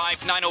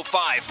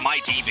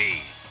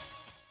 1-855-905-MY-TV.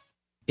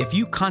 If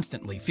you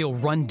constantly feel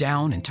run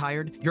down and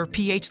tired, your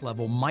pH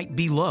level might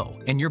be low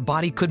and your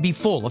body could be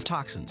full of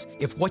toxins.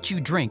 If what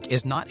you drink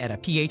is not at a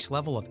pH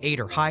level of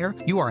 8 or higher,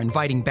 you are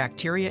inviting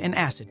bacteria and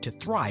acid to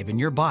thrive in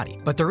your body.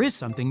 But there is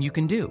something you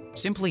can do.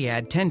 Simply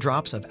add 10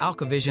 drops of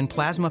AlkaVision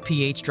Plasma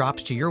pH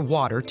drops to your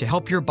water to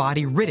help your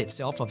body rid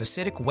itself of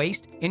acidic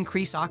waste,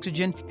 increase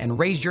oxygen, and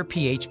raise your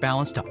pH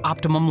balance to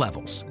optimum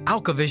levels.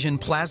 AlkaVision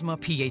Plasma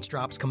pH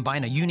drops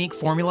combine a unique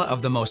formula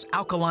of the most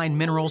alkaline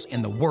minerals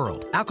in the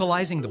world,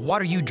 alkalizing the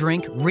water you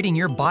drink, ridding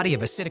your body of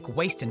acidic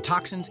waste and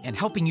toxins, and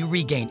helping you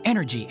regain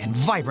energy and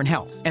vibrant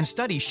health. And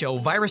studies show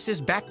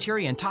viruses,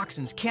 bacteria, and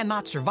toxins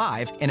cannot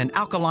survive in an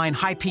alkaline,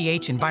 high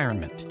pH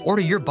environment.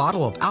 Order your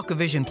bottle of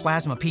AlkaVision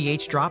Plasma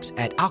pH drops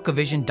at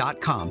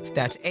alkavision.com.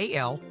 That's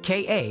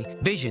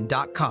ALKA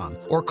vision.com.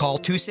 Or call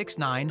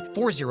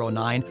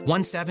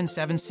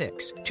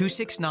 269-409-1776.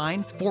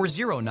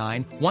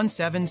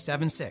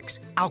 269-409-1776.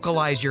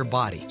 Alkalize your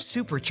body.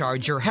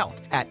 Supercharge your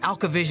health at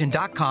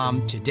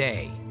alkavision.com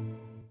today.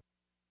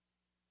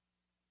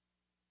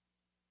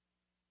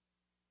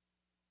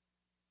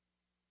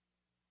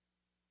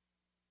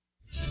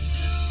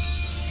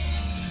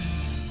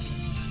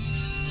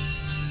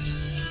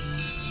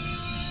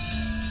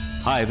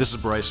 Hi, this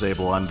is Bryce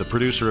Abel. I'm the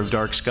producer of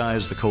Dark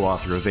Skies, the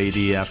co-author of AD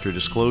After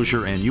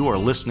Disclosure, and you are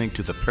listening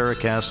to the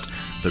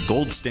Paracast, the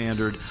gold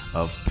standard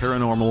of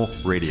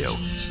paranormal radio.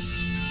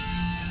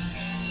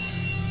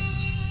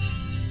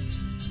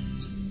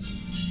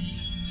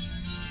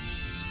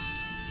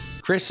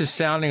 Chris is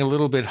sounding a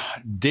little bit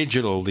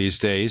digital these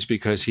days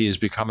because he has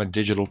become a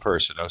digital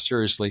person. No,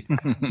 seriously,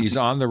 he's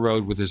on the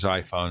road with his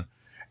iPhone,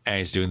 and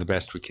he's doing the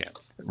best we can.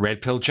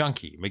 Red Pill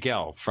Junkie,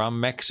 Miguel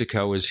from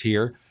Mexico, is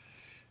here.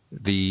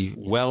 The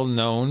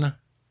well-known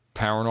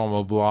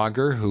paranormal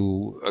blogger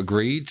who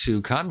agreed to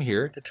come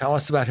here to tell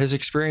us about his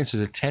experiences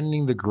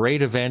attending the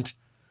great event,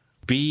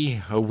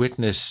 Be a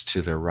Witness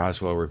to the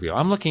Roswell Reveal.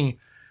 I'm looking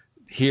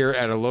here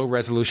at a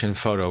low-resolution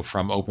photo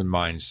from Open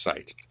Mind's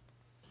site.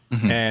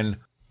 And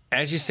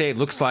as you say, it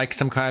looks like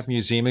some kind of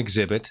museum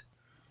exhibit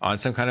on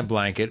some kind of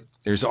blanket.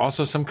 There's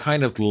also some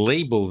kind of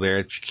label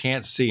there that you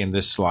can't see in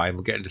this slide.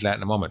 We'll get into that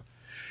in a moment.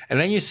 And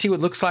then you see what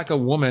looks like a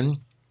woman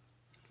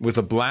with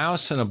a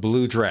blouse and a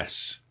blue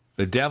dress,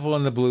 the devil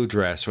in the blue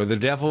dress, or the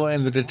devil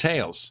in the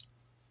details.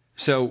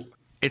 So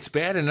it's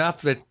bad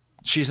enough that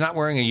she's not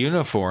wearing a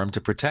uniform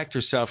to protect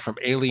herself from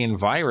alien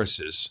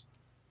viruses.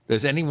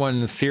 Does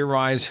anyone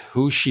theorize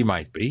who she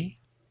might be?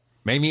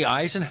 Maybe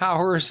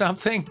Eisenhower or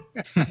something?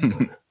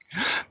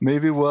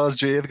 Maybe it was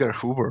J. Edgar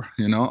Hoover,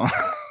 you know?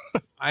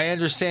 I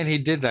understand he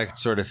did that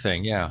sort of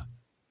thing, yeah.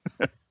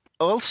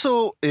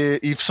 Also,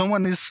 if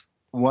someone is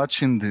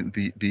watching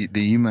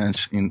the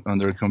image on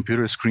their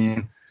computer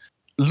screen,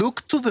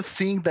 look to the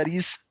thing that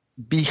is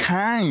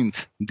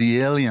behind the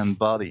alien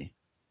body.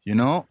 You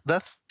know,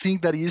 that thing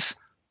that is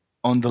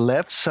on the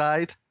left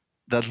side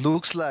that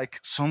looks like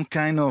some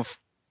kind of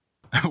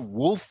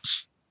wolf.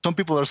 Some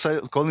people are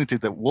calling it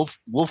the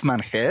wolfman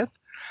head.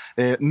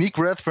 Nick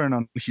Redfern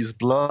on his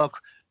blog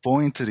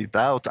pointed it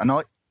out, and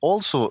it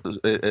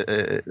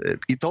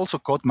also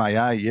caught my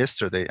eye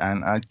yesterday,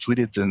 and I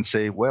tweeted and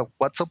say, well,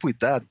 what's up with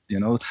that? You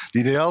know,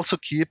 did they also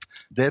keep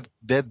dead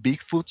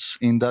Bigfoots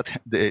in that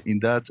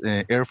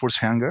Air Force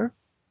hangar?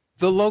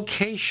 The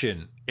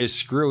location is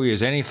screwy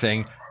as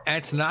anything, and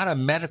it's not a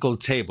medical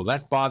table.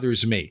 That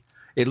bothers me.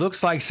 It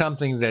looks like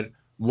something that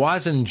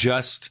wasn't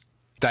just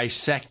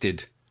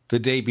dissected the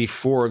day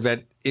before,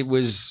 that it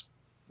was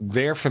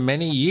there for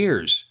many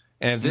years.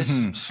 And if this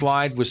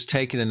slide was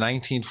taken in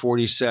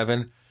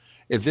 1947,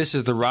 if this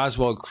is the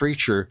Roswell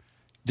creature,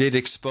 did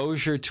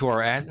exposure to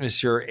our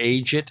atmosphere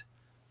age it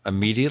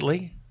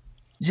immediately?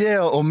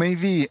 Yeah, or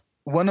maybe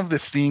one of the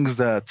things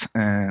that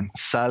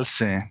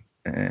Salce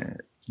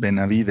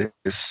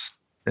Benavides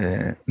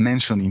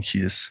mentioned in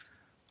his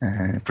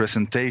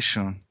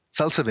presentation,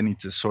 Salce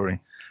Benitez,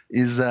 sorry,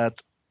 is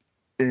that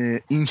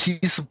in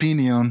his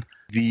opinion,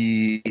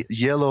 the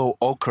yellow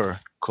ochre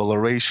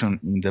coloration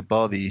in the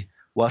body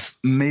was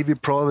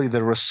probably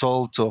the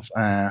result of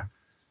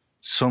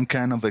some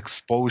kind of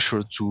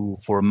exposure to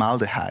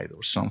formaldehyde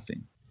or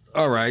something.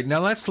 All right. Now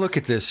let's look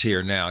at this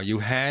here now. You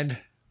had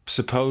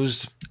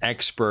supposed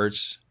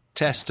experts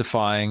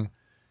testifying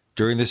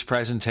during this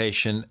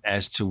presentation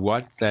as to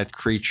what that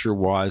creature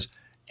was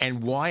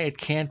and why it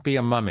can't be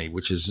a mummy,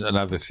 which is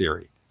another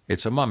theory.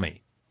 It's a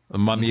mummy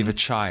of a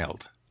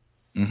child.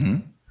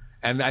 And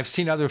I've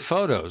seen other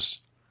photos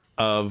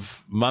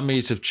of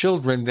mummies of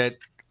children that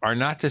are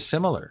not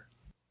dissimilar.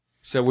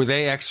 So were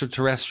they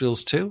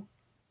extraterrestrials too?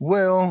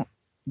 Well,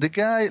 the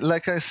guy,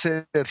 like I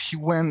said, he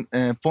went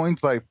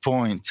point by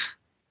point,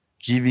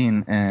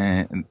 giving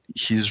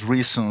his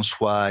reasons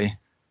why,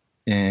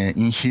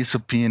 in his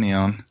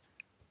opinion,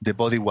 the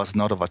body was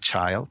not of a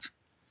child.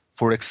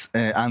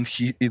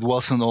 It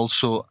wasn't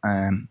also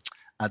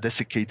a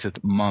desiccated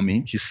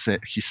mummy.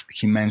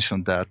 He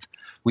mentioned that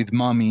with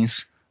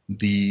mummies,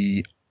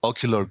 the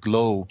ocular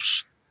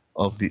globes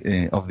of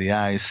the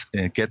eyes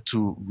get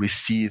to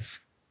recede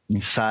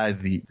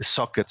inside the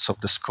sockets of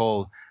the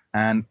skull,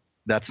 and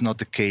that's not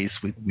the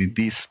case with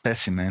this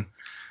specimen.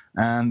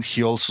 And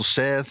he also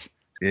said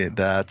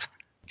that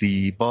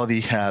the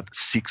body had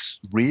 6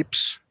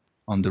 ribs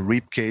on the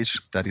rib cage.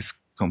 That is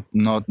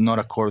not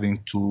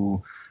according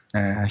to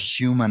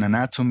human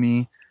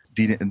anatomy.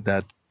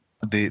 That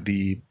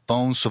the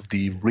bones of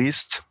the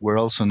wrist were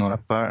also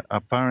not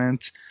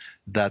apparent.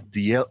 That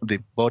the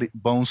body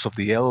bones of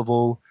the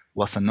elbow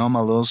was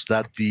anomalous.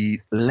 That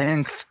the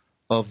length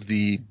of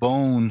the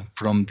bone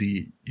from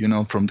the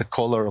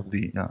collar of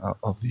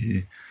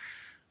the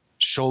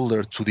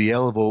shoulder to the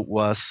elbow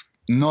was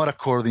not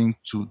according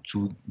to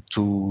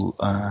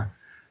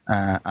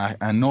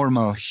a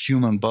normal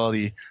human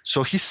body.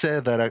 So he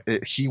said that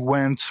he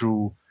went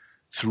through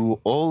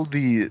all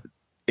the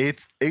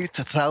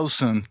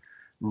 8,000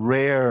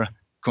 rare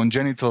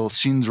congenital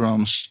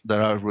syndromes that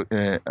are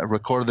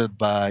recorded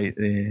by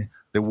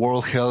the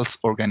World Health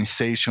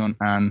Organization,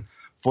 and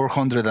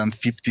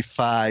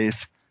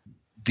 455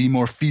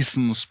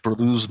 dimorphisms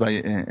produced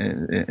by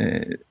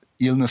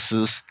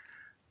illnesses.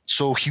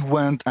 So he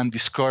went and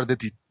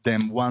discarded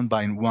them one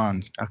by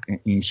one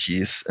in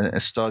his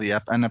study.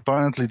 And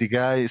apparently the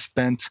guy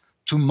spent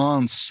 2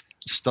 months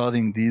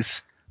studying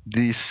this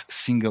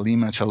single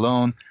image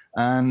alone.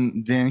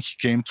 And then he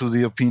came to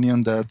the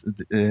opinion that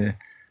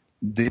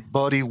the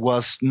body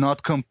was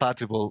not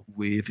compatible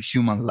with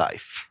human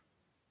life.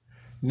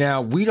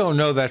 Now, we don't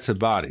know that's a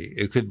body.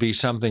 It could be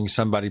something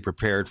somebody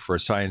prepared for a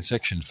science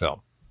fiction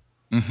film.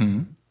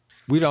 Mm-hmm.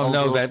 We don't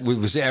know that it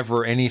was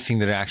ever anything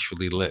that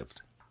actually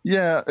lived.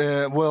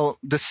 Yeah, well,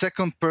 the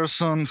second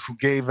person who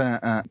gave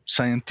a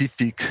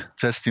scientific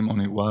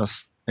testimony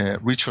was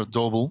Richard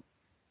Dolan,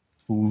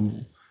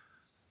 who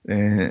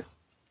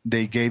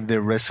they gave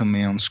their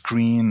resume on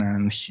screen,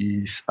 and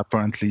he's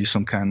apparently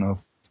some kind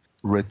of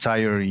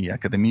retiree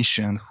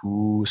academician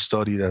who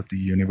studied at the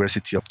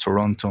University of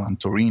Toronto and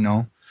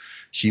Torino.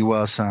 He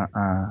was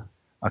a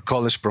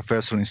college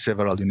professor in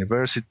several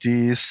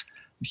universities.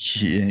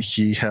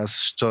 He has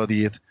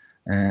studied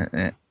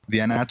the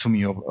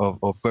anatomy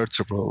of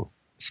vertebral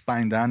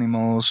spined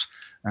animals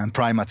and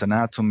primate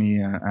anatomy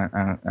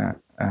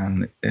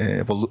and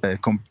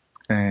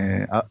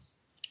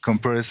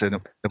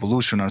comparison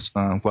evolution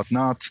and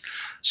whatnot.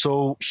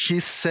 So he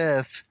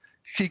said,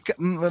 he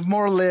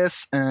more or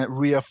less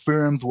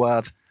reaffirmed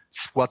what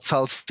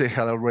Salste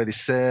had already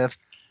said.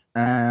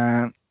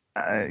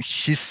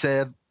 He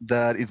said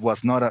that it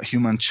was not a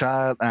human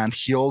child, and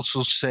he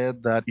also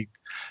said that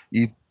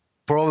it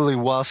probably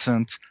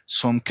wasn't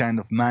some kind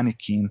of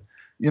mannequin.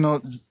 You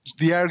know,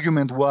 the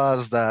argument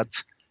was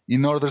that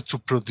in order to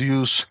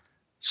produce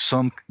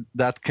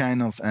that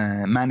kind of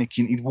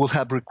mannequin, it would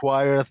have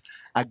required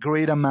a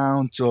great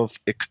amount of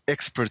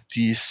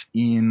expertise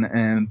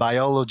in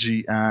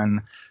biology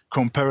and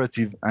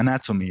comparative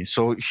anatomy.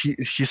 So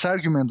his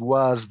argument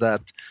was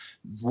that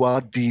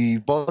what the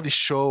body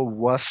showed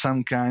was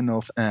some kind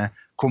of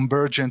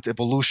convergent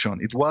evolution.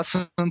 It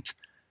wasn't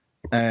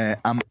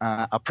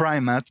a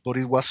primate, but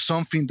it was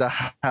something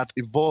that had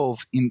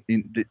evolved in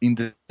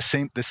the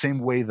same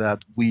way that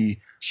we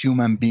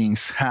human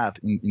beings had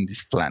in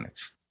this planet.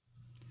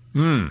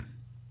 All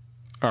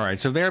right,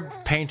 so they're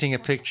painting a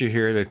picture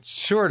here that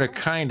sort of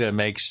kind of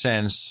makes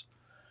sense,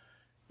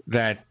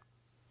 that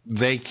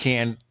they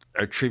can't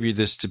attribute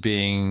this to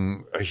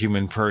being a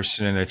human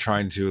person, and they're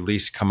trying to at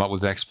least come up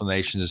with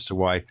explanations as to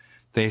why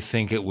they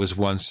think it was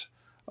once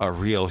a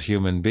real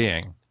human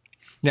being.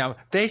 Now,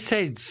 they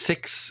say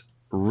 6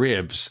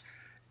 ribs,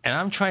 and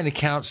I'm trying to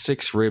count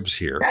 6 ribs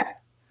here,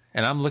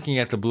 and I'm looking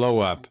at the blow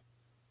up,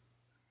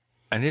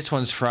 and this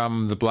one's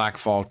from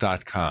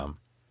theblackvault.com.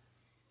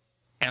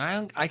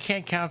 And I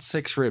can't count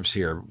 6 ribs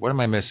here. What am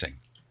I missing?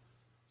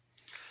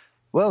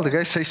 Well, the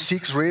guy says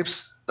 6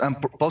 ribs and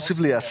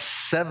possibly a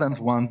 7th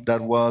one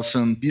that was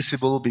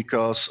invisible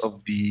because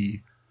of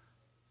the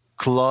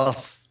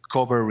cloth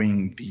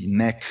covering the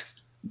neck.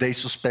 They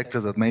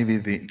suspected that maybe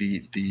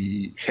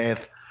the head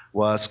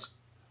was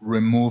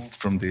removed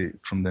from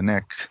the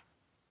neck.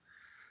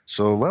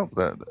 So, well,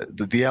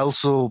 they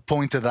also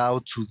pointed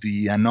out to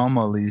the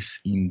anomalies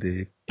in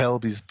the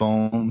pelvis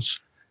bones.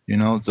 You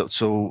know,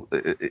 so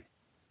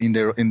in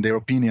their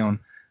opinion,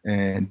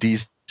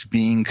 this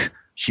being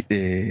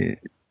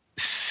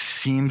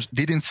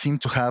didn't seem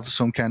to have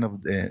some kind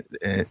of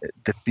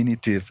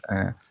definite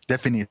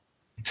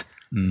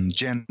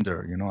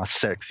gender, you know, a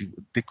sex.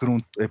 They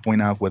couldn't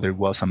point out whether it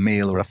was a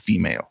male or a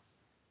female.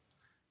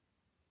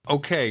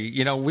 Okay,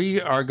 you know, we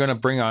are going to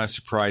bring on a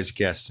surprise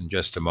guest in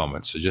just a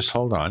moment, so just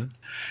hold on.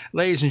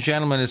 Ladies and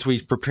gentlemen, as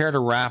we prepare to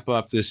wrap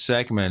up this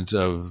segment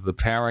of the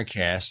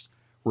Paracast,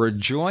 we're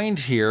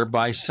joined here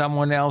by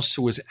someone else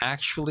who was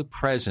actually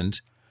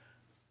present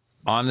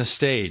on the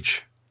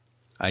stage,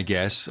 I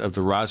guess, of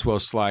the Roswell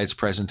Slides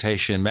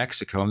presentation in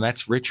Mexico, and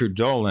that's Richard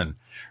Dolan.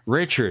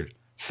 Richard,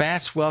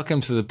 fast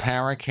welcome to the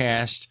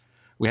Paracast.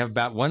 We have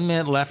about 1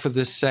 minute left for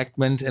this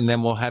segment, and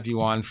then we'll have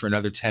you on for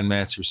another 10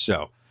 minutes or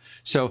so.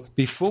 So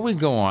before we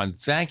go on,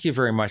 thank you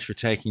very much for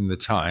taking the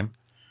time.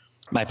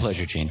 My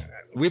pleasure, Gene.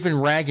 We've been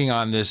ragging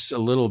on this a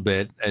little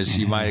bit, as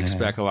you might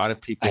expect. A lot of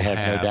people I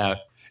have no doubt.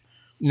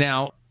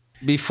 Now,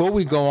 before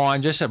we go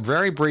on, just a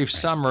very brief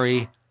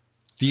summary.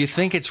 Do you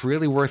think it's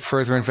really worth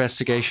further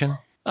investigation?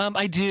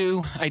 I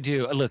do.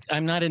 Look,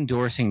 I'm not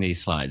endorsing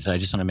these slides. I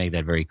just want to make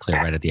that very clear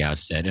right at the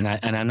outset. And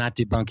I'm not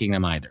debunking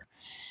them either.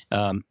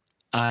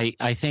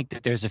 I think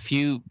that there's a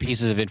few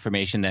pieces of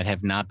information that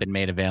have not been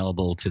made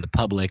available to the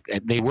public.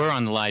 They were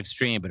on the live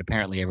stream, but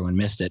apparently everyone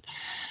missed it.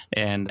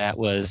 And that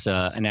was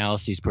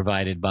analyses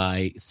provided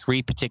by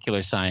 3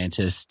 particular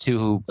scientists,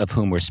 2 of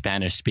whom were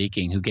Spanish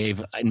speaking, who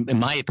gave, in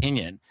my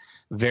opinion,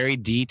 very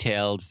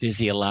detailed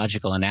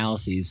physiological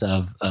analyses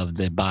of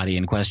the body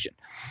in question.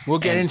 We'll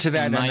get into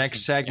that in the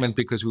next segment,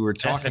 because we were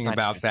talking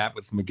about that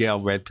with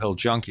Miguel, Red Pill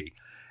Junkie.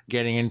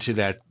 Getting into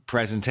that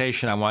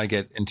presentation, I want to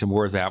get into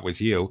more of that with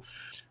you.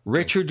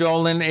 Richard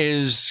Dolan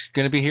is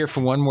going to be here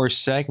for one more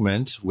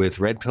segment with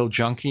Red Pill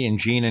Junkie and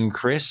Gene and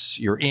Chris.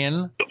 You're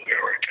in.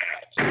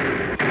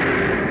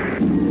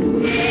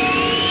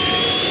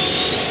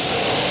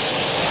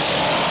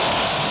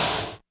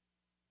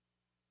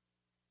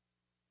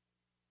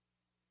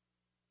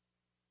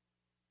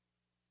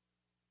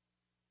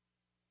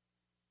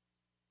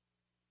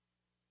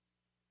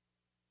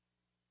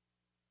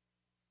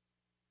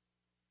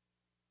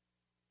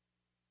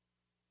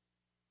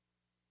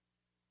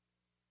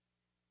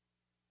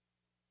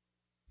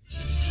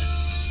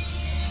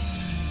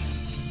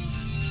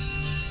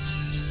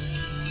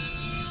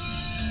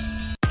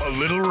 A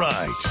little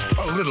right,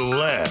 a little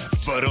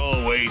left, but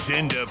always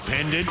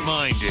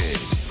independent-minded.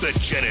 The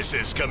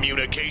Genesis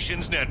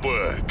Communications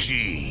Network,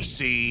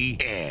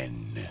 GCN.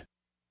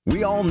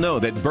 We all know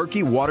that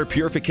Berkey water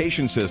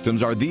purification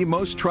systems are the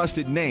most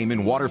trusted name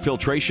in water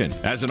filtration.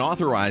 As an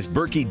authorized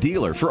Berkey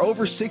dealer for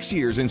over 6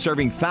 years and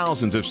serving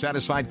thousands of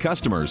satisfied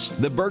customers,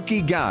 the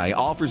Berkey Guy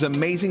offers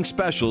amazing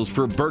specials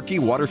for Berkey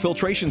water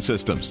filtration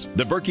systems.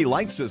 The Berkey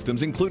Light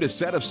systems include a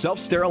set of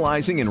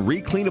self-sterilizing and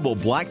recleanable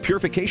black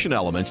purification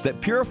elements that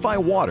purify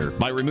water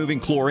by removing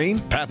chlorine,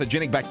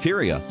 pathogenic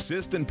bacteria,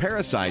 cysts, and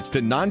parasites to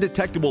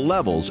non-detectable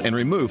levels and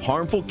remove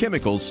harmful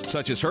chemicals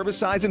such as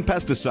herbicides and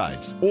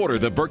pesticides. Order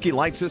the Berkey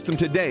Light system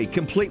today,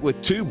 complete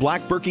with 2 black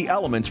Berkey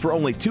elements for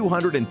only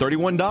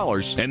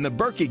 $231, and the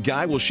Berkey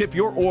Guy will ship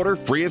your order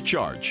free of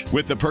charge.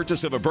 With the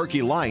purchase of a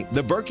Berkey Light,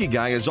 the Berkey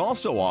Guy is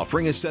also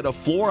offering a set of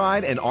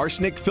fluoride and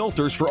arsenic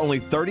filters for only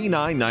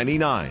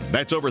 $39.99.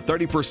 That's over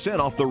 30%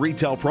 off the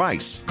retail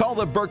price. Call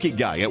the Berkey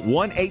Guy at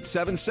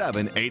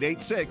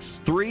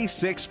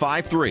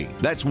 1-877-886-3653.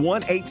 That's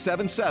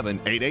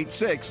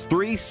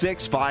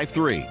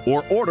 1-877-886-3653.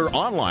 Or order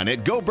online at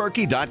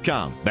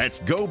goberkey.com. That's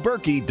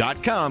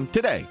goberkey.com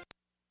today.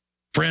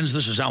 Friends,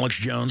 this is Alex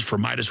Jones for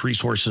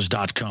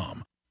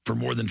MidasResources.com. For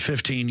more than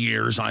 15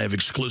 years, I have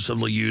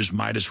exclusively used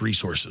Midas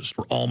Resources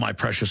for all my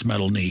precious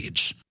metal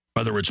needs.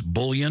 Whether it's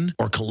bullion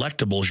or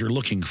collectibles you're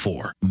looking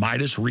for,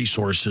 Midas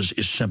Resources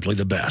is simply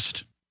the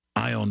best.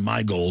 I own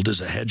my gold as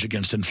a hedge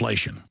against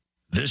inflation.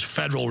 This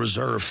Federal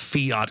Reserve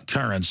fiat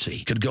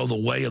currency could go the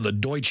way of the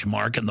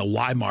Deutschmark and the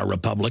Weimar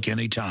Republic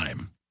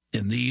anytime.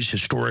 In these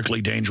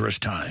historically dangerous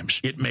times,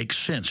 it makes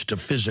sense to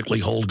physically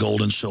hold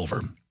gold and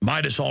silver.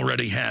 Midas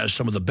already has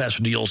some of the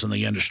best deals in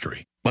the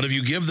industry. But if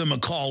you give them a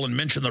call and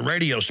mention the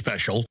radio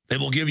special, they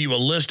will give you a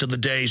list of the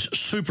day's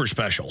super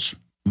specials.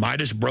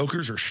 Midas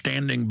brokers are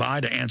standing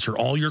by to answer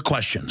all your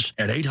questions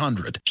at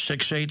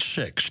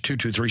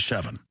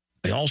 800-686-2237.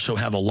 They also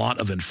have a lot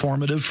of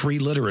informative free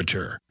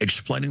literature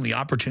explaining the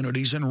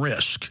opportunities and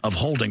risk of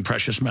holding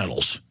precious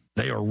metals.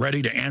 They are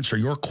ready to answer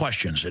your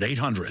questions at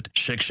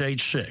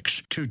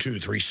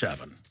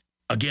 800-686-2237.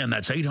 Again,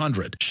 that's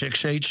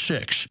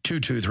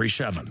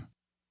 800-686-2237.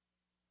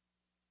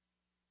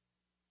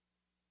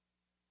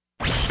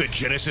 The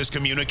Genesis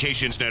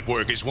Communications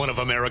Network is one of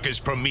America's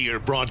premier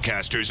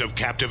broadcasters of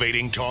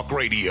captivating talk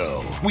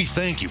radio. We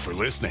thank you for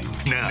listening.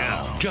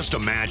 Now, just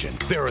imagine,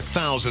 there are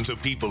thousands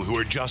of people who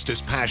are just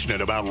as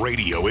passionate about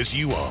radio as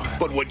you are.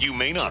 But what you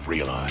may not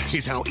realize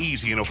is how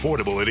easy and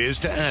affordable it is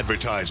to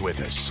advertise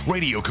with us.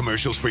 Radio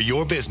commercials for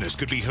your business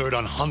could be heard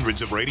on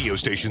hundreds of radio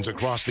stations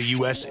across the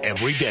U.S.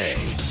 every day.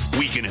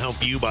 We can help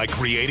you by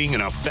creating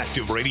an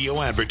effective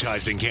radio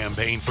advertising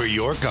campaign for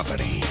your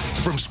company.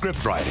 From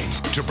script writing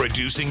to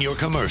producing your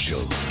commercial,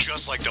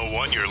 just like the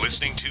one you're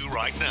listening to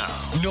right now.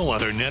 No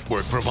other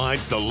network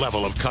provides the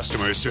level of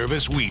customer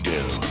service we do.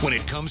 When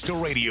it comes to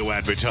radio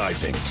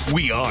advertising,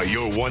 we are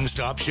your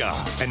one-stop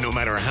shop. And no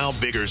matter how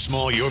big or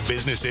small your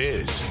business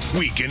is,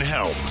 we can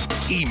help.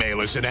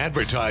 Email us at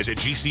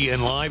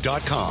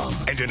advertise@gcnlive.com,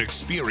 and an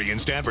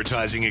experienced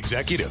advertising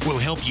executive will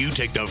help you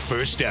take the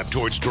first step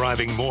towards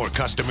driving more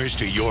customers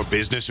to your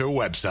business or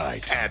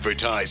website.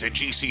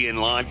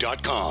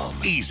 Advertise@gcnlive.com.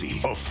 Easy,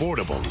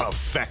 affordable,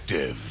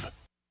 effective.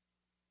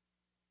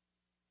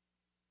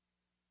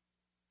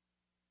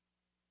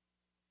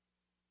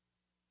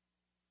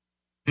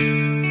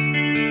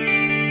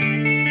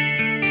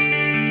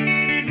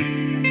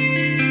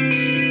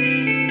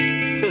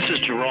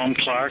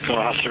 Clark,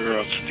 author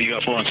of the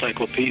UFO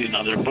Encyclopedia and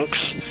other books.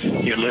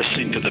 You're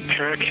listening to the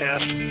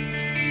Paracast.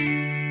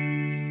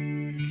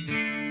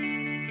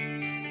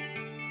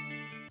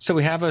 So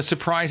we have a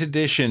surprise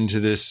addition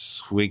to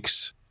this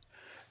week's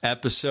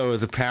episode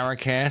of the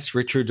Paracast.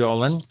 Richard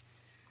Dolan,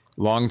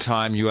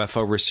 longtime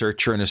UFO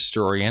researcher and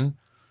historian,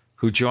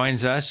 who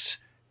joins us.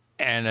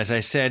 And as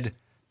I said,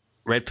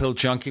 Red Pill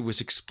Junkie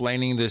was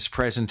explaining this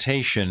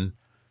presentation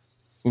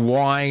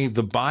why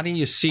the body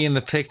you see in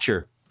the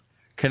picture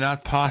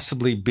cannot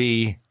possibly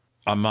be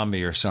a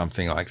mummy or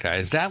something like that.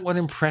 Is that what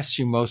impressed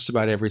you most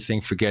about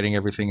everything, forgetting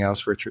everything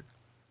else, Richard?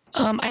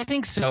 I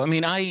think so. I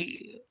mean, I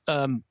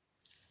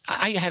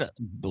had a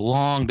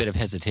long bit of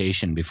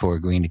hesitation before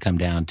agreeing to come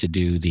down to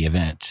do the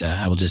event.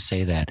 I will just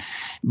say that.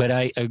 But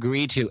I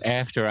agreed to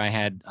after I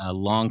had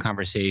long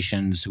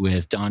conversations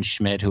with Don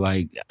Schmidt, who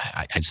I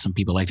some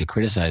people like to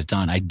criticize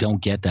Don. I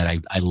don't get that.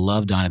 I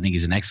love Don. I think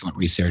he's an excellent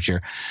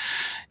researcher.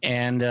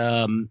 And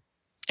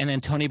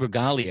then Tony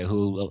Bragalia,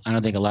 who I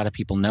don't think a lot of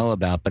people know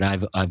about, but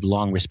I've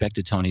long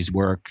respected Tony's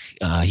work.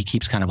 He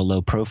keeps kind of a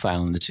low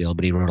profile in this field,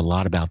 but he wrote a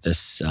lot about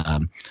this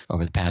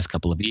over the past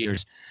couple of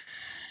years.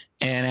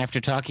 And after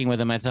talking with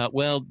them, I thought,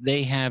 well,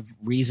 they have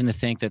reason to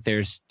think that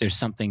there's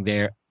something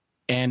there.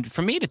 And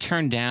for me to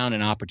turn down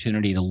an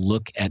opportunity to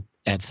look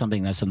at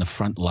something that's on the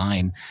front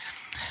line,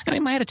 I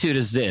mean, my attitude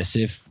is this.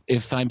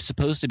 If I'm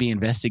supposed to be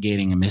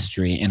investigating a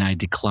mystery and I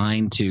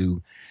decline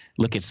to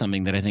look at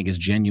something that I think is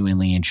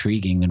genuinely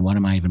intriguing, then what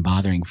am I even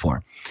bothering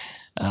for?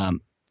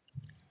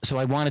 So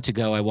I wanted to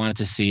go. I wanted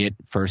to see it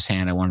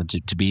firsthand. I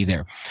wanted to be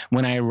there.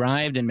 When I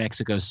arrived in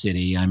Mexico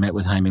City, I met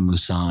with Jaime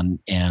Maussan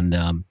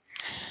and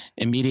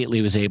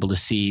immediately was able to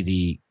see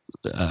the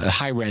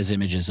high-res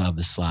images of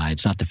the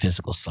slides, not the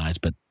physical slides,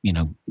 but,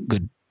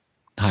 good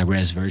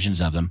high-res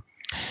versions of them.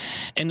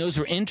 And those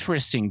were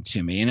interesting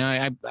to me. And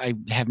I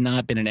have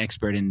not been an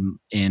expert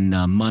in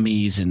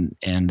mummies and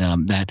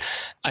that.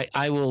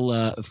 I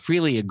will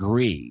freely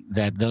agree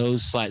that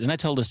those slides, and I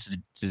told this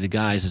to the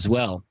guys as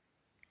well,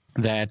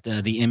 that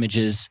the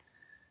images,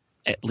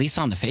 at least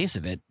on the face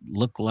of it,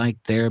 look like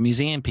they're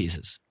museum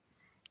pieces.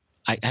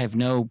 I have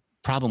no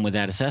problem with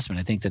that assessment.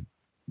 I think that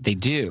they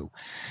do.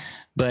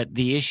 But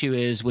the issue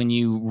is when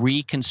you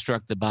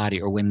reconstruct the body,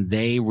 or when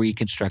they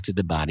reconstructed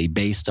the body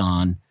based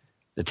on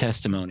the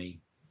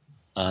testimony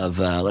of,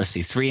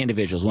 three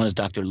individuals. One is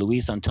Dr.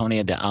 Luis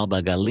Antonio de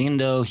Alba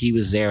Galindo. He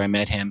was there. I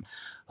met him.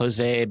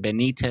 Jose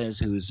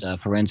Benitez, who's a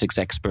forensics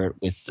expert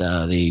with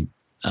the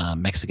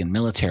Mexican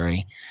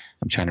military.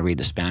 I'm trying to read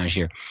the Spanish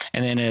here.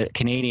 And then a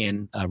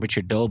Canadian,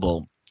 Richard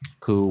Dolan,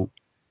 who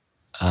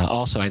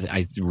also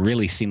I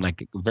really seemed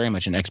like very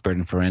much an expert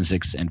in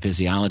forensics and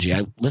physiology.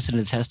 I listened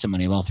to the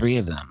testimony of all three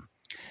of them.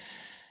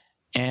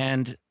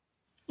 And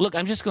look,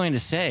 I'm just going to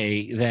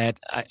say that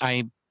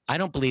I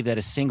don't believe that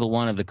a single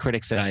one of the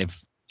critics that I've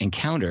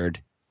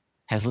encountered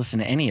has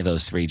listened to any of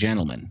those three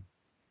gentlemen.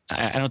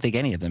 I don't think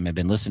any of them have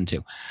been listened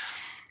to.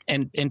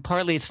 And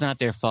partly it's not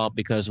their fault,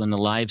 because when the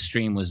live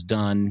stream was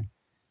done,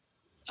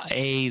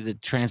 A, the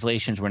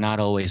translations were not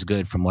always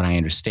good from what I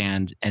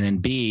understand. And then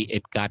B,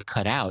 it got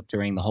cut out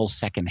during the whole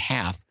second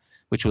half,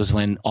 which was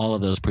when all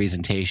of those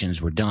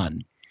presentations were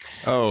done.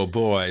 Oh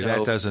boy, so,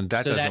 that doesn't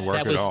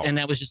work at all. And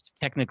that was just a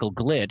technical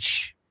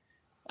glitch.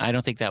 I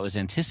don't think that was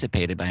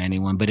anticipated by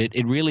anyone, but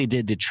it really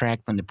did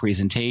detract from the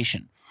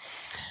presentation.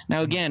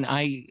 Now, again,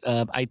 I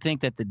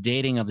think that the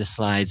dating of the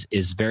slides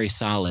is very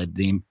solid.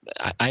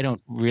 I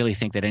don't really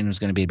think that anyone's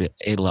going to be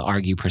able to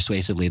argue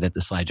persuasively that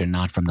the slides are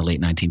not from the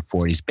late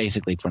 1940s.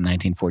 Basically, from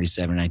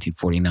 1947,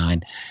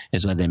 1949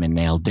 is when they've been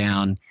nailed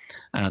down.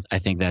 I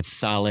think that's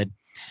solid.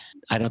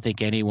 I don't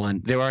think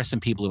anyone – there are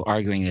some people who are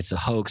arguing it's a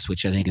hoax,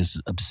 which I think is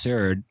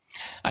absurd.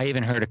 I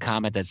even heard a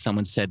comment that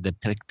someone said the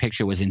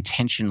picture was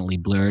intentionally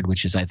blurred,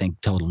 which is, I think,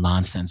 total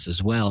nonsense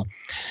as well.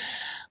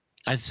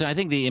 So I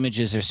think the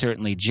images are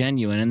certainly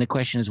genuine, and the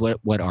question is,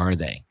 what are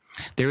they?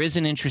 There is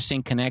an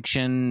interesting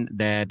connection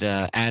that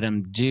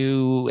Adam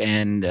Dew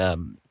and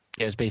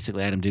it was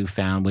basically Adam Dew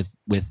found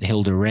with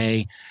Hilda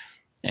Ray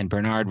and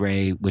Bernard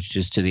Ray, which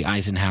is to the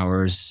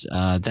Eisenhowers.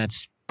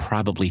 That's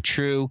probably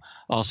true.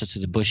 Also to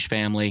the Bush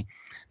family.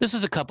 This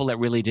is a couple that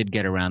really did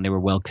get around. They were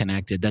well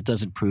connected. That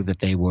doesn't prove that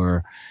they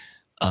were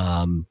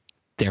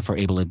therefore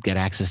able to get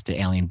access to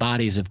alien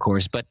bodies, of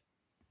course. But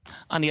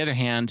on the other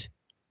hand,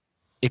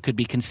 it could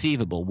be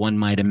conceivable. One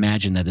might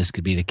imagine that this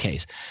could be the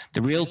case.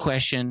 The real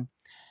question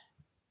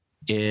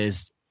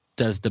is,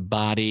 does the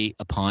body,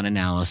 upon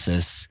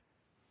analysis,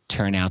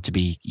 turn out to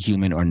be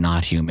human or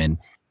not human?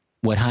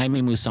 What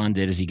Jaime Maussan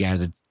did is he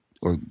gathered,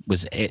 or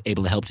was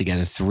able to help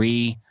together,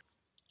 three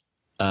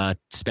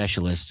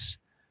specialists.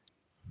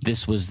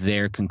 This was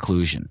their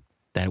conclusion,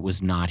 that it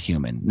was not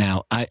human.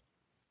 Now, I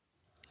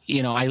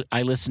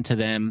listened to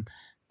them.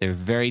 They're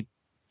very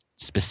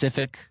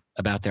specific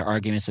about their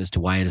arguments as to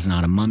why it is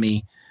not a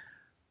mummy.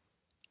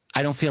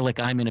 I don't feel like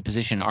I'm in a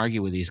position to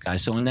argue with these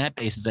guys. So on that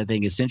basis, I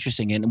think it's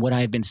interesting. And what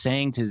I've been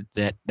saying to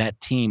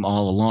that team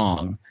all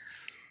along,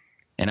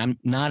 and I'm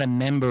not a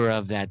member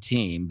of that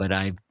team, but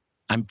I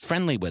I'm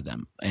friendly with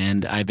them.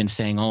 And I've been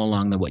saying all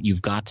along that what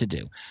you've got to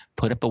do,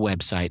 put up a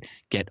website,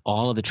 get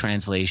all of the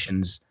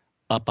translations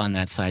up on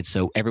that site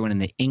so everyone in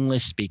the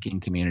English-speaking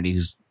community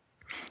who's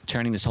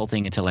turning this whole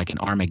thing into like an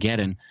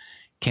Armageddon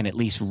can at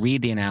least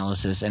read the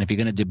analysis. And if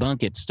you're going to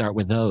debunk it, start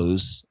with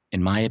those,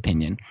 in my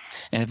opinion.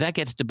 And if that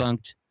gets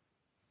debunked,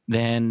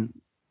 then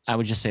I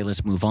would just say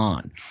let's move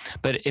on.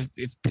 But if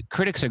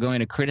critics are going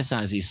to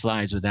criticize these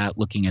slides without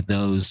looking at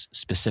those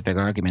specific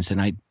arguments,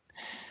 and I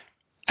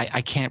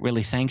can't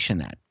really sanction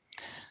that.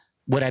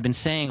 What I've been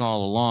saying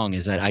all along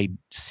is that I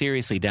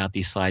seriously doubt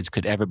these slides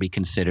could ever be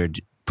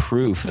considered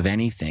proof of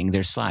anything.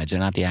 They're slides. They're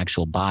not the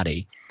actual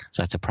body.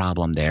 So that's a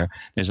problem there.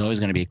 There's always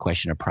going to be a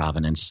question of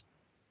provenance.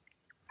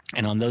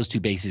 And on those two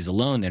bases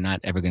alone, they're not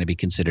ever going to be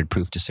considered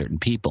proof to certain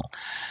people.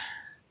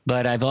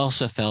 But I've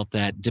also felt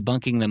that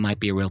debunking them might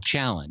be a real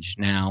challenge.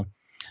 Now,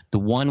 the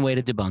one way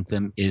to debunk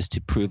them is to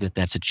prove that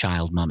that's a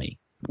child mummy.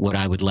 What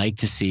I would like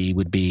to see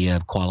would be a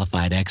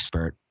qualified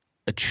expert,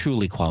 a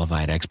truly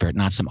qualified expert,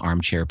 not some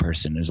armchair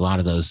person. There's a lot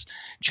of those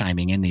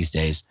chiming in these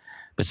days,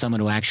 but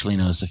someone who actually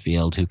knows the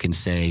field, who can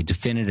say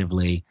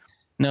definitively,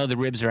 no, the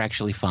ribs are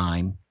actually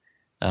fine.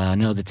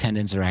 No, the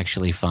tendons are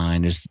actually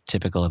fine. It's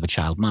typical of a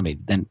child mummy.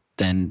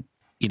 Then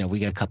we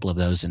get a couple of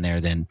those in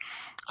there. Then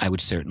I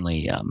would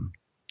certainly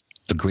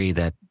agree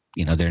that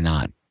they're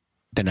not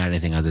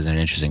anything other than an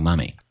interesting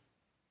mummy.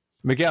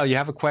 Miguel, you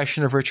have a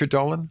question of Richard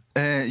Dolan?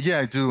 Yeah,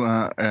 I do.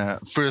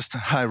 First,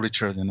 hi,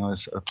 Richard.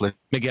 It's a pleasure.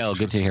 Miguel,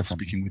 good to hear from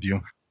speaking with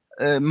you.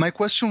 My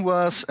question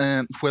was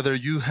whether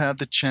you had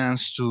the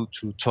chance to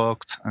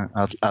talk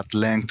at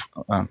length,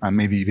 and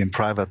maybe even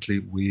privately,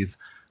 with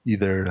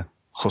either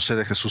José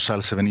de Jesús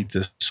Salce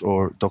Benítez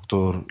or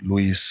Dr.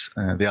 Luis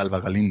de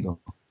Alba Galindo.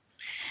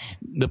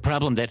 The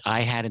problem that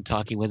I had in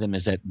talking with them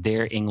is that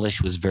their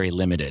English was very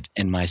limited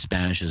and my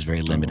Spanish was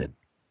very limited.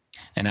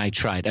 And I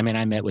tried. I mean,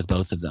 I met with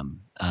both of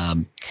them.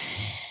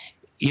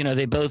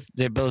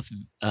 They're both,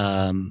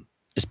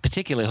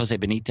 particularly Jose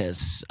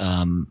Benitez.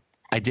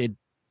 I did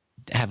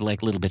have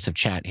like little bits of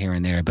chat here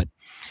and there, but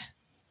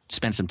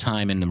spent some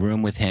time in the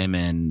room with him,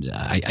 and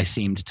I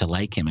seemed to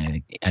like him.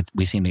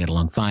 We seemed to get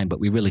along fine, but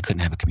we really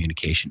couldn't have a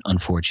communication,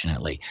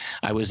 unfortunately.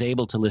 I was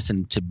able to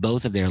listen to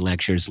both of their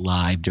lectures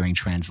live during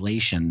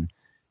translation,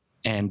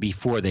 and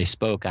before they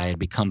spoke, I had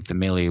become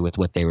familiar with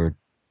what they were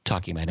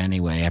talking about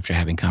anyway after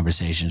having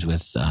conversations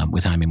with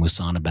Jaime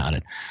Musan about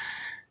it.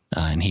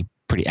 And he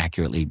pretty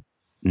accurately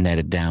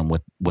netted down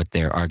what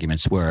their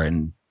arguments were.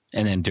 And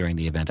then during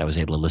the event, I was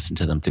able to listen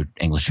to them through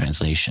English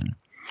translation.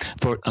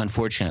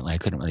 Unfortunately, I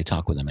couldn't really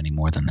talk with them any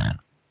more than that.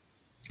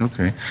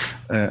 Okay.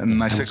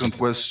 My second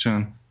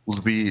question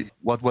would be,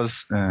 what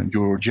was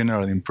your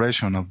general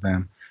impression of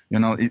them?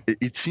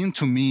 It seemed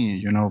to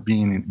me,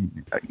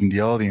 being in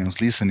the audience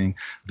listening,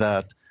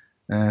 that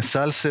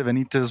Salce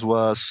Benítez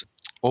was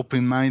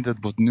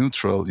open-minded but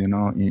neutral, in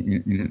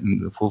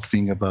the whole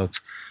thing about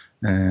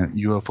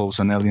UFOs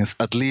and aliens,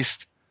 at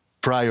least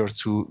prior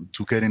to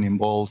getting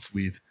involved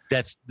with.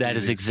 That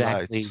is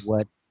exactly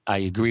what I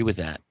agree with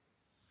that.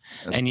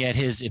 And yet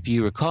if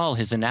you recall,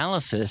 his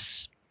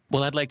analysis,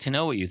 well, I'd like to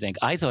know what you think.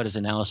 I thought his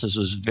analysis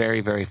was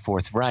very, very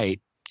forthright,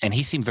 and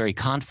he seemed very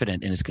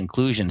confident in his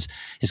conclusions.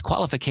 His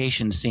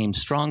qualifications seemed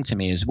strong to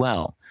me as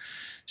well.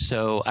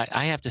 So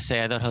I have to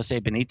say, I thought Jose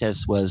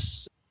Benitez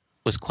was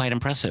quite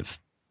impressive.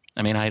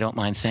 I mean, I don't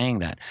mind saying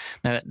that.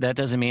 Now, that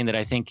doesn't mean that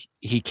I think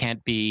he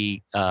can't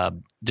be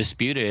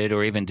disputed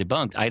or even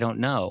debunked. I don't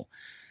know.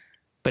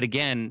 But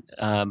again,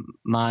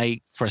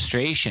 my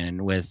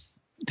frustration with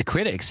the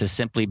critics has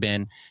simply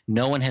been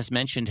no one has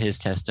mentioned his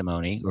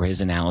testimony or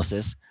his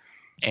analysis,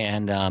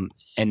 and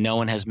no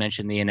one has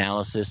mentioned the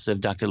analysis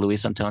of Dr.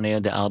 Luis Antonio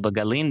de Alba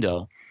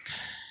Galindo.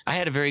 I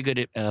had a very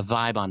good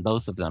vibe on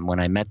both of them when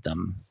I met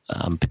them,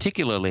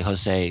 particularly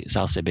Jose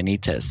Salce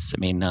Benitez. I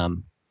mean,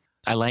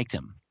 I liked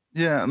him.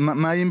 Yeah,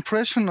 my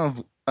impression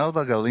of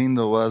Alba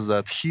Galindo was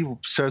that he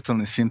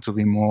certainly seemed to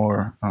be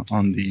more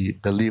on the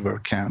believer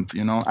camp,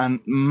 and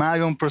my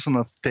own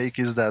personal take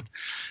is that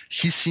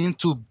he seemed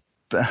to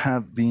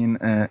have been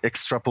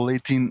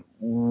extrapolating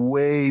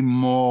way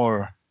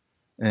more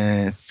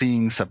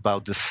things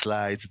about the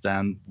slides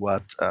than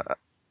what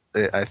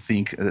I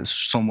think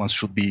someone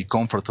should be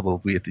comfortable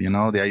with.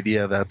 The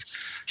idea that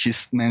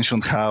he's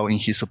mentioned how, in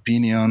his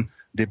opinion,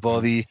 the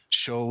body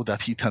showed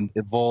that it had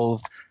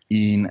evolved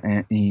in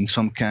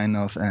some kind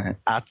of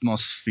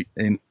atmosphere,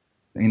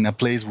 in a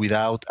place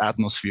without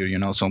atmosphere,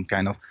 some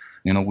kind of,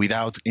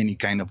 without any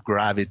kind of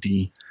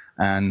gravity,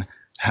 and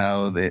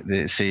how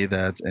they say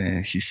that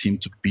he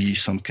seemed to be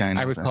some kind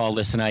of... I recall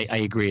this, and I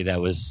agree that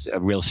was a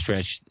real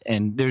stretch,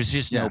 and there's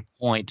just no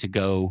point to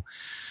go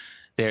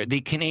there.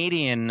 The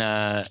Canadian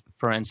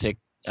forensic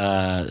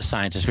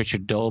scientist,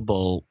 Richard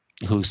Dolan,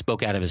 who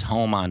spoke out of his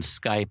home on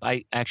Skype,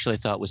 I actually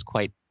thought was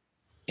quite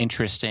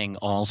interesting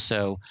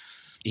also.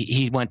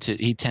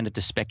 He tended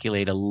to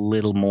speculate a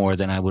little more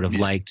than I would have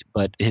liked,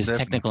 but his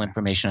technical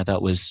information I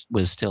thought was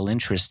still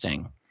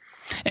interesting,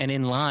 and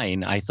in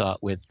line, I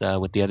thought, with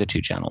the other two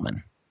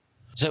gentlemen.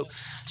 So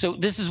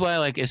this is why,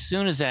 like, as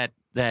soon as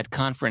that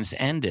conference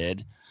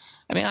ended,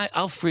 I mean,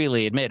 I'll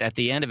freely admit, at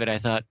the end of it, I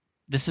thought,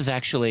 this is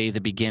actually the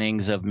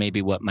beginnings of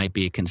maybe what might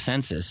be a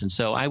consensus. And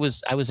so I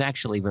was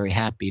actually very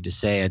happy to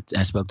say it.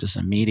 I spoke to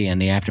some media in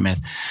the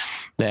aftermath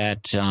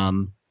that,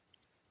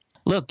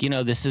 look,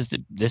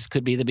 this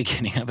could be the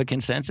beginning of a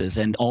consensus,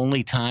 and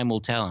only time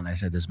will tell. And I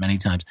said this many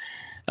times,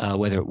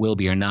 whether it will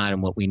be or not.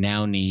 And what we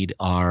now need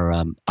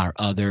are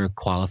other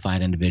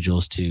qualified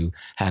individuals to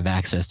have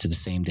access to the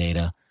same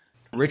data.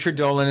 Richard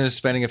Dolan is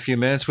spending a few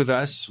minutes with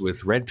us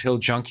with Red Pill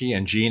Junkie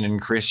and Gene and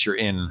Chris. You're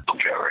in.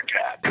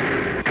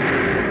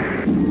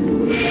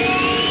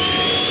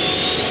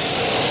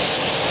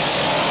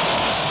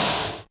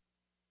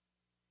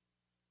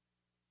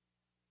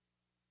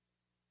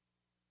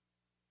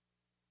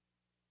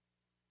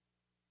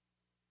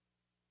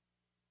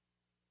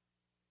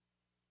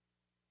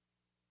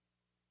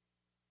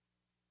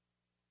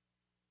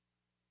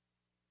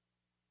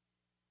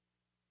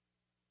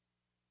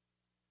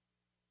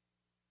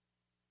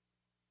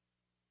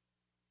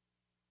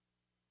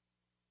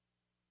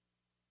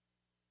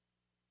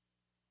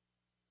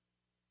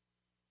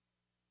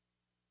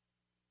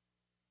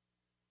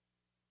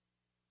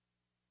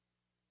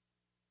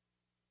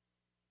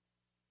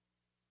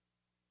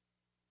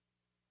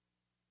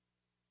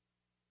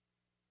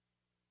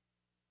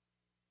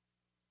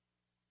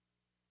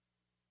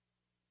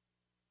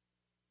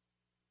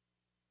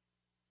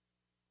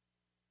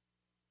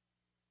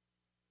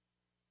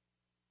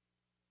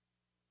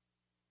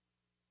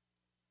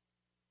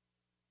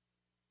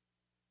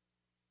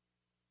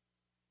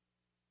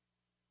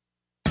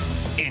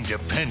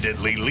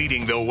 Independently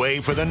leading the way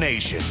for the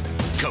nation.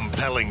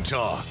 Compelling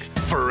talk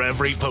for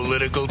every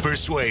political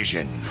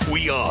persuasion.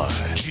 We are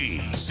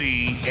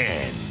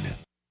GCN.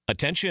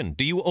 Attention,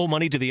 do you owe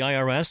money to the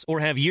IRS or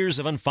have years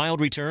of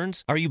unfiled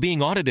returns? Are you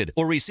being audited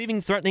or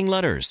receiving threatening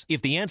letters?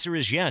 If the answer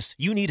is yes,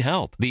 you need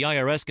help. The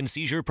IRS can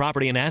seize your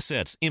property and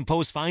assets,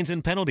 impose fines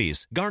and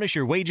penalties, garnish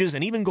your wages,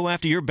 and even go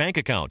after your bank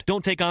account.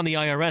 Don't take on the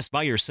IRS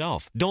by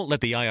yourself. Don't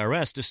let the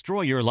IRS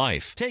destroy your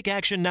life. Take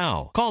action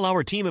now. Call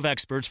our team of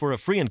experts for a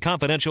free and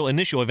confidential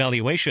initial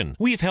evaluation.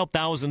 We've helped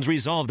thousands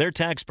resolve their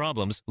tax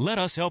problems. Let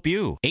us help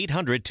you.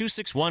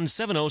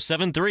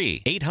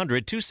 800-261-7073.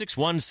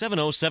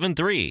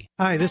 800-261-7073.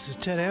 Hi, this is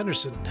Ted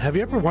Anderson. Have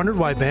you ever wondered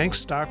why banks,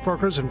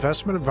 stockbrokers,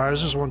 investment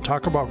advisors won't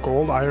talk about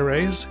gold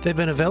IRAs? They've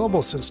been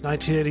available since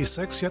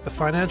 1986, yet the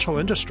financial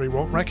industry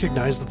won't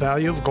recognize the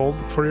value of gold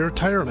for your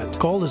retirement.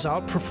 Gold has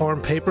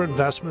outperformed paper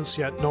investments,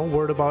 yet no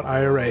word about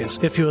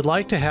IRAs. If you would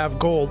like to have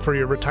gold for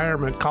your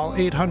retirement, call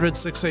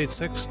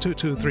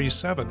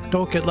 800-686-2237.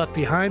 Don't get left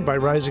behind by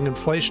rising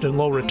inflation and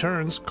low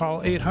returns.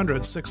 Call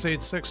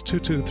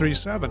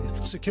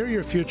 800-686-2237. Secure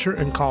your future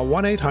and call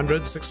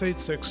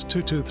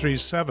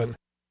 1-800-686-2237.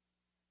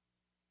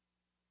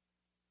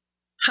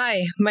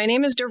 Hi, my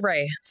name is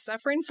DeRay,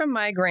 suffering from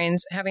migraines,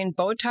 having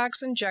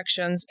Botox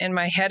injections in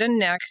my head and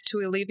neck to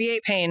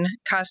alleviate pain,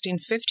 costing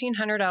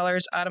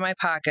 $1,500 out of my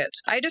pocket.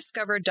 I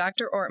discovered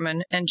Dr.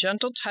 Ortman and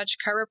Gentle Touch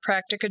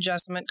chiropractic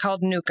adjustment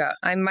called NUCA.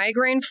 I'm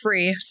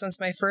migraine-free since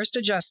my first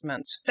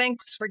adjustment.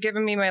 Thanks for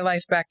giving me my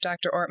life back,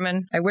 Dr.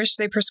 Ortman. I wish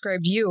they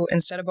prescribed you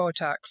instead of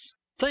Botox.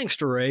 Thanks,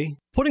 DeRay.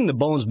 Putting the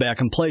bones back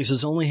in place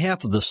is only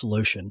half of the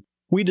solution.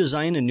 We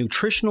design a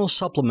nutritional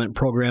supplement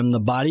program the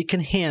body can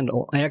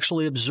handle,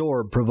 actually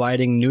absorb,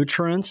 providing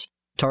nutrients,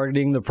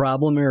 targeting the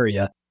problem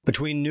area.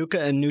 Between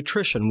NUCA and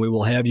nutrition, we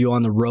will have you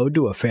on the road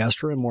to a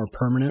faster and more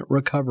permanent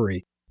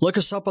recovery. Look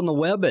us up on the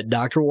web at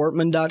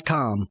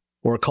drortman.com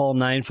or call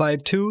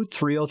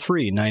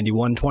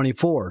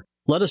 952-303-9124.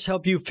 Let us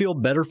help you feel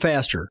better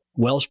faster.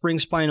 Wellspring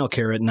Spinal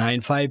Care at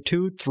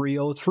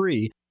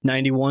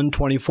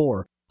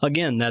 952-303-9124.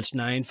 Again, that's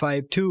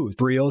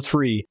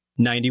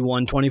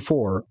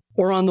 952-303-9124.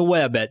 Or on the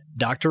web at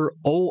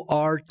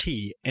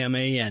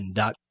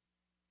drortman.com.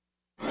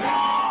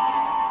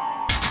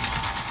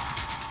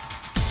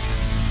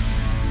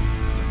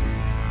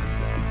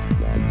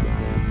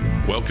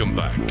 Welcome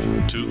back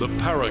to the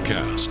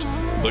Paracast,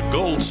 the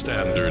gold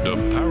standard of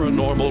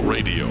paranormal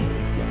radio.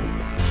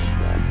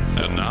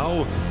 And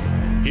now,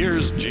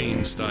 here's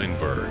Gene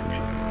Steinberg.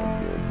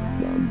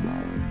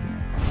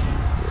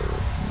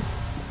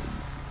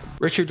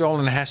 Richard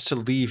Dolan has to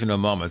leave in a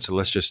moment, so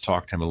let's just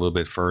talk to him a little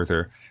bit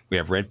further. We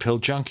have Red Pill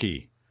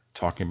Junkie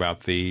talking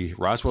about the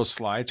Roswell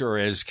Slides, or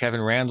as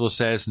Kevin Randall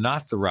says,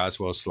 not the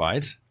Roswell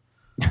Slides,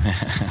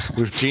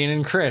 with Gene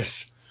and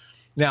Chris.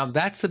 Now,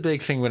 that's the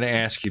big thing I'm going to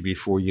ask you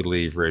before you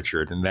leave,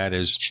 Richard, and that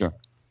is, sure,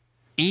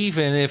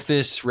 even if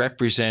this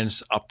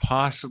represents a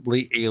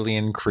possibly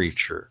alien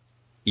creature,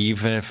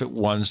 even if it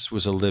once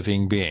was a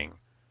living being,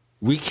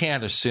 we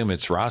can't assume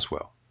it's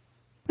Roswell.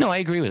 No, I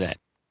agree with that.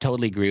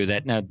 Totally agree with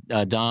that. Now,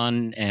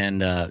 Don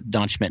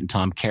Schmidt and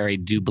Tom Carey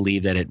do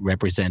believe that it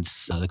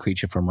represents the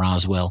creature from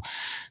Roswell.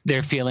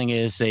 Their feeling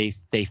is they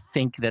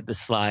think that the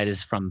slide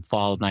is from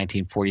fall of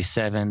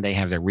 1947. They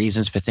have their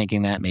reasons for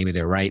thinking that. Maybe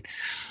they're right.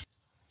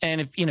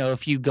 And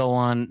if you go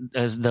on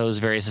those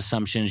various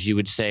assumptions, you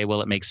would say,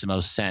 well, it makes the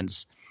most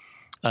sense.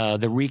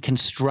 The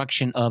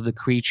reconstruction of the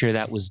creature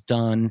that was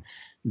done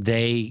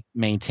they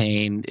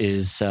maintain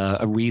is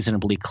a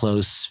reasonably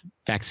close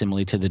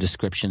facsimile to the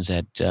descriptions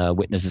that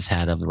witnesses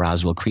had of the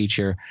Roswell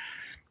creature.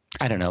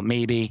 I don't know,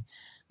 maybe.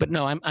 But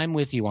no, I'm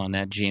with you on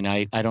that, Gene.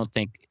 I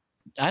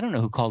don't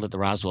know who called it the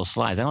Roswell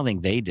Slides. I don't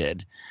think they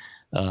did.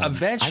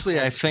 Eventually,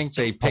 I think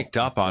they picked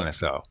up on it,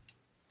 though.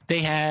 They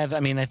have.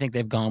 I mean, I think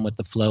they've gone with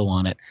the flow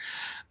on it.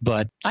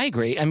 But I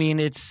agree. I mean,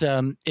 it's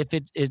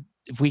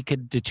if we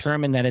could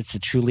determine that it's a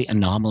truly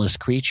anomalous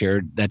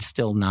creature, that's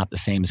still not the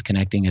same as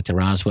connecting it to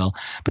Roswell.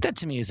 But that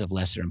to me is of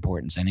lesser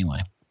importance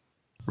anyway.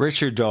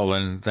 Richard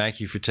Dolan, thank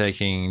you for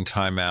taking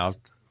time out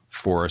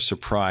for a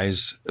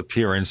surprise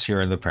appearance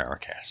here in the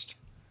Paracast.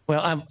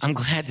 Well, I'm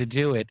glad to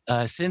do it.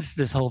 Since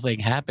this whole thing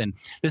happened,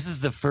 this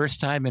is the first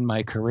time in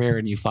my career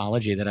in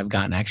ufology that I've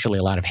gotten actually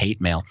a lot of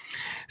hate mail.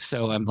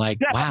 So I'm like,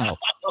 wow.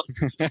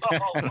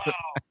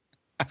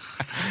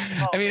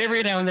 I mean,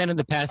 every now and then in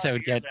the past, I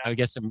would get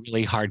some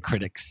really hard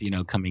critics,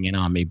 coming in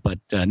on me. But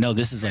no,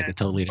 this is like a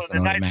totally different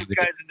order of magnitude.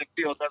 The nicest guys in the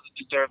field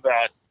doesn't deserve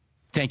that.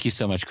 Thank you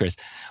so much, Chris.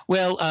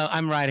 Well,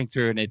 I'm riding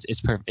through, and it's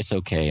perfect. It's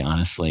okay,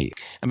 honestly.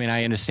 I mean,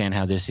 I understand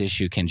how this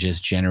issue can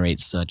just generate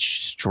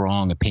such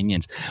strong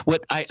opinions.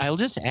 What I'll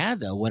just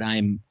add, though, what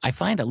I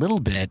find a little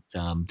bit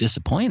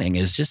disappointing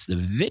is just the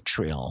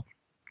vitriol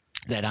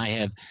that I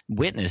have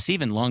witnessed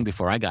even long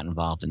before I got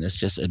involved in this,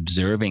 just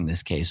observing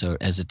this case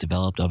as it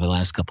developed over the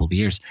last couple of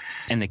years,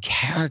 and the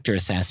character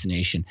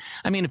assassination.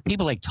 I mean, if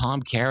people like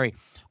Tom Carey,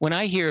 when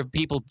I hear of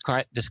people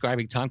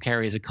describing Tom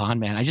Carey as a con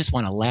man, I just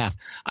want to laugh.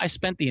 I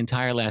spent the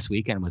entire last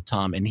weekend with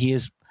Tom, and he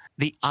is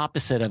the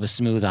opposite of a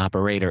smooth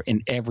operator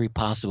in every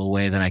possible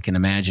way that I can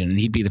imagine, and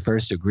he'd be the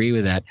first to agree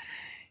with that.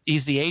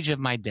 He's the age of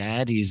my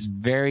dad. He's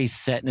very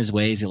set in his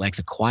ways. He likes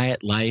a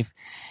quiet life.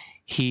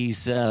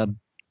 He's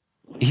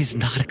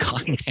not a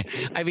con man.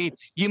 I mean,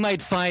 you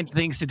might find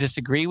things to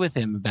disagree with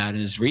him about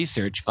in his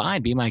research.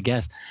 Fine, be my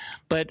guest.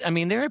 But, I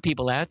mean, there are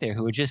people out there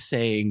who are just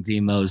saying the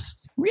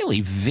most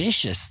really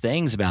vicious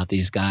things about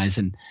these guys,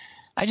 and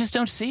I just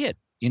don't see it.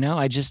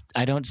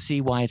 I don't see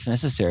why it's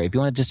necessary. If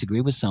you want to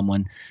disagree with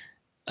someone,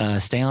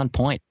 stay on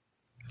point.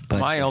 But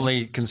my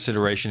only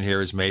consideration here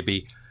is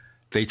maybe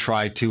they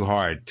tried too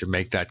hard to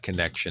make that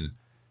connection.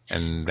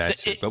 And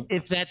that's it.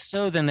 If that's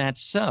so, then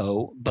that's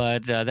so.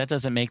 But that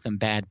doesn't make them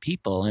bad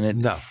people.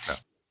 And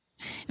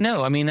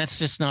no. I mean, that's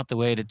just not the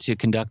way to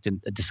conduct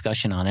a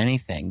discussion on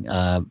anything.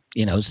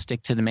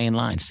 Stick to the main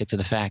line, stick to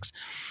the facts.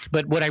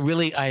 But what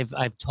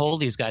I've told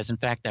these guys. In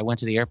fact, I went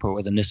to the airport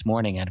with them this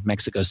morning out of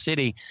Mexico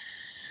City,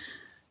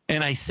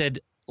 and I said,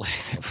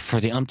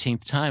 for the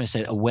umpteenth time, I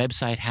said, a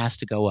website has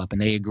to go up,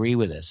 and they agree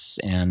with us.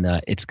 And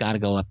it's got to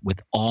go up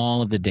with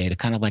all of the data,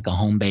 kind of like a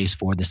home base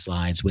for the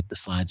slides, with the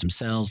slides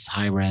themselves,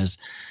 high res,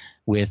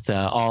 with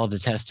all of the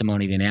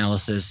testimony, the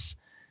analysis,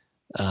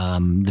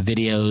 the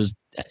videos,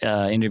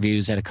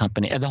 interviews that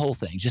accompany the whole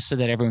thing, just so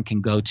that everyone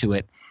can go to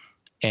it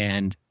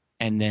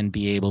and then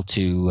be able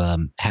to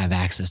have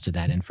access to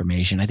that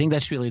information. I think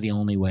that's really the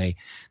only way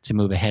to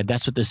move ahead.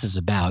 That's what this is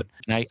about.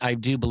 And I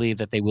do believe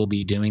that they will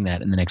be doing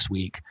that in the next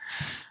week.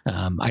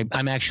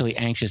 I'm actually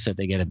anxious that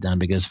they get it done,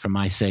 because for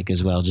my sake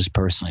as well, just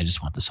personally, I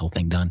just want this whole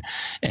thing done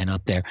and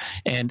up there.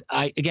 And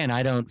I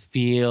don't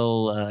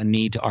feel a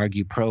need to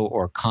argue pro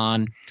or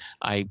con.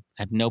 I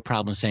have no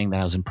problem saying that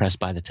I was impressed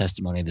by the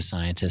testimony of the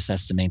scientists.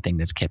 That's the main thing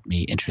that's kept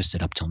me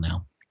interested up till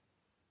now.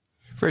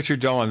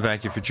 Richard Dolan,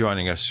 thank you for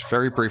joining us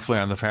very briefly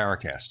on the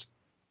Paracast.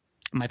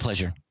 My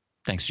pleasure.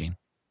 Thanks, Gene.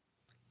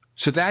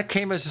 So that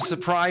came as a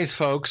surprise,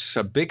 folks,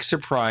 a big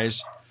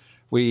surprise.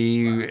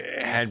 We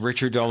had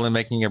Richard Dolan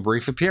making a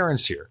brief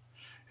appearance here,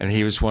 and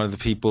he was one of the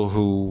people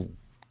who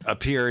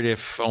appeared,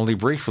 if only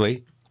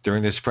briefly,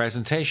 during this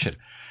presentation.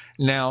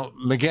 Now,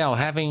 Miguel,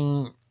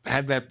 having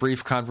had that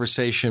brief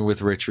conversation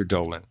with Richard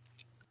Dolan,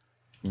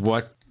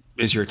 what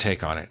is your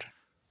take on it?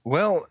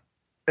 Well,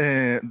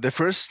 the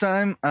first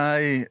time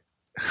I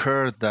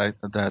heard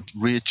that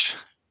Rich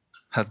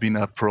had been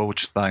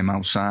approached by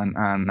Maussan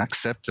and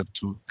accepted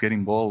to get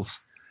involved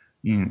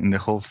in the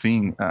whole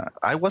thing,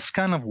 I was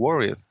kind of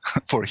worried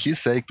for his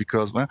sake,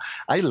 because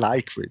I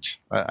like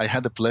Rich. I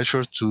had the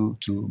pleasure to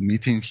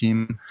meeting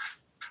him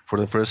for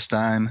the first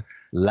time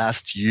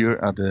last year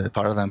at the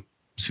Paradigm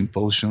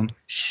Symposium.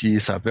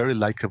 He's a very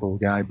likable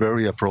guy,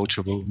 very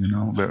approachable,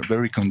 very,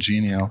 very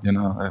congenial.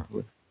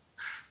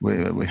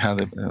 We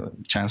had a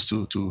chance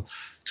to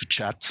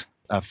chat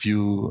a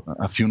few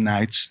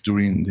nights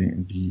during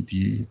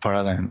the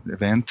Paradigm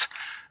event,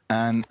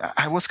 and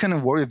I was kind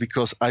of worried,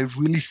 because I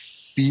really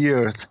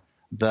feared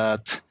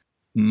that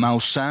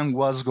Maussan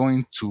was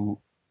going to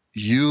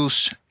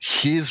use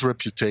his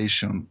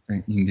reputation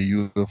in the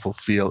UFO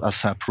field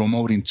as a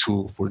promoting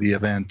tool for the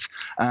event.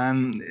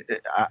 And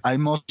I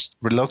must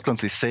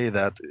reluctantly say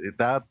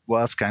that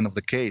was kind of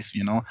the case.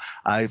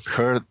 I've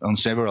heard on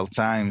several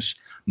times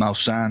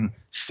Maussan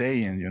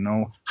saying,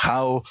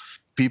 how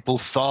people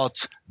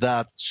thought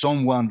that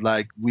someone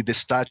like with the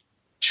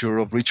stature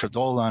of Richard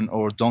Dolan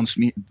or Don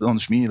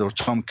Schmidt or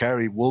Tom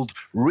Carey would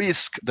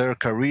risk their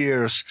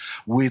careers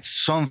with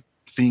something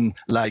something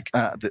like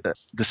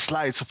the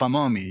slides of a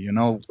mummy. You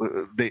know,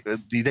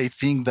 did they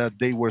think that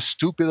they were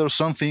stupid or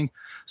something?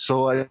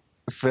 So I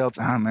felt,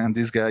 man,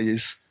 this guy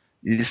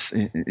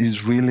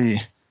is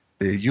really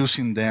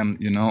using them,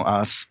 you know,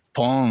 as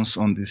pawns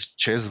on this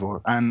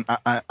chessboard. And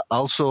I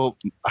also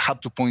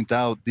have to point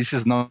out, this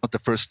is not the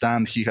first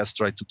time he has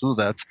tried to do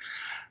that.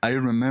 I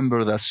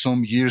remember that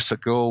some years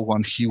ago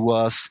when he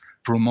was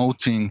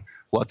promoting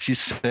what he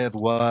said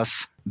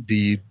was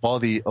the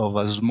body of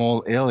a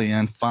small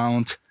alien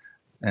found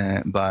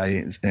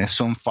by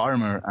some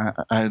farmer.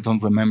 I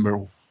don't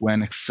remember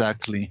when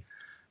exactly,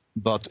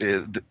 but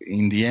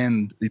in the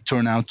end, it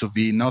turned out to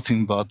be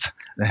nothing but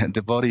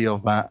the body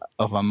of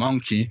a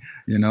monkey,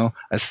 you know,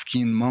 a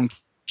skinned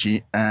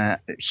monkey.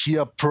 He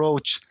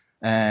approached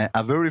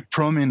a very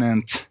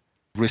prominent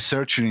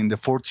researcher in the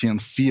Fortean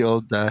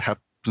field that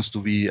happens to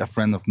be a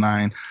friend of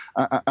mine.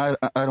 I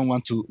don't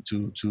want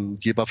to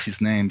give up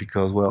his name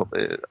because, well,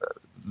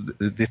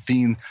 the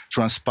thing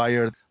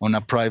transpired on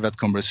a private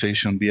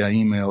conversation via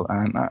email,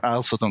 and I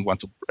also don't want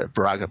to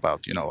brag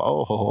about, you know,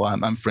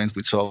 I'm friends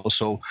with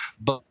so.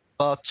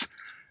 But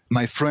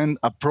my friend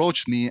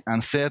approached me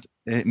and said,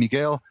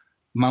 Miguel,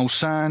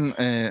 Maussan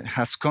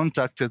has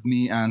contacted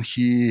me and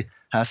he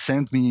has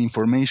sent me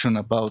information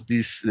about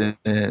this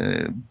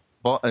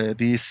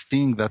this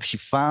thing that he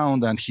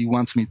found, and he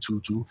wants me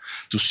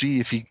to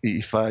see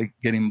if I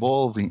get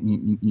involved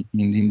in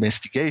the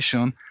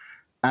investigation.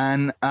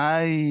 And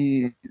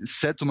I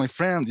said to my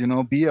friend, you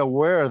know, be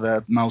aware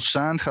that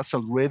Maussan has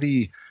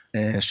already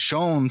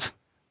shown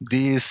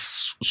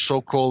this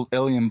so-called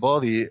alien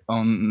body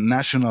on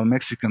national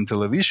Mexican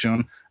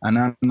television, and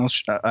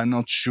I'm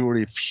not sure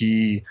if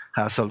he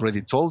has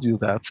already told you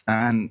that.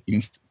 And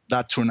if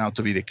that turned out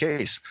to be the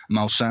case,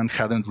 Maussan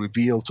hadn't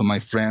revealed to my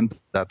friend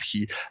that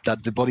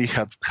the body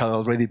had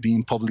already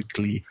been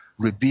publicly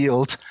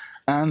revealed,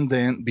 and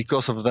then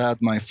because of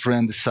that, my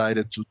friend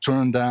decided to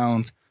turn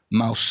down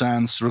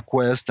Maussan's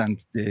request,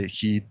 and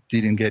he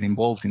didn't get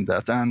involved in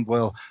that. And,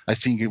 well, I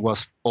think it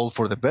was all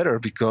for the better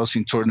because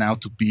it turned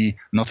out to be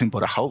nothing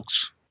but a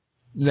hoax.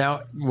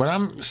 Now, what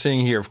I'm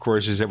seeing here, of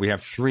course, is that we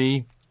have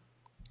 3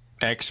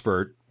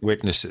 expert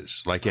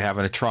witnesses, like you have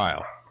in a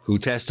trial, who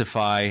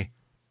testify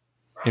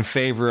in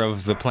favor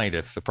of the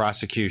plaintiff, the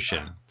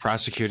prosecution,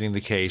 prosecuting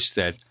the case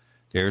that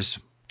there's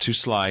 2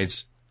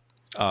 slides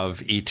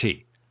of ET.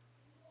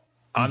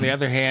 On the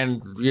other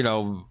hand, you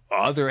know,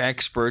 other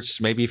experts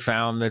may be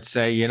found that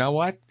say, you know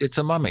what, it's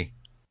a mummy.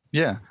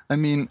 Yeah, I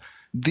mean,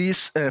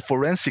 these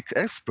forensic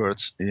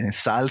experts,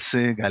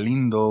 Salce,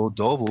 Galindo,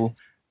 Doble,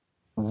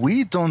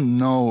 we don't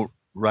know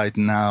right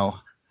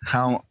now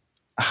how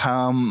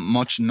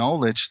much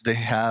knowledge they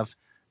have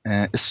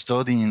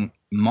studying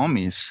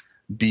mummies,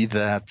 be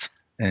that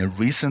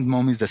recent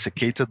mummies,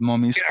 desiccated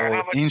mummies,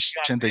 or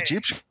ancient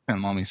Egyptian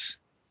mummies.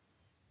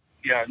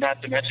 Yeah, not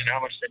to mention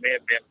how much they may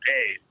have been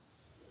paid.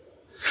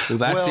 Well,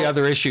 that's the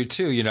other issue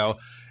too. You know,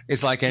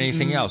 it's like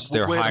anything else.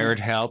 They're hired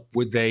help.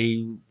 We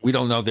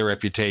don't know their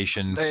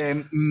reputations.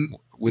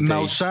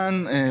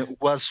 Maussan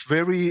was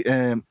very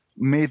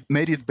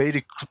made it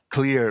very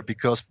clear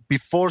because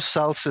before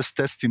Salce's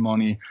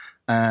testimony,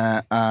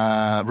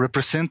 a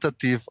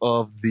representative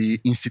of the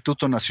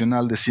Instituto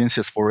Nacional de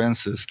Ciencias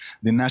Forenses,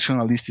 the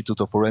National Institute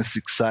of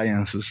Forensic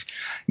Sciences,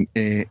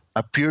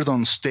 appeared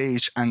on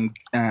stage and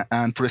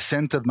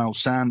presented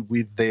Maussan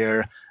with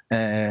their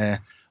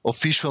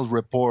official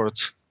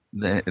report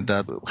that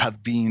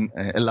had been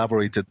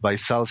elaborated by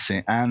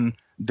Salce, and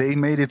they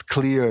made it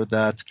clear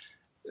that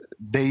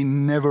they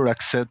never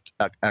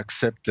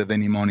accepted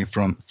any money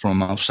from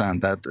Maussan.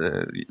 That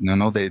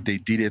they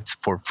did it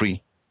for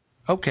free.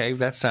 Okay,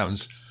 that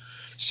sounds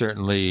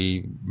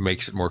certainly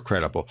makes it more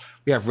credible.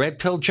 We have Red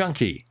Pill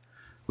Junkie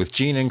with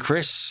Gene and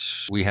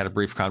Chris. We had a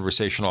brief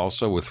conversation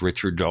also with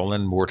Richard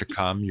Dolan. More to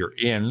come. You're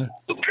in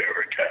the Paracast.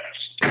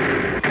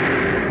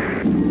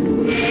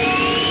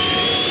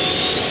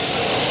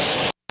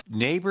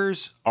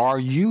 Neighbors, are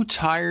you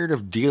tired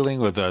of dealing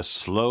with a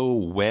slow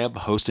web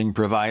hosting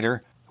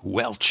provider?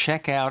 Well,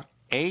 check out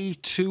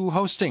A2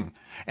 Hosting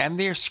and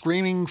their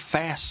screaming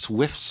fast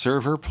Swift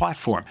server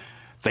platform.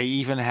 They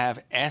even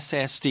have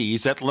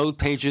SSDs that load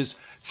pages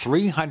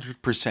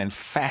 300%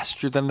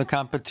 faster than the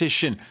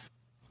competition.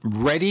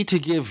 Ready to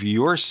give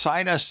your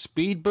site a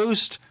speed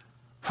boost?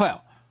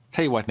 Well,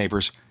 tell you what,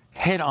 neighbors,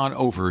 head on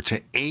over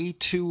to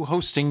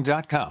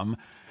a2hosting.com.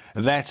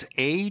 That's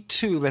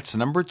A2, that's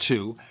number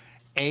 2,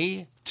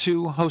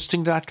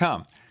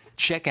 a2hosting.com.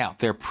 Check out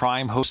their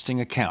Prime hosting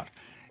account.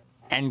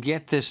 And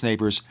get this,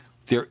 neighbors,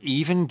 they're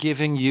even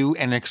giving you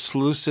an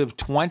exclusive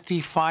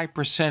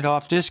 25%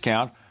 off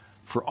discount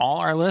for all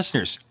our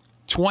listeners.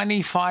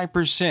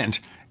 25%.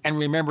 And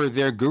remember,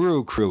 their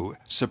Guru Crew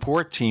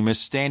support team is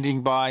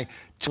standing by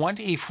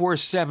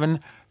 24/7,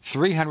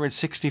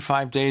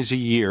 365 days a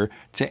year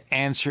to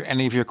answer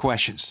any of your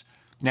questions.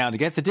 Now, to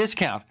get the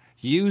discount,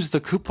 use the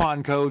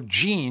coupon code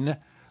GENE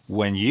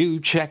when you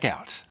check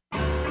out.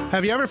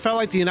 Have you ever felt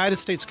like the United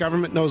States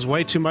government knows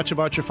way too much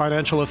about your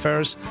financial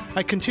affairs?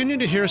 I continue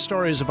to hear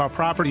stories about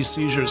property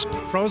seizures,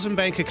 frozen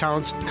bank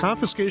accounts,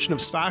 confiscation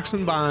of stocks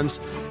and bonds.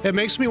 It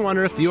makes me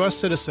wonder if the U.S.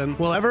 citizen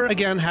will ever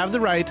again have the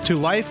right to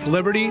life,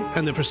 liberty,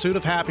 and the pursuit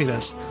of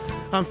happiness.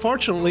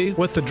 Unfortunately,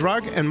 with the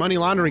Drug and Money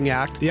Laundering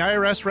Act, the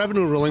IRS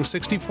Revenue Ruling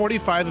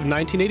 6045 of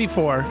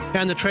 1984,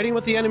 and the Trading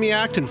with the Enemy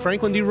Act and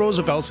Franklin D.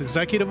 Roosevelt's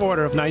Executive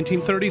Order of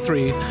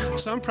 1933,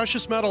 some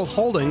precious metal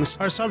holdings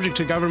are subject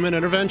to government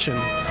intervention.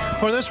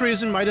 For this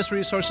reason, Midas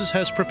Resources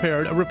has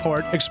prepared a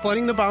report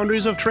explaining the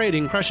boundaries of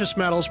trading precious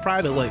metals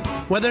privately.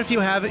 Whether if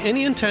you have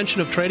any intention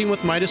of trading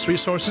with Midas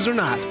Resources or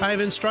not, I have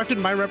instructed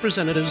my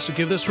representatives to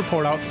give this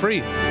report out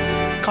free.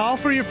 Call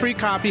for your free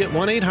copy at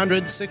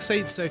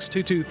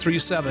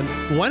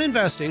 1-800-686-2237. When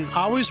investing,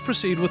 always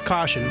proceed with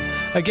caution.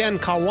 Again,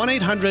 call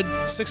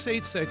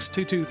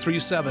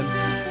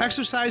 1-800-686-2237.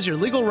 Exercise your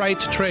legal right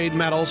to trade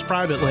metals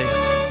privately.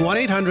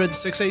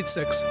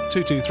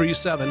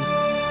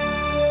 1-800-686-2237.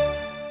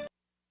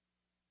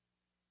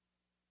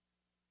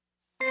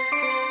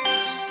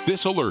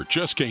 This alert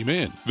just came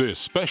in. This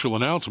special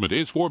announcement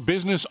is for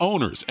business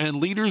owners and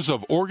leaders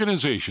of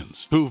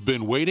organizations who've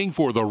been waiting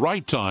for the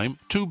right time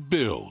to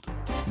build.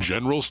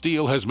 General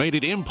Steel has made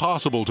it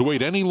impossible to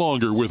wait any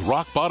longer with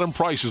rock-bottom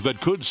prices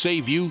that could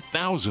save you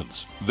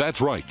thousands.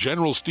 That's right,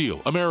 General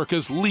Steel,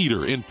 America's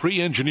leader in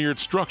pre-engineered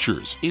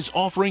structures, is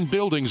offering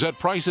buildings at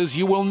prices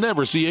you will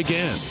never see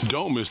again.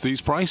 Don't miss these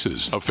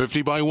prices. A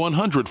 50 by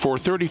 100 for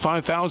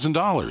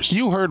 $35,000.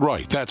 You heard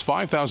right. That's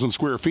 5,000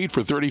 square feet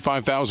for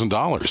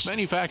 $35,000.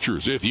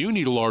 Manufacturers, if you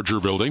need a larger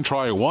building,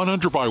 try a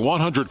 100 by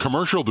 100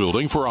 commercial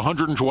building for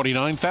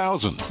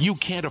 $129,000. You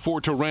can't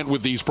afford to rent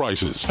with these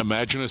prices.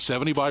 Imagine a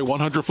 70 by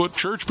 100-foot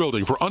church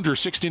building for under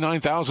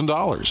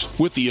 $69,000.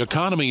 With the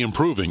economy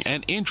improving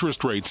and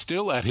interest rates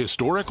still at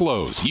historic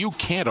lows, you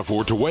can't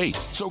afford to wait.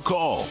 So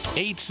call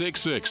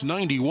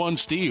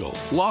 866-91-STEEL.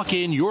 Lock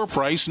in your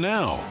price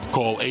now.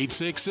 Call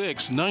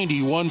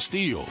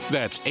 866-91-STEEL.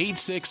 That's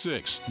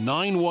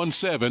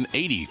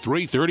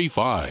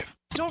 866-917-8335.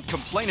 Don't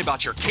complain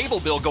about your cable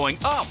bill going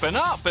up and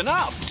up and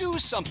up. Do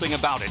something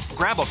about it.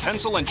 Grab a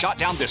pencil and jot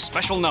down this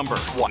special number,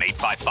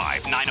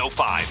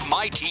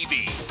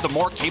 1-855-905-MY-TV. The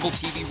more cable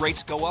TV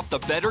rates go up, the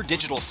better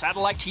digital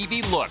satellite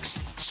TV looks.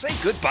 Say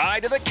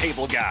goodbye to the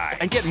cable guy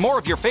and get more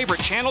of your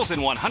favorite channels in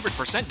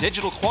 100%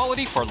 digital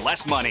quality for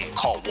less money.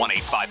 Call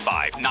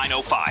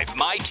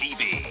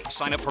 1-855-905-MY-TV.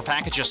 Sign up for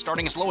packages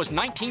starting as low as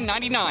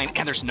 $19.99,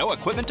 and there's no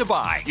equipment to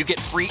buy. You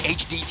get free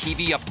HD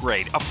TV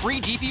upgrade, a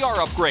free DVR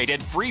upgrade,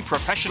 and free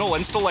professional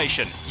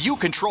installation. You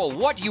control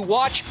what you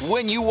watch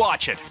when you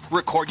watch it.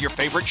 Record your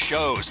favorite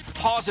shows,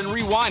 pause and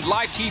rewind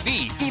live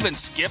TV, even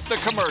skip the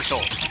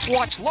commercials.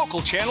 Watch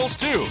local channels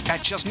too.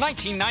 At just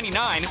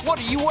 $19.99, what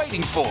are you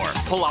waiting for?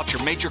 Pull out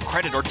your major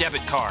credit or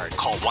debit card.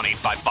 Call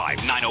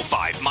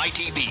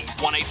 1-855-905-MY-TV.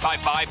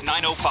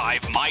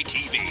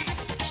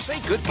 1-855-905-MY-TV. Say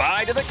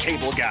goodbye to the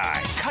cable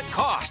guy. Cut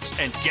costs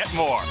and get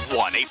more.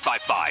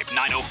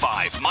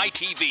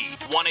 1-855-905-MY-TV.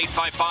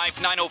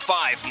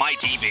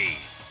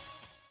 1-855-905-MY-TV.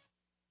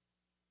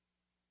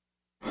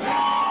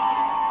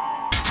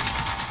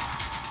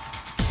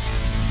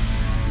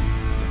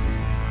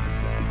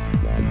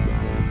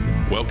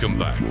 Welcome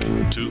back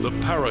to the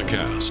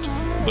Paracast,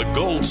 the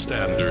gold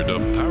standard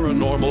of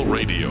paranormal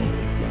radio.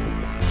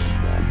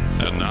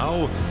 And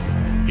now,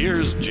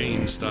 here's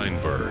Gene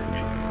Steinberg.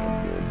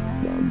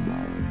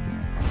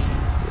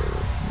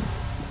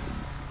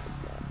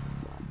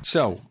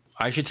 So,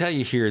 I should tell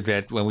you here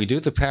that when we do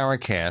the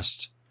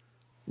Paracast,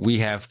 we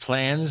have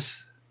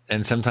plans,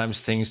 and sometimes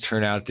things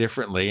turn out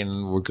differently,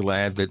 and we're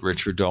glad that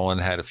Richard Dolan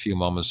had a few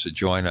moments to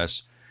join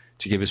us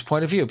to give his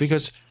point of view,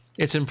 because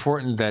it's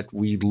important that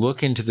we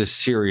look into this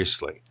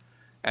seriously.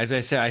 As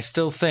I say, I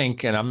still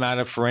think, and I'm not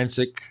a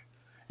forensic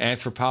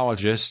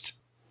anthropologist,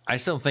 I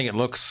still think it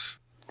looks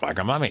like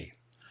a mummy.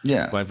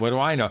 Yeah. But what do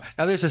I know?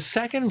 Now, there's a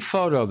second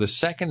photo, the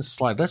second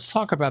slide. Let's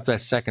talk about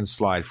that second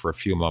slide for a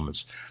few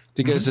moments,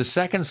 because the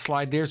second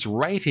slide, there's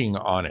writing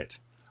on it,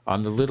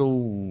 on the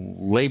little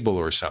label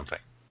or something.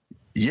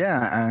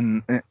 Yeah,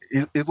 and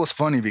it was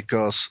funny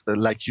because,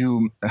 like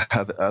you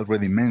have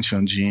already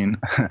mentioned, Gene,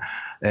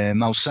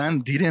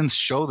 Maussan didn't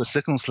show the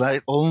second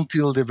slide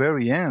until the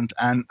very end.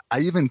 And I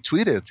even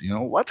tweeted,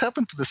 what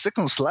happened to the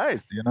second slide?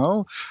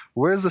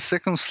 Where's the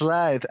second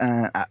slide?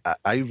 And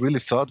I really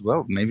thought,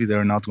 well, maybe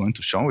they're not going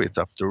to show it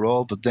after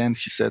all. But then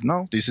he said,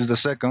 no, this is the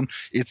second.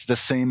 It's the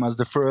same as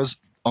the first,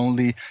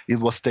 only it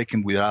was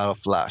taken without a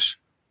flash.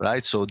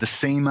 Right, so the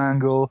same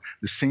angle,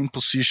 the same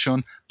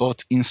position,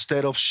 but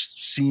instead of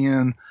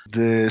seeing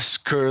the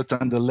skirt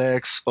and the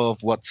legs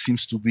of what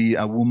seems to be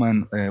a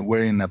woman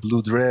wearing a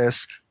blue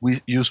dress,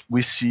 we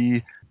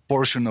see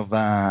portion of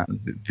the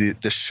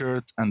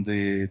shirt and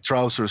the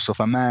trousers of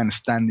a man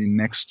standing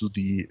next to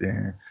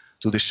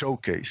the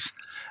showcase.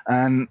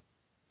 And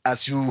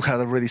as you had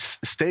already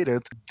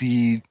stated,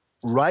 the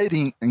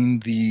writing in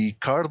the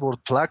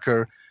cardboard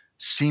placard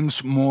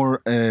seems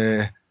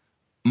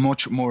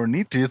much more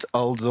knitted,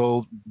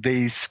 although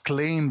they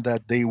claim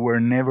that they were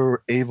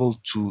never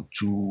able to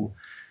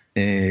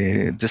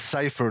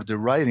decipher the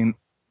writing,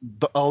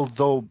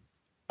 although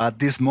at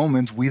this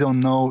moment we don't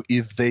know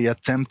if they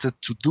attempted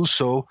to do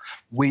so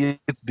with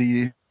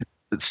the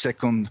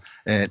second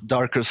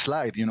darker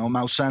slide.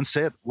 Maussan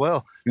said,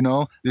 well,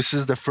 this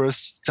is the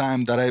first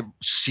time that I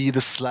see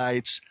the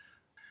slides.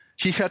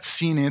 He had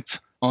seen it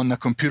on a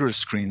computer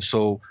screen.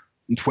 So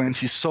when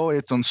he saw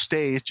it on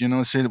stage,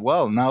 he said,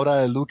 well, now that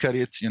I look at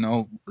it,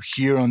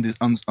 here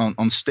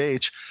on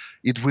stage,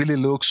 it really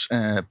looks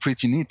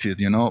pretty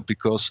knitted,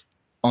 because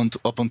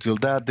up until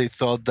that, they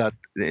thought that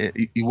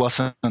it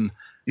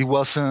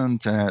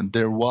wasn't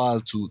their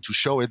wall to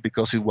show it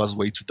because it was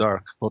way too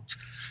dark. But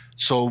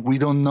so we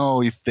don't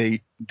know if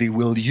they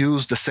will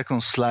use the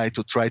second slide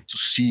to try to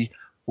see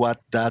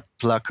what that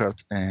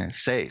placard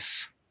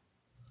says.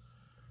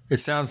 It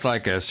sounds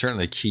like a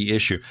certainly key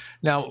issue.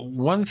 Now,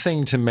 one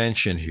thing to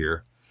mention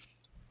here,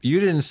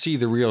 you didn't see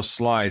the real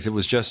slides. It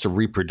was just a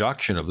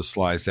reproduction of the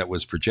slides that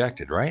was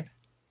projected, right?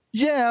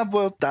 Yeah,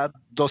 but that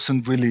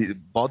doesn't really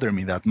bother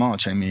me that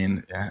much. I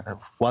mean,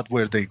 what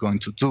were they going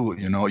to do?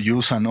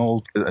 Use an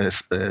old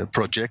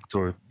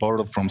projector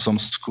borrowed from some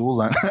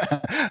school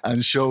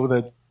and show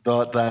that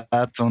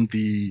on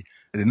the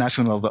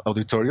National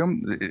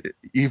Auditorium?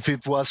 If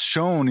it was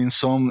shown in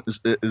some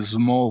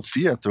small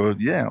theater,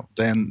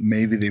 then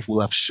maybe they would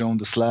have shown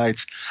the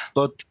slides.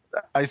 But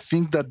I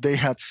think that they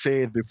had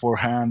said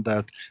beforehand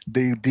that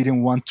they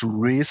didn't want to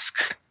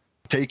risk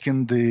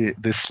taking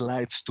the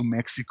slides to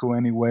Mexico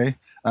anyway.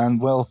 And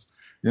well,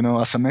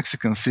 as a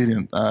Mexican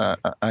citizen,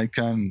 I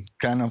can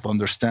kind of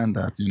understand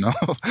that,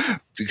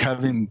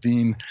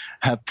 having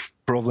had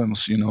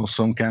problems,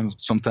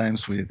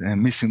 sometimes with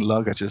missing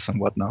luggages and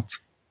whatnot.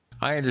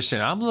 I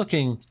understand. I'm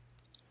looking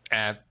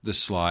at the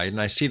slide and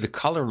I see the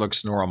color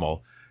looks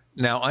normal.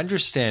 Now,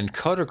 understand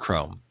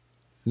Kodachrome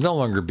no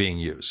longer being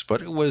used,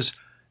 but it was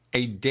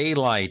a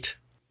daylight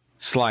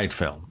slide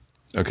film.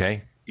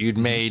 Okay. You'd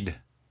made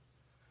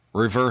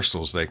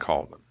reversals, they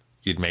call them.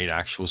 You'd made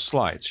actual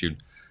slides.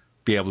 You'd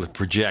be able to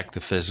project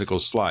the physical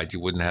slide. You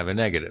wouldn't have a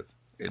negative.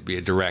 It'd be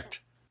a direct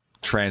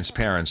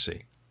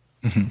transparency.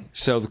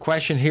 So the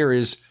question here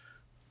is,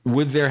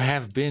 would there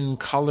have been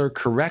color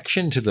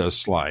correction to those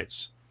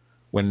slides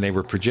when they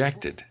were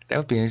projected? That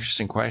would be an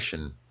interesting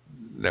question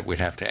that we'd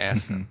have to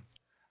ask them.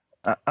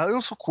 I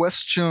also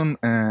question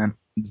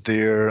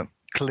their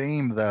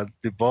claim that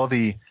the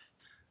body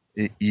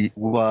it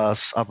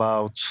was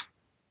about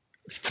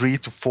 3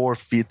 to 4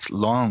 feet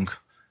long.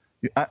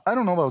 I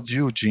don't know about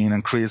you, Gene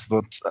and Chris,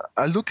 but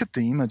I look at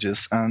the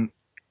images and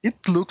it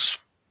looks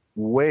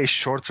way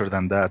shorter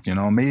than that.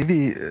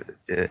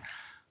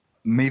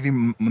 Maybe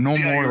no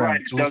more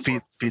than 2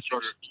 feet.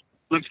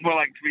 Looks more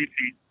like 3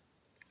 feet.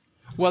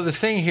 Well, the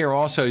thing here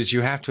also is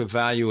you have to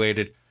evaluate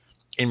it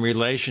in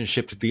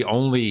relationship to the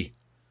only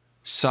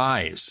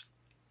size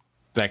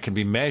that can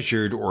be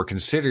measured or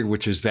considered,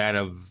 which is that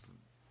of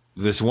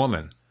this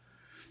woman.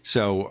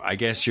 So I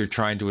guess you're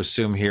trying to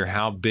assume here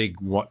how big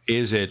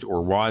is it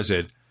or was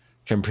it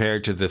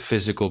compared to the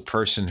physical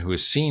person who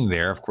is seen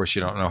there. Of course,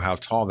 you don't know how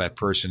tall that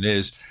person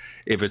is.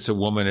 If it's a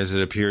woman, as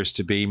it appears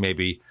to be,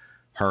 maybe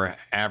her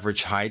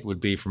average height would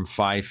be from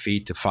 5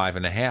 feet to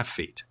 5.5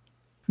 feet.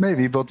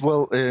 Maybe, but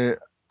well,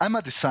 I'm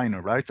a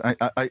designer, right?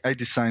 I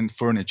design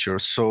furniture.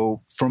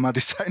 So from a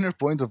designer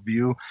point of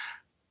view,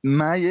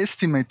 my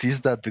estimate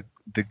is that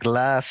the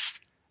glass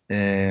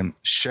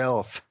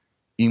shelf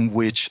in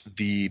which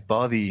the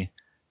body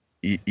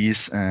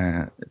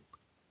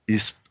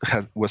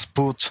was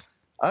put,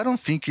 I don't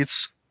think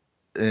it's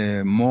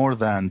more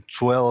than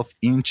 12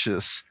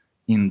 inches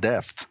in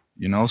depth,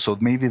 so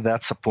maybe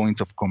that's a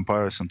point of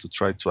comparison to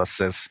try to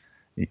assess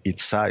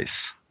its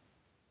size.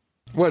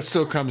 Well, it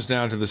still comes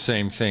down to the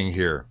same thing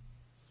here.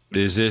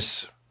 Is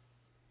this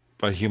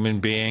a human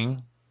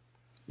being?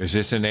 Is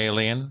this an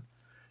alien?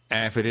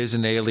 And if it is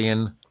an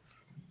alien,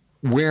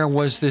 where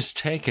was this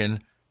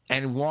taken?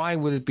 And why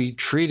would it be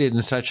treated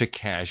in such a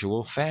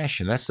casual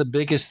fashion? That's the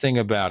biggest thing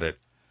about it.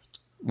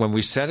 When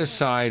we set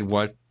aside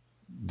what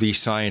the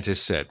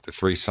scientists said, the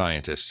 3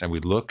 scientists, and we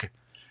look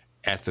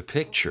at the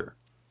picture,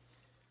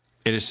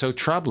 it is so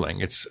troubling.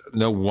 It's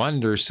no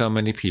wonder so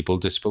many people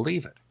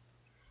disbelieve it.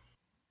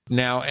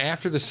 Now,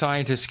 after the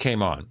scientists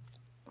came on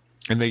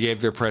and they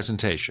gave their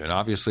presentation,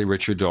 obviously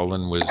Richard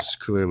Dolan was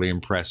clearly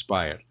impressed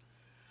by it.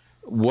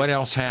 What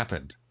else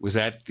happened? Was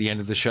that the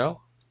end of the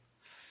show?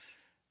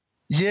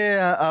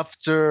 Yeah,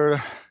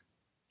 after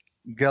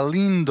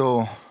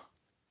Galindo,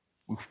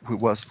 who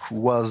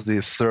was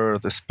the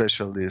third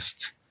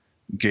specialist,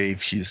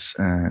 gave his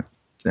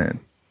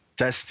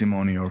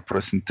testimony or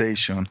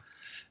presentation,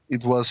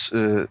 it was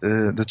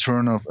the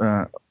turn of.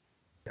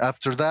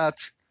 After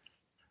that,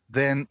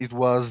 then it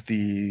was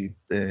the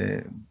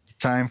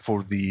time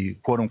for the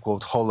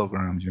quote-unquote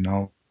hologram,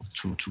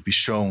 to be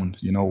shown,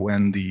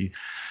 when the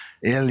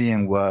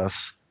alien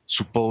was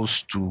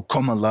supposed to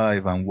come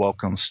alive and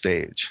walk on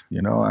stage,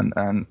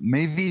 and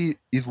maybe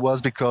it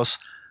was because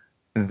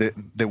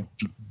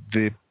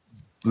the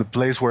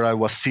place where I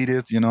was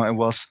seated,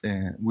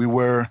 we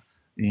were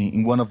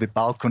in one of the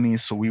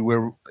balconies, so we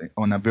were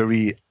on a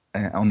very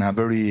on a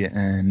very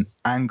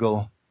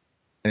angle,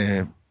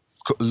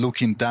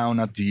 looking down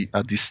at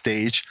the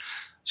stage.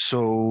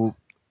 So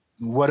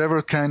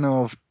whatever kind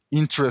of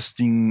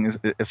interesting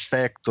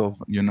effect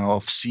of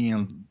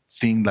seeing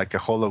thing like a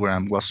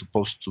hologram was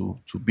supposed to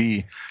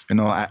be,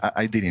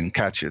 I didn't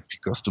catch it,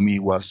 because to me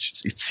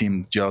it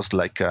seemed just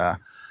like a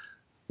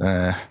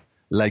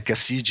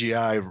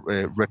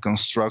CGI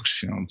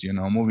reconstruction,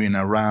 moving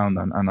around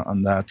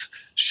and that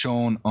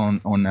shown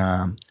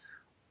on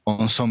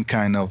some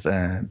kind of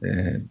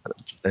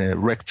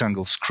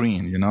rectangle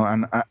screen,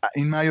 and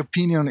in my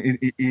opinion,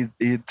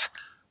 it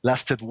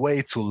lasted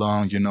way too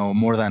long,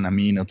 more than a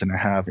minute and a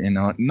half,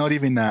 not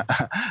even a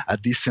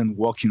decent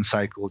walking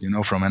cycle,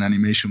 from an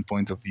animation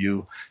point of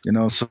view,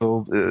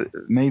 so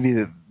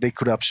maybe they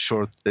could have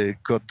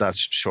cut that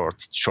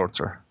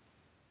shorter.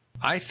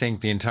 I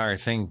think the entire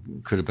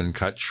thing could have been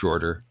cut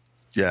shorter.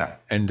 Yeah.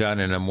 And done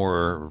in a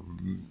more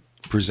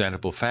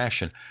presentable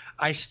fashion.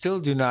 I still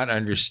do not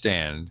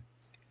understand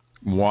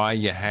why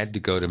you had to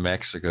go to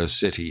Mexico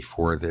City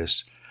for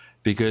this,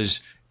 because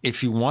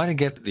if you want to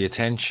get the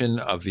attention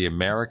of the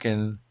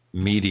American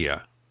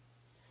media,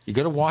 you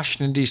go to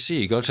Washington,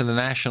 D.C., you go to the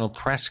National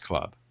Press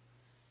Club.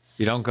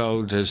 You don't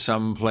go to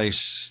some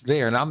place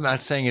there. And I'm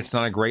not saying it's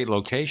not a great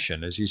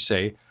location. As you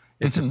say,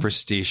 it's a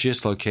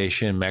prestigious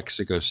location in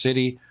Mexico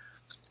City.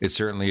 It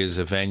certainly is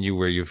a venue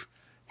where you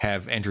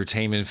have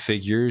entertainment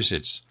figures.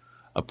 It's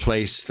a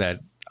place that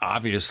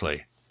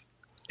obviously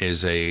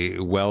is a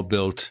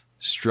well-built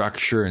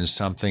structure and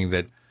something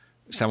that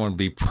someone would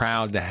be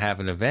proud to have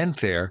an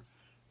event there.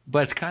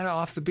 But it's kind of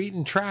off the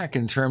beaten track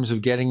in terms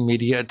of getting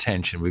media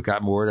attention. We've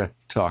got more to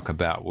talk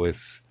about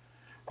with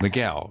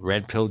Miguel,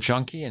 Red Pill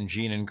Junkie, and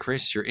Gene and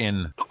Chris. You're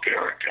in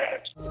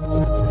Paracast.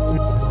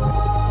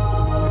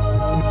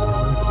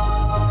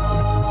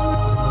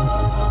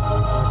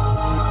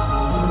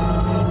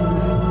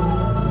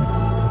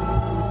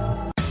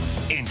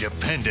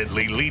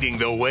 Independently leading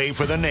the way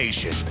for the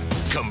nation.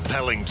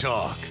 Compelling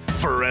talk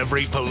for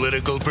every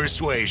political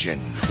persuasion.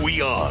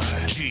 We are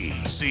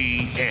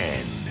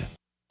GCN.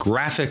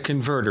 Graphic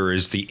Converter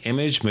is the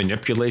image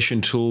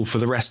manipulation tool for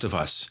the rest of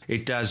us.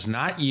 It does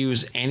not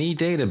use any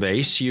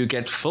database. You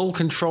get full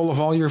control of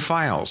all your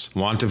files.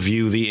 Want to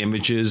view the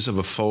images of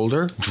a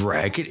folder?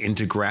 Drag it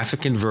into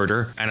Graphic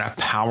Converter and a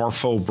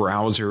powerful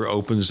browser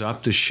opens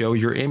up to show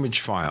your image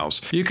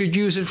files. You could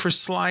use it for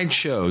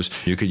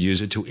slideshows. You could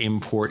use it to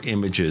import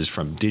images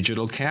from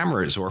digital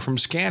cameras or from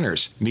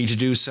scanners. Need to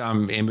do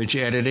some image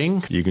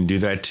editing? You can do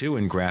that too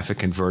in Graphic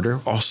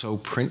Converter. Also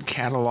print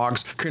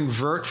catalogs.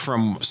 Convert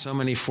from so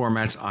many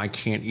formats I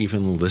can't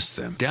even list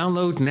them.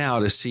 Download now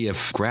to see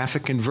if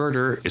Graphic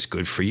Converter is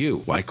good for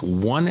you, like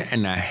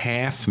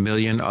 1.5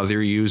 million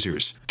other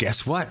users.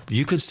 Guess what?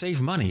 You could save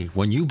money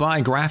when you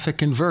buy Graphic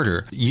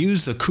Converter.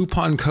 Use the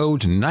coupon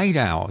code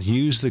NIGHTOWL.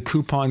 Use the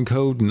coupon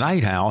code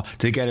NIGHTOWL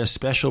to get a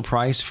special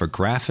price for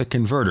Graphic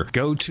Converter.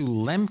 Go to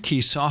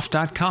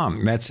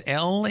lemkesoft.com. That's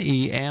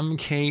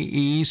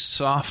LEMKE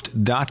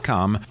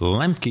soft.com.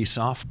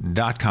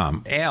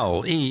 lemkesoft.com.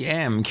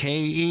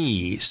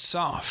 LEMKE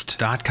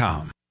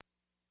soft.com.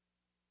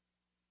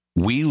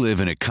 We live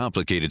in a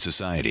complicated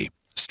society.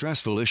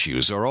 Stressful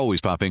issues are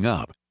always popping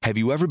up. Have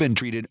you ever been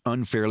treated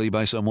unfairly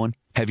by someone?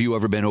 Have you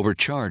ever been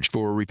overcharged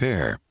for a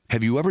repair?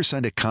 Have you ever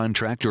signed a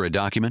contract or a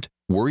document?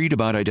 Worried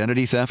about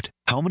identity theft?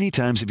 How many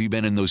times have you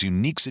been in those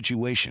unique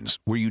situations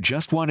where you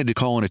just wanted to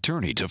call an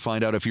attorney to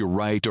find out if you're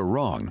right or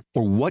wrong,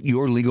 or what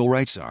your legal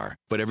rights are?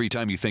 But every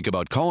time you think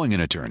about calling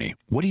an attorney,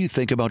 what do you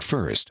think about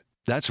first?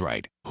 That's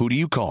right. Who do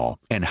you call,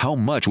 and how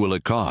much will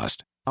it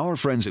cost? Our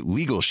friends at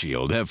Legal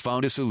Shield have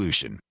found a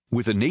solution.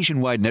 With a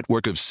nationwide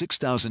network of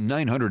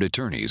 6,900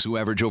 attorneys who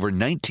average over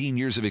 19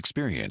 years of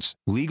experience,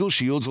 Legal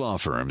Shield's law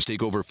firms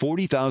take over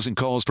 40,000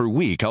 calls per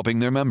week helping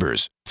their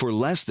members. For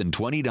less than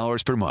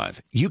 $20 per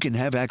month, you can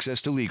have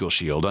access to Legal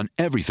Shield on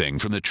everything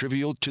from the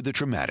trivial to the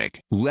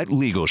traumatic. Let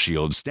Legal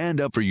Shield stand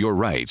up for your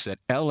rights at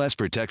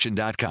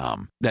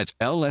lsprotection.com. That's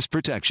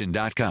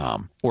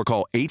lsprotection.com. Or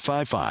call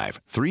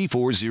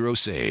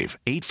 855-340-SAVE,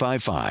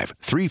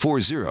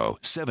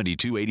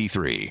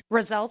 855-340-7283.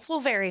 Results will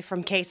vary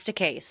from case to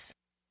case.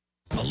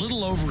 A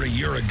little over a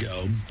year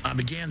ago, I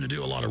began to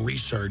do a lot of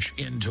research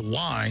into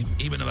why,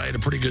 even though I had a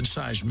pretty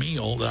good-sized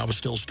meal, that I was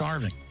still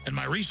starving. And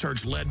my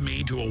research led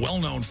me to a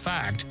well-known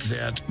fact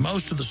that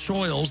most of the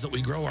soils that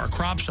we grow our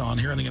crops on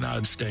here in the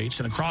United States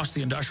and across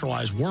the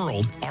industrialized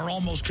world are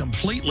almost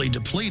completely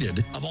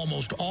depleted of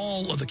almost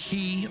all of the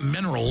key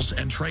minerals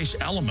and trace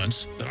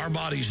elements that our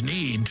bodies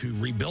need to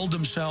rebuild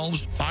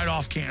themselves, fight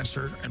off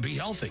cancer, and be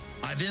healthy.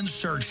 I then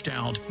searched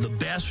out the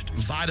best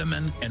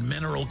vitamin and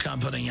mineral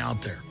company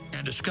out there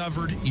and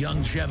discovered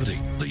Youngevity.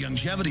 The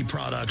Youngevity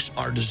products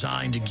are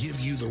designed to give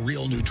you the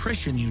real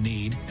nutrition you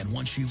need, and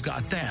once you've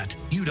got that,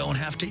 you don't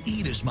have to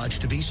eat as much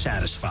to be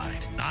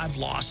satisfied. I've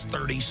lost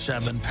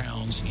 37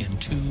 pounds in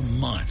 2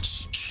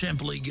 months.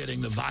 simply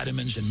getting the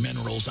vitamins and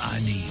minerals I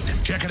need.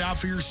 Check it out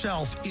for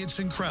yourself. It's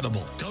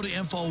incredible. Go to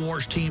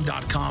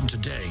InfoWarsTeam.com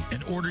today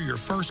and order your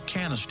first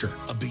canister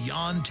of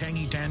Beyond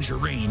Tangy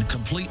Tangerine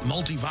Complete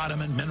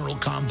Multivitamin Mineral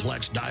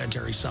Complex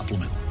Dietary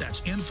Supplement.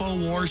 That's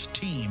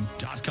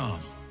InfoWarsTeam.com.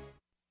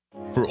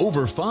 For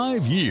over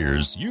 5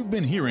 years, you've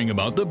been hearing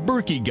about the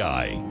Berkey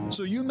guy,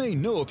 so you may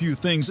know a few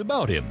things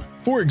about him.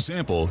 For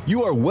example,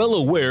 you are well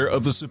aware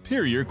of the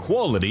superior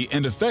quality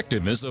and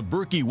effectiveness of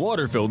Berkey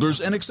water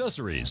filters and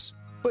accessories.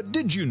 But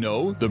did you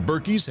know the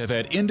Berkeys have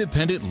had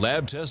independent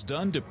lab tests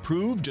done to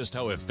prove just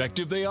how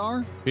effective they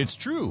are? It's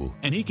true,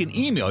 and he can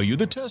email you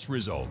the test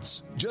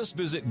results. Just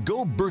visit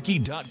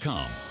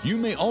goberkey.com. You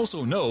may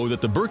also know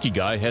that the Berkey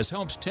guy has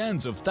helped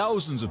tens of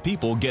thousands of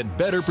people get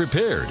better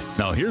prepared.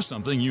 Now here's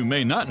something you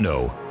may not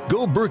know.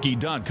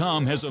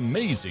 GoBerkey.com has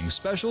amazing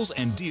specials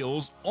and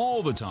deals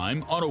all the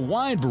time on a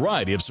wide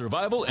variety of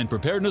survival and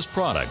preparedness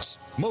products.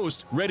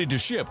 Most ready to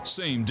ship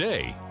same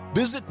day.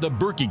 Visit the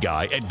Berkey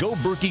Guy at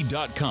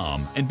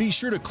GoBerkey.com and be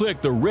sure to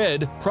click the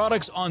red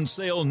Products on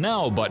Sale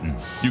Now button.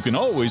 You can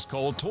always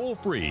call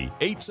toll-free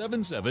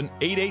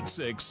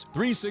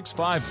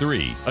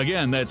 877-886-3653.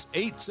 Again, that's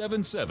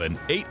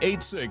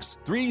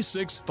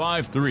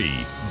 877-886-3653.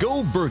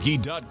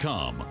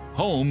 GoBerkey.com,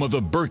 home of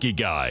the Berkey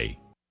Guy.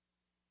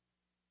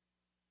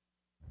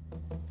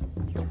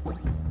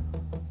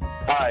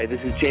 Hi,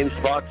 this is James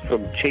Fox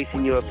from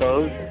Chasing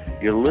UFOs.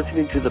 You're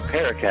listening to the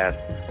Paracast,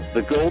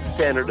 the gold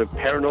standard of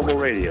paranormal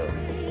radio.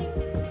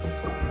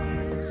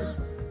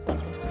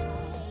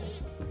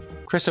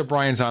 Chris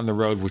O'Brien's on the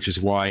road, which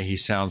is why he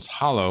sounds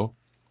hollow,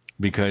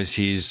 because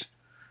he's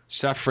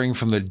suffering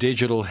from the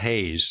digital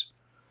haze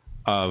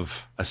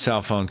of a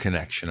cell phone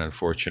connection,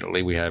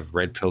 unfortunately. We have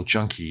Red Pill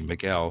Junkie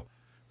Miguel,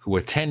 who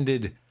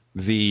attended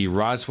the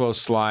Roswell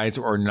Slides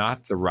or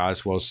not the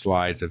Roswell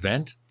Slides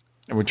event.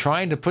 And we're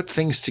trying to put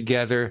things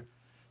together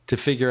to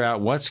figure out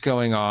what's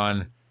going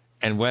on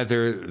and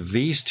whether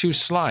these two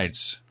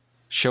slides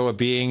show a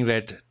being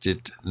that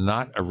did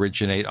not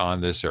originate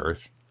on this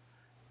earth.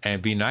 And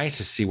it'd be nice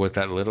to see what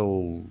that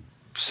little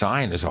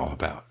sign is all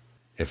about.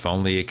 If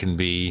only it can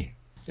be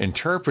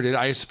interpreted.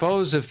 I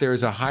suppose if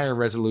there's a higher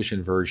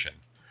resolution version.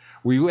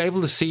 Were you able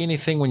to see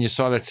anything when you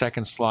saw that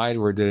second slide,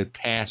 or did it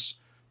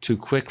pass too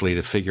quickly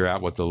to figure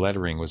out what the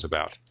lettering was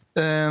about?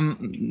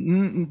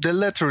 The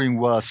lettering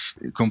was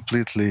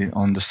completely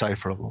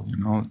undecipherable. You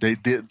know, they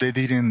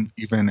didn't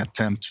even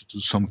attempt to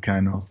do some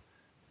kind of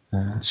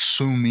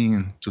zoom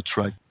in to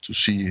try to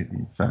see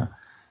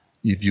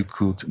if you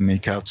could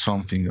make out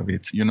something of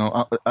it. You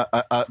know,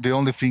 the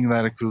only thing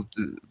that I could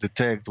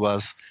detect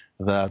was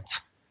that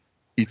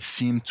it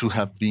seemed to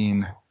have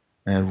been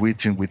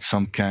written with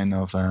some kind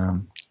of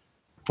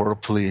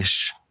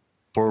purplish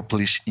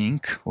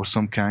ink or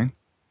some kind.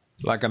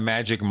 Like a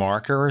magic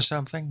marker or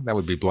something? That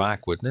would be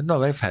black, wouldn't it? No,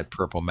 they've had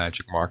purple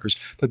magic markers.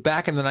 But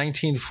back in the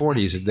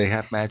 1940s, did they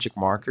have magic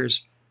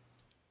markers?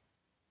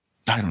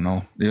 I don't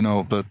know, you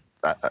know, but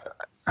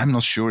I'm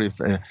not sure if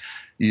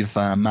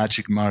a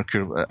magic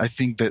marker. I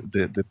think that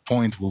the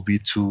point will be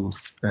too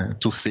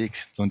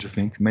thick, don't you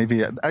think?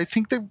 Maybe I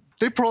think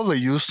they probably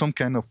use some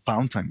kind of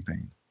fountain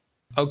pen.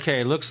 Okay,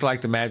 it looks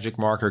like the magic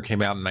marker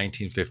came out in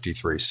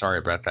 1953. Sorry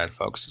about that,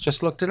 folks.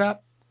 Just looked it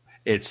up.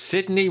 It's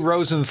Sidney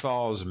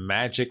Rosenthal's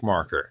magic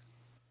marker.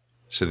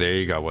 So there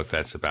you go, what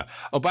that's about.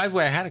 Oh, by the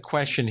way, I had a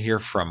question here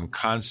from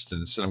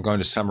Constance, and I'm going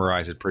to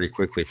summarize it pretty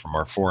quickly from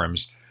our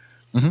forums.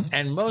 Mm-hmm.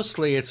 And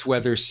mostly it's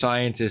whether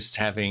scientists,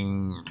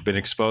 having been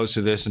exposed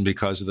to this and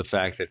because of the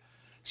fact that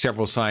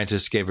several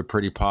scientists gave a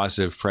pretty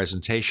positive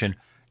presentation,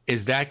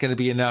 is that going to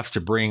be enough to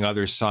bring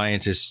other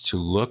scientists to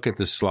look at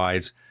the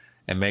slides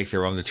and make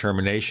their own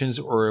determinations,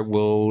 or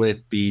will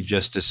it be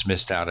just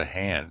dismissed out of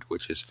hand,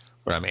 which is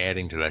what I'm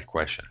adding to that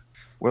question?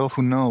 Well,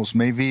 who knows?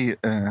 Maybe,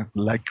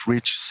 like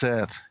Rich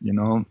said, you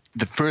know,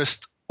 the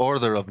first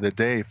order of the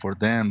day for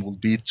them will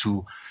be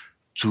to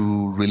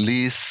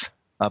release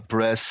a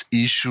press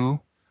issue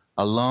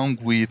along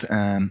with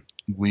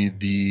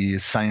the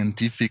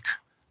scientific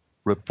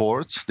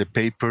report, the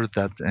paper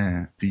that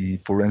the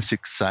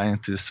forensic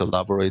scientists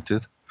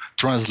elaborated,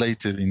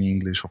 translated in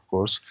English, of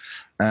course,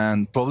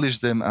 and publish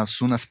them as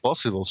soon as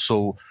possible.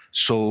 So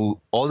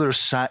other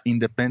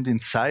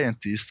independent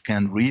scientists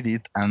can read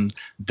it and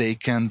they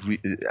can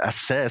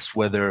assess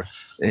whether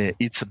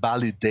it's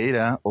valid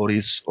data or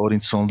it's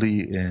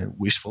only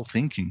wishful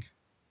thinking.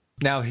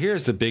 Now,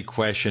 here's the big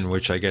question,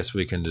 which I guess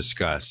we can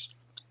discuss,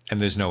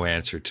 and there's no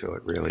answer to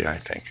it, really, I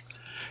think.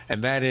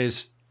 And that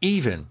is,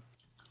 even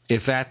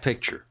if that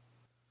picture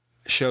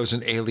shows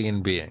an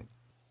alien being,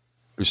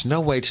 there's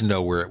no way to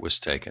know where it was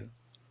taken.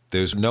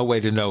 There's no way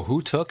to know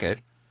who took it.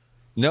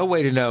 No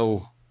way to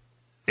know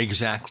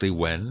exactly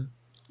when.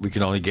 We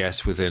can only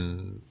guess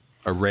within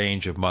a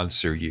range of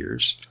months or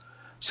years.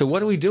 So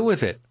what do we do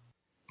with it?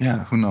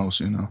 Yeah, who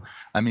knows, you know.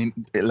 I mean,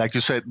 like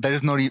you said,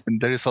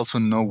 there is also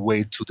no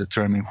way to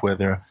determine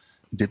whether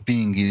the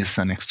being is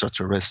an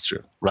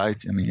extraterrestrial,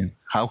 right? I mean,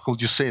 how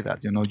could you say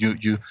that? You know,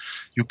 you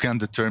can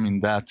determine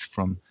that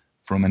from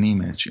an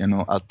image. You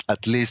know,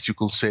 at least you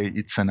could say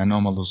it's an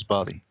anomalous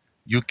body.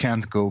 you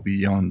can't go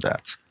beyond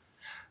that.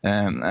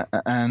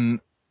 And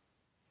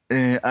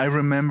I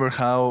remember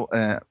how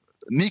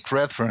Nick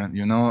Redfern,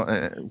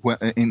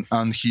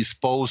 on his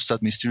post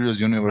at Mysterious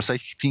Universe, I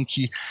think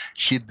he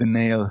hit the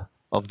nail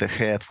of the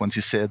head when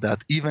he said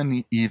that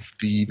even if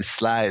the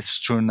slides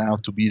turn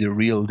out to be the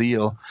real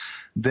deal,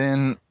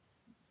 then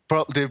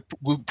they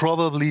will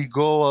probably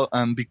go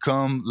and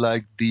become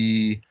like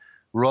the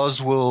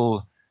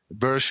Roswell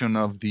version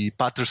of the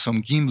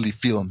Patterson-Gimli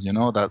film,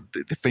 that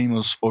the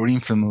famous or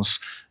infamous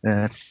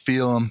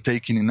film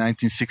taken in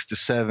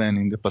 1967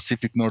 in the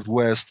Pacific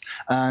Northwest.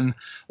 And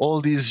all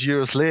these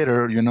years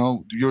later,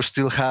 you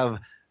still have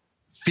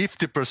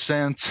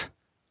 50%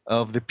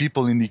 of the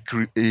people in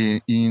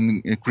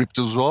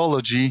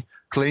cryptozoology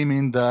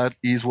claiming that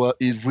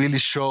it really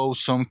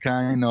shows some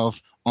kind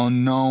of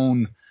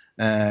unknown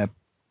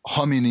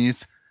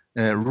hominid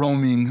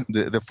roaming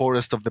the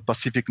forest of the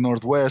Pacific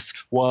Northwest,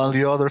 while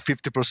the other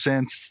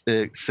 50%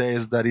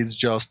 says that it's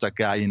just a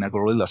guy in a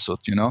gorilla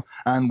suit,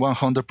 and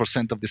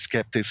 100% of the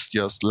skeptics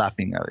just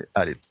laughing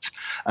at it.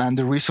 And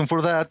the reason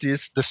for that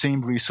is the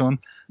same reason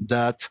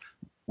that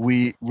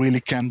we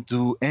really can't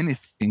do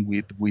anything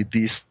with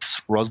these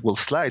Roswell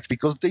slides,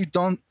 because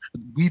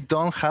we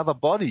don't have a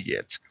body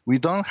yet. We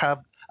don't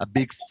have a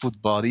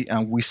Bigfoot body,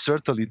 and we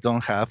certainly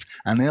don't have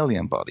an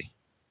alien body.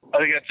 I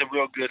think that's a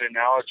real good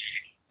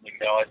analogy.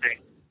 I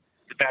think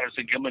the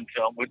Patterson-Gimlin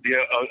film would be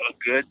a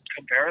good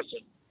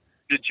comparison.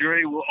 The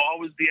jury will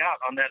always be out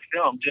on that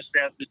film, just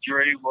as the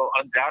jury will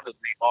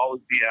undoubtedly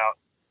always be out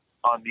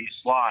on these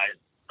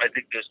slides. I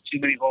think there's too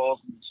many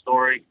holes in the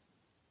story.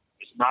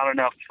 There's not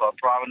enough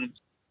provenance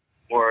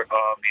or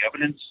the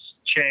evidence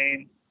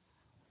chain.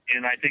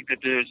 And I think that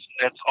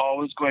that's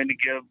always going to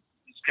give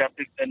the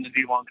skeptics and the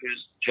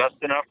debunkers just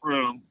enough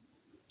room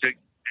to,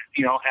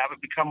 have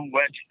it become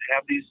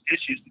have these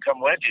issues become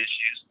wedge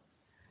issues.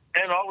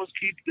 And always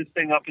keep this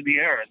thing up in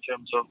the air in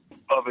terms of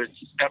its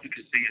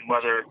efficacy and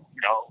whether,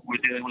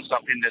 we're dealing with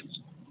something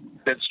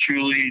that's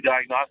truly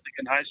diagnostic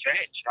and high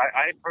strange.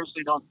 I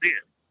personally don't see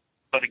it.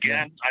 But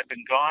again, I've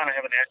been gone. I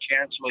haven't had a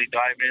chance to really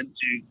dive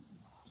into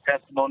the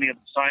testimony of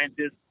the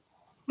scientists,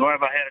 nor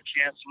have I had a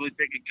chance to really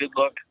take a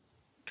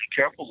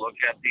careful look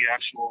at the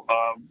actual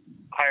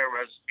higher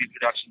res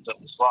reproductions of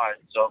the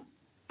slides. So,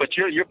 but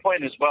your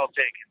point is well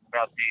taken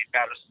about the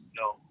Patterson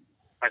film.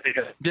 I think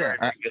that's a very,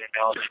 very good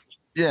analogy.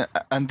 Yeah,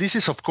 and this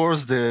is, of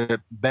course,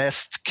 the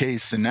best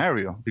case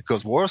scenario,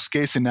 because worst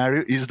case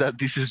scenario is that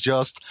this is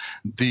just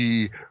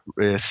the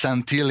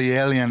Santilli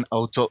alien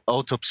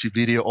autopsy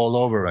video all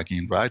over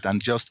again, right? And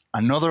just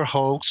another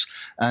hoax,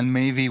 and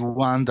maybe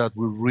one that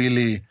will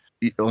really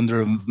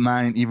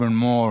undermine even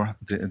more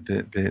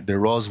the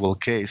Roswell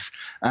case.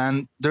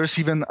 And there's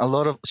even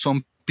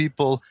some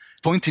people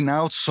pointing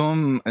out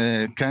some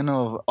kind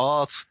of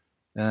odd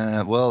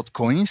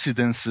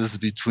coincidences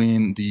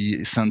between the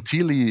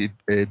Santilli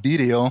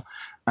video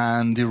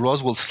and the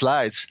Roswell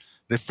slides.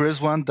 The first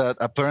one, that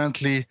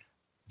apparently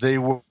they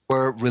were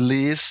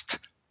released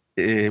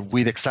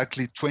with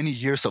exactly 20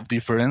 years of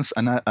difference,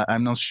 and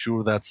I'm not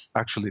sure that's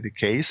actually the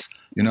case.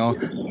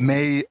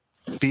 May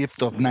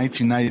 5th of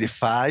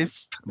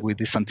 1995 with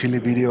the Santilli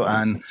video,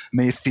 and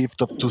May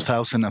 5th of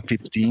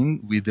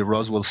 2015 with the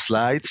Roswell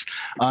slides.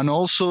 And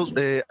also,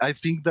 I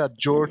think that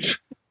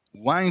George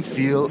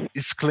Weinfield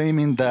is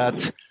claiming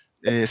that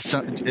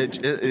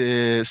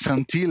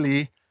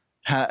Santilli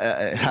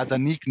had a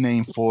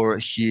nickname for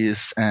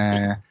his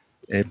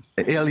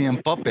alien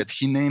puppet.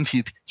 He named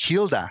it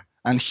Hilda,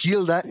 and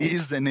Hilda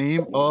is the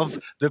name of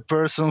the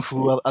person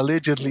who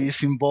allegedly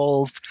is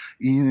involved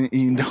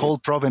in the whole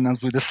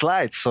provenance with the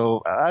slides.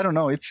 So I don't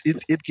know.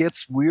 It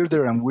gets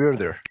weirder and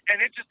weirder. And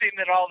interesting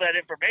that all that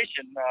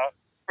information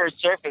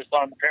first surfaced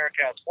on the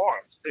Paracast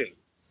forums too.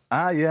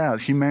 Yeah,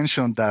 he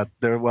mentioned that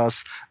there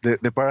was the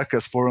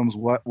Paracast forums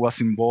was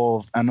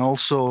involved, and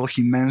also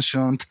he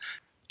mentioned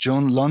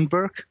John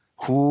Lundberg,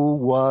 who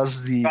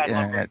was the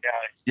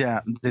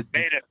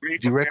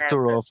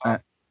director of,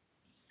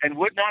 and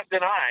would not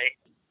deny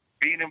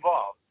being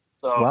involved.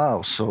 So.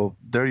 Wow, so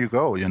there you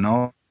go.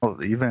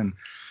 Even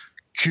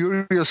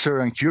curiouser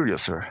and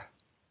curiouser.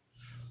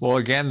 Well,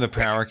 again, the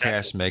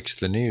Paracast makes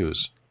the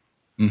news.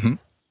 Mm-hmm.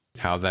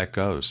 How that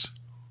goes.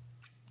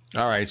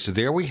 All right, so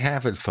there we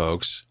have it,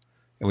 folks.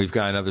 And we've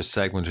got another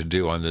segment to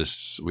do on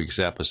this week's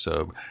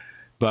episode.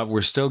 But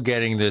we're still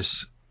getting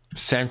this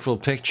central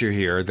picture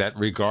here that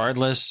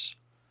regardless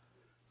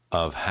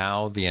of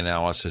how the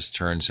analysis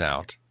turns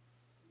out,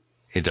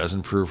 it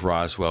doesn't prove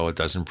Roswell. It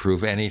doesn't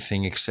prove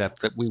anything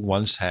except that we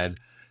once had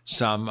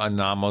some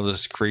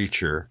anomalous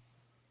creature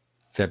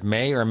that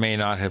may or may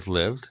not have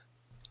lived,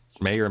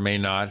 may or may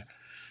not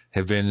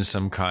have been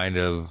some kind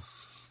of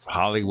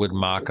Hollywood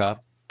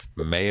mock-up,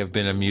 may have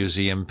been a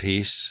museum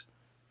piece,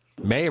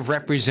 may have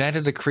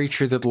represented a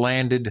creature that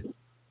landed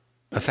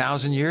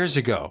 1,000 years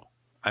ago.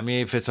 I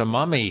mean, if it's a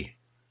mummy,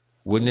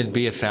 wouldn't it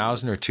be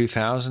 1,000 or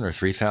 2,000 or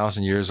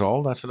 3,000 years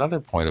old? That's another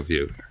point of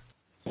view.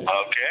 Okay.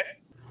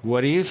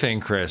 What do you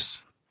think,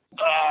 Chris?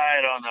 I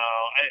don't know.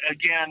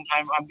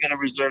 I'm going to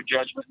reserve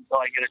judgment until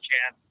I get a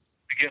chance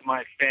to get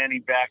my fanny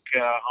back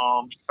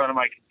home in front of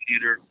my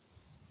computer.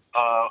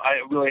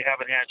 I really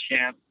haven't had a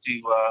chance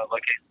to,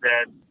 like I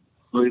said,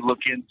 really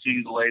look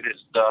into the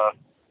latest. I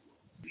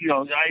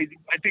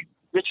think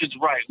Richard's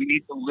right. We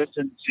need to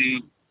listen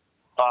to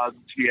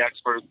the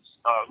experts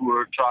who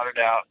are trotted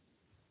out.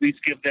 At least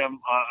give them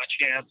a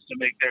chance to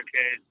make their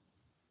case.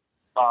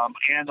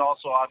 And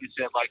also,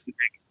 obviously, I'd like to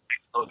take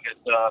a look at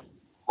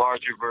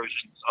larger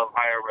versions of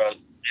higher res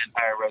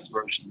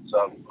versions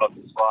of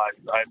the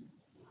slides.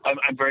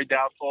 I'm very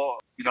doubtful.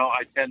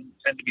 I tend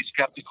to be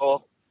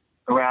skeptical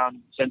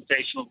around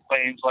sensational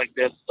claims like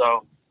this.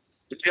 So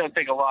it's going to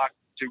take a lot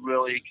to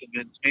really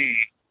convince me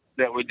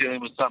that we're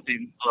dealing with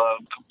something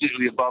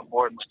completely above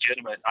board and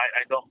legitimate.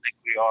 I don't think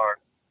we are.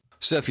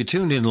 So if you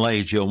tuned in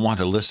late, you'll want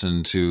to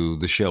listen to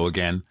the show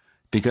again,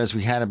 because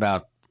we had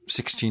about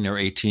 16 or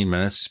 18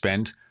 minutes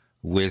spent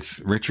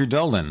with Richard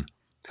Dolan,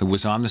 who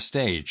was on the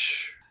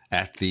stage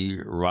at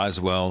the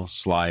Roswell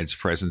Slides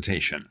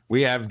presentation.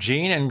 We have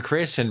Gene and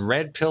Chris and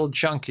Red Pill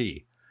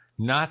Junkie,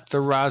 not the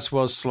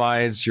Roswell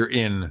Slides you're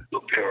in.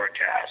 The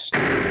Paracast.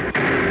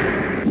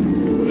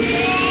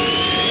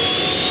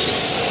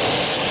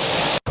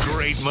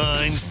 Great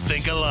minds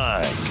think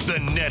alike. The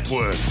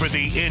network for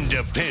the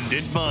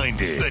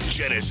independent-minded. The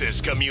Genesis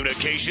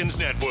Communications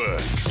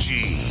Network.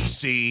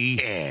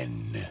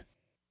 GCN.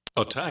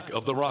 Attack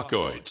of the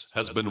Rockoids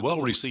has been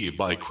well received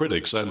by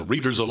critics and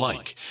readers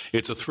alike.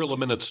 It's a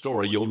thrill-a-minute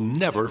story you'll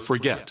never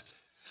forget.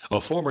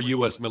 A former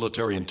U.S.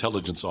 military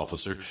intelligence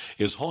officer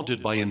is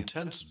haunted by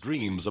intense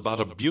dreams about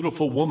a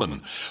beautiful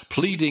woman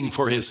pleading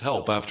for his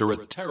help after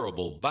a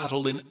terrible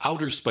battle in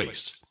outer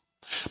space.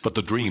 But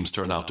the dreams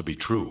turn out to be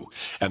true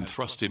and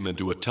thrust him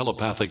into a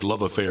telepathic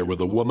love affair with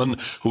a woman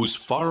whose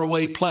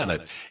faraway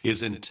planet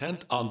is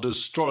intent on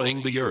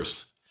destroying the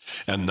Earth.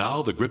 And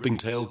now the gripping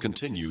tale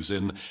continues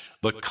in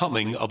The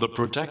Coming of the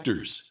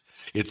Protectors.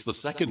 It's the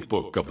second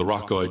book of the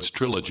Rockoids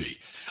trilogy,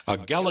 a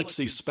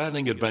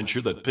galaxy-spanning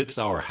adventure that pits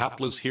our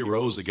hapless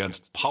heroes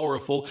against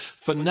powerful,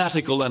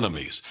 fanatical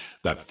enemies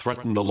that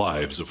threaten the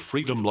lives of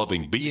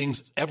freedom-loving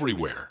beings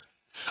everywhere.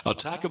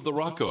 Attack of the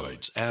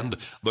Rockoids and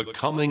The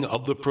Coming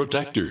of the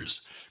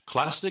Protectors.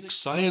 Classic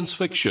science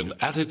fiction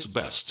at its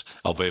best,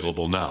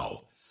 available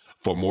now.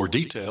 For more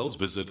details,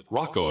 visit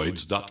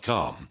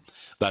rockoids.com.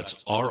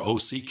 That's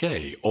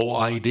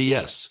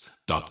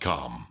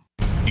ROCKOIDS.com.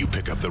 You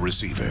pick up the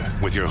receiver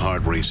with your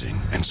heart racing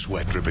and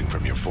sweat dripping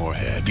from your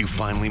forehead. You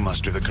finally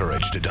muster the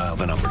courage to dial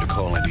the number to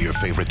call into your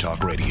favorite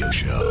talk radio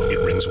show. It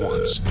rings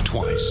once,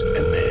 twice,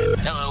 and then...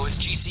 Hello, it's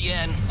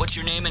GCN. What's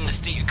your name and the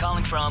state you're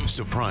calling from?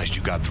 Surprised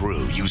you got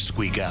through, you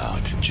squeak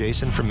out.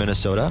 Jason from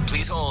Minnesota.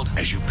 Please hold.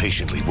 As you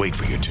patiently wait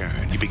for your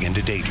turn, you begin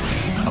to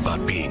daydream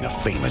about being a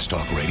famous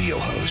talk radio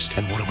host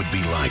and what it would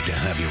be like to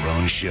have your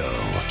own show.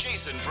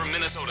 Jason from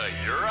Minnesota,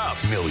 you're up.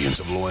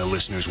 Millions of loyal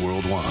listeners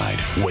worldwide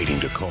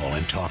waiting to call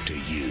and talk to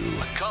you.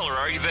 Caller,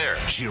 are you there?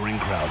 Cheering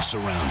crowds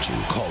surround you,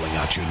 calling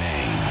out your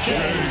name.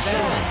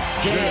 Jason!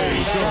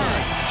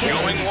 Jason!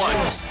 Going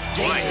once,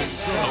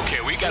 twice.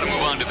 Okay, we gotta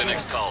move on to the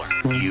next caller.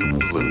 You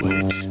blew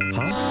it.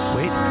 Huh?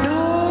 Wait,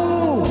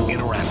 no!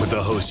 Interact with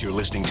the host you're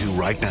listening to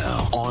right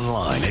now,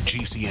 online at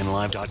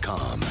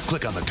GCNlive.com.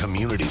 Click on the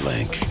community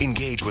link.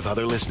 Engage with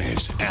other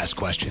listeners. Ask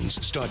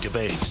questions. Start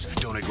debates.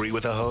 Don't agree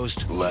with the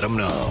host? Let them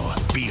know.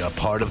 Be a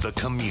part of the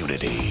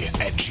community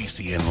at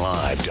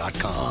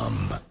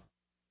GCNlive.com.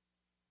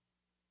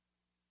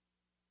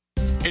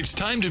 It's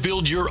time to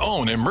build your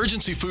own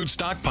emergency food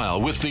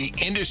stockpile with the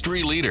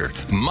industry leader,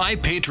 My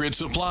Patriot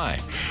Supply.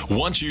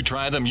 Once you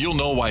try them, you'll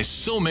know why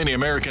so many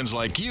Americans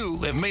like you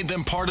have made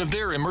them part of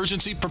their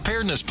emergency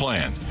preparedness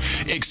plan.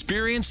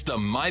 Experience the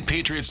My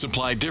Patriot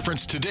Supply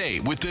difference today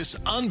with this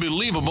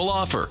unbelievable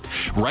offer.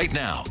 Right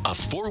now, a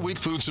 4-week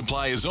food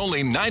supply is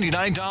only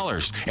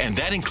 $99, and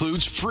that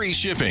includes free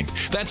shipping.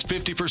 That's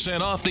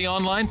 50% off the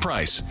online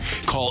price.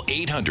 Call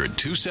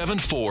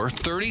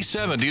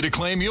 800-274-3070 to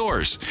claim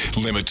yours.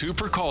 Limit 2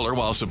 per caller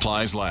while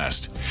supplies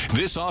last.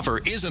 This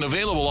offer isn't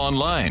available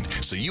online,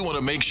 so you want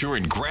to make sure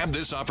and grab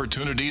this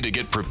opportunity to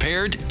get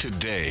prepared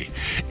today.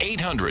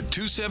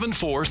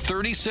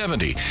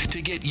 800-274-3070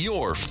 to get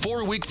your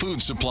 4-week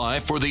food supply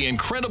for the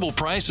incredible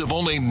price of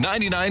only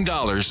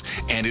 $99,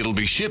 and it'll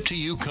be shipped to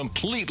you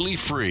completely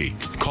free.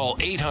 Call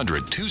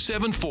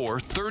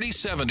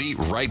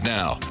 800-274-3070 right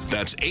now.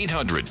 That's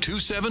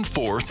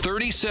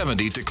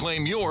 800-274-3070 to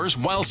claim yours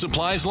while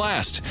supplies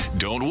last.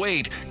 Don't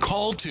wait.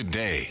 Call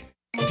today.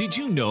 Did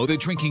you know that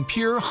drinking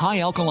pure,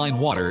 high-alkaline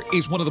water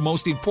is one of the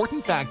most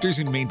important factors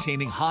in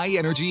maintaining high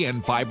energy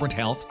and vibrant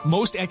health?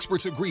 Most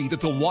experts agree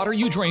that the water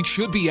you drink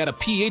should be at a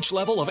pH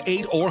level of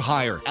 8 or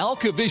higher.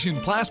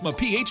 AlkaVision Plasma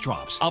pH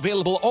Drops,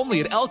 available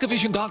only at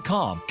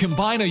alkavision.com,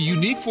 combine a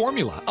unique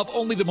formula of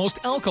only the most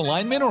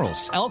alkaline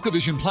minerals.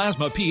 AlkaVision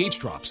Plasma pH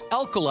Drops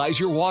alkalize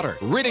your water,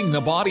 ridding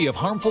the body of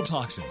harmful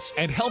toxins,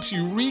 and helps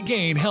you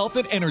regain health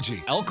and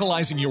energy.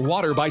 Alkalizing your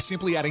water by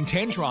simply adding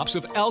 10 drops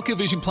of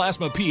AlkaVision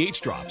Plasma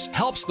pH Drops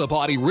helps helps the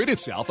body rid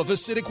itself of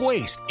acidic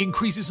waste,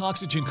 increases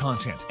oxygen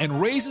content,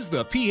 and raises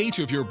the pH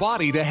of your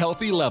body to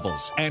healthy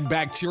levels. And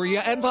bacteria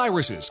and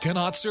viruses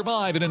cannot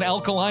survive in an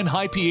alkaline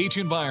high pH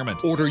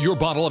environment. Order your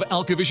bottle of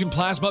AlkaVision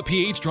Plasma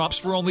pH drops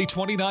for only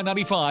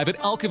 $29.95 at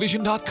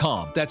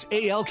alkavision.com. That's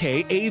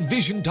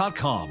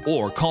ALKAvision.com.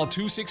 Or call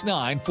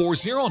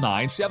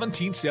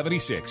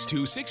 269-409-1776.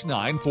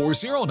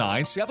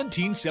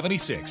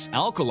 269-409-1776.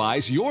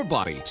 Alkalize your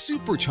body.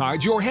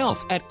 Supercharge your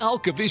health at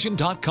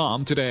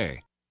alkavision.com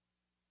today.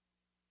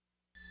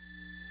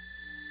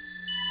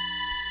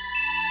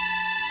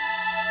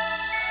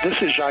 This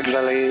is Jacques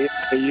Vallée.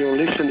 You're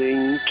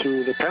listening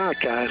to the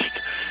Paracast,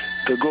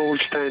 the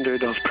gold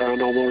standard of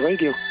paranormal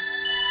radio.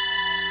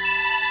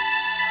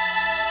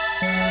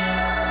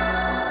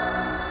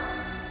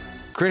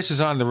 Chris is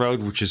on the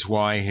road, which is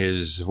why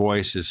his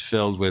voice is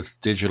filled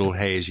with digital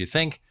haze. You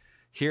think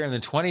here in the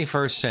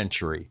 21st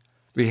century,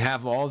 we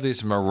have all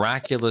these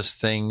miraculous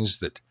things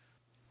that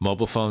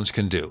mobile phones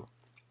can do,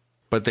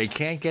 but they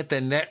can't get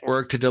the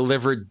network to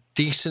deliver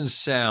decent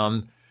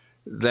sound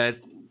that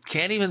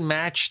can't even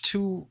match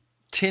two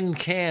tin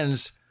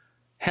cans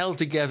held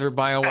together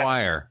by a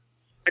wire.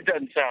 It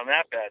doesn't sound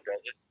that bad,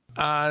 does it?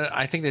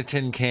 I think the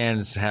tin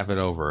cans have it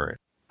over it.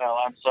 Well,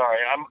 I'm sorry.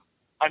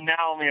 I'm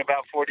now only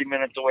about 40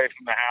 minutes away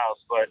from the house,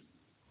 but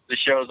the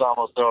show's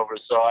almost over.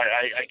 So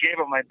I gave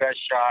it my best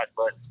shot,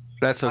 but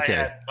that's okay.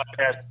 I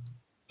had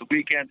the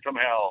weekend from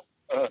hell.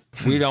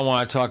 We don't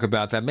want to talk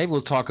about that. Maybe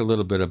we'll talk a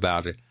little bit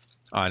about it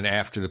on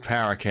After the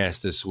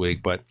Paracast this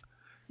week, but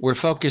we're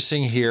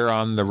focusing here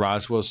on the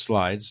Roswell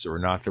Slides, or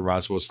not the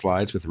Roswell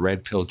Slides, with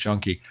Red Pill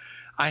Junkie.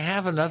 I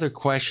have another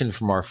question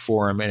from our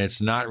forum, and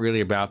it's not really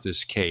about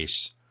this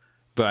case,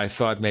 but I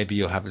thought maybe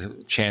you'll have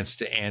a chance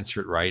to answer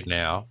it right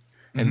now.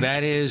 And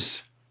that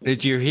is,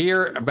 did you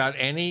hear about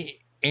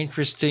any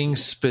interesting,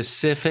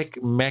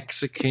 specific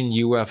Mexican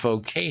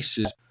UFO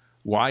cases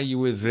while you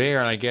were there?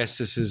 And I guess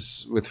this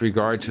is with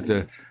regard to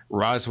the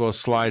Roswell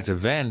Slides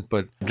event,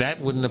 but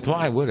that wouldn't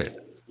apply, would it?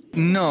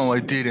 No,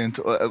 I didn't.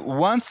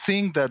 One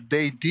thing that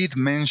they did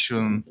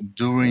mention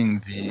during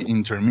the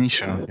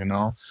intermission,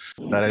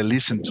 that I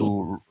listened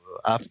to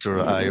after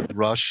I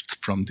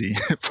rushed from the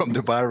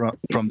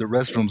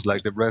restrooms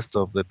like the rest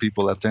of the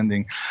people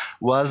attending,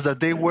 was that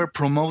they were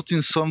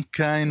promoting some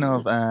kind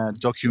of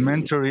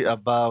documentary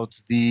about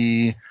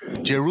the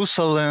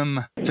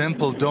Jerusalem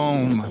Temple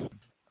Dome,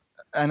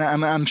 and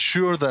I'm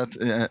sure that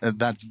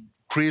that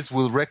Chris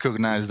will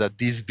recognize that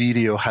this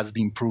video has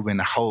been proven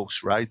a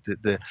hoax, right?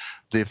 The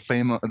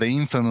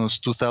infamous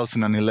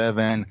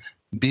 2011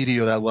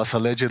 video that was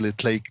allegedly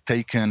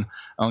taken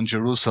on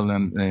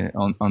Jerusalem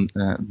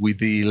with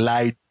the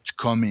light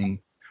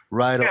coming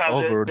right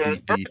over the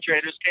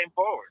perpetrators came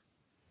forward.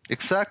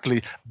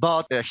 Exactly.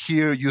 But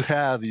here you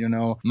have,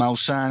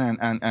 Maussan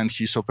and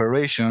his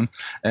operation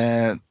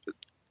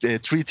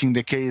treating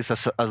the case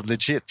as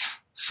legit.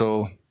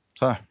 So,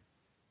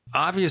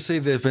 obviously,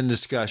 there have been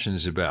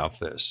discussions about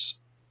this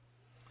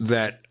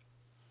that,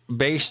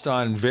 based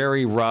on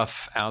very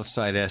rough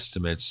outside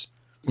estimates,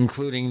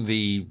 including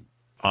the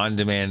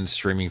on-demand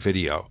streaming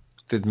video,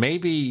 that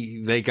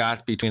maybe they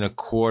got between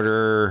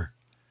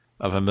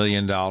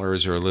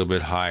 $250,000 or a little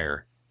bit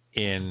higher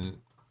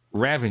in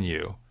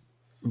revenue,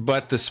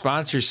 but the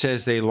sponsor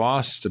says they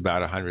lost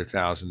about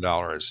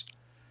 $100,000.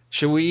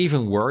 Should we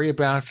even worry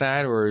about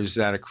that, or is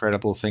that a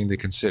credible thing to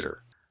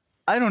consider?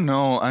 I don't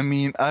know. I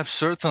mean, I've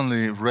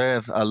certainly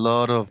read a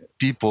lot of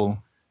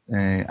people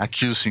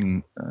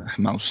accusing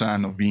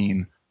Maussan of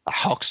being a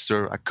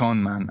huckster, a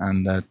conman,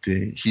 and that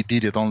he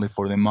did it only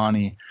for the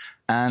money.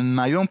 And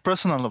my own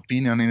personal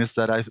opinion is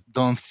that I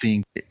don't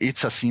think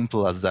it's as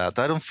simple as that.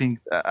 I don't think.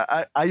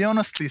 I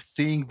honestly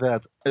think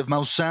that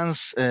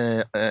Maussan's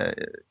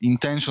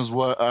intentions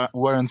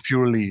weren't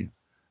purely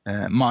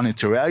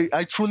monetary.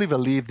 I truly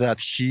believe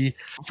that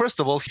first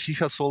of all, he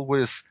has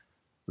always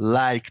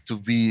liked to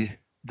be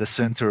the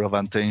center of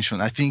attention.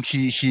 I think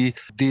he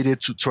did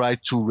it to try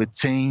to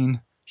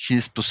retain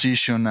his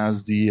position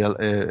as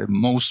the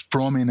most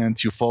prominent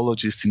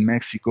ufologist in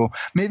Mexico.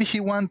 Maybe he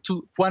wanted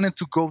to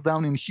go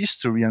down in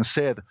history and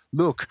said,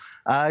 look,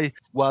 I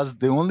was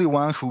the only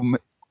one who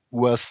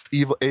was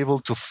able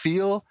to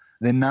fill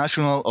the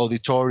National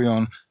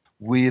Auditorium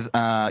with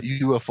a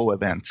UFO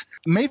event.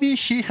 Maybe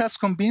he has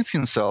convinced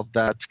himself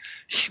that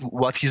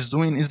what he's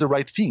doing is the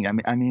right thing.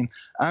 I mean,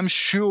 I'm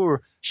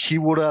sure he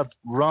would have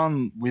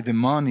run with the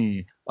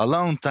money a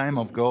long time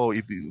ago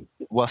if it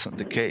wasn't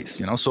the case,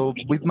 So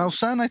with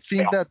Maussan, I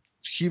think that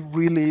he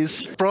really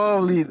is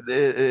probably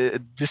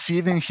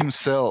deceiving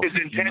himself. His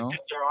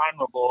intentions are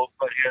honorable,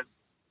 but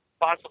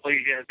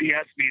possibly his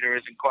BS meter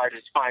isn't quite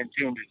as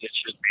fine-tuned as it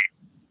should be.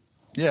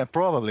 Yeah,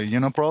 probably.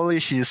 Probably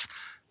his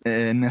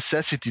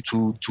necessity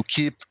to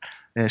keep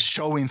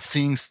showing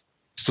things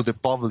to the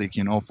public,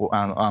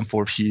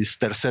 for his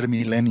Tercer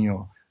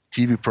Milenio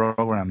TV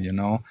program,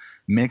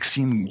 makes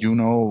him,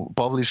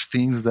 publish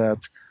things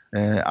that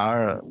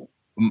are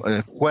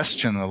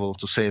questionable,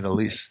 to say the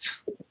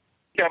least.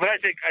 Yeah, but I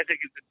think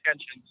his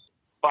intentions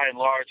by and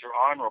large,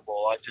 are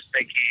honorable. I just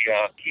think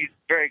he's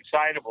very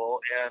excitable,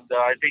 and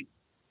I think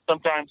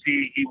sometimes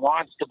he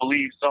wants to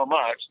believe so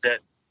much that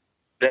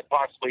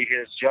possibly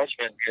his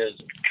judgment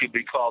could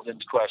be called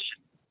into question.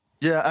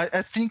 Yeah,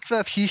 I think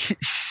that he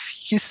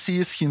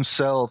sees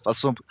himself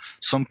as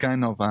some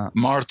kind of a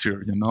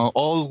martyr,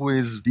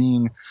 always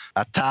being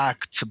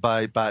attacked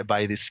by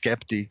the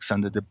skeptics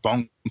and the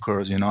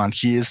debunkers, and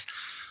he is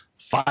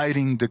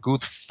fighting the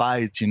good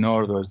fight in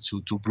order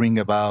to bring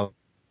about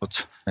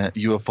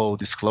UFO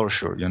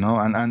disclosure, and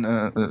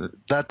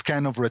that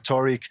kind of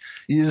rhetoric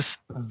is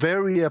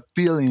very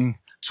appealing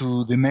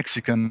to the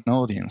Mexican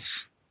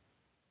audience.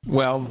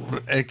 Well,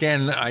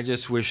 again, I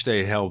just wish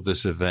they held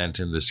this event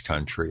in this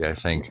country. I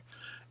think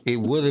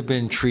it would have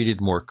been treated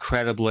more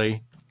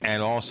credibly,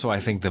 and also I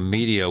think the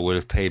media would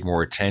have paid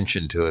more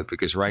attention to it,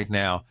 because right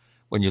now,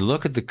 when you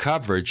look at the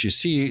coverage, you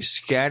see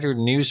scattered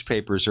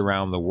newspapers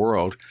around the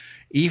world,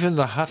 even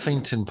the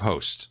Huffington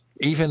Post,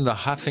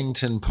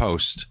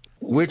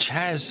 which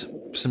has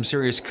some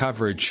serious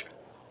coverage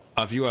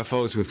of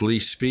UFOs with Lee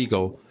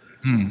Spiegel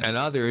and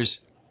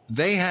others.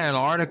 They had an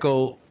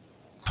article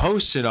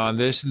posted on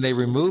this, and they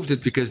removed it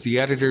because the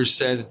editors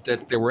said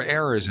that there were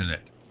errors in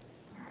it.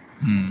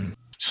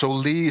 So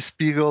Lee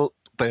Spiegel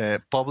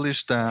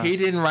published... He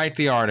didn't write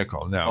the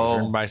article, no. It was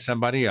written by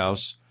somebody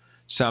else.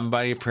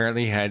 Somebody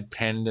apparently had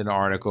penned an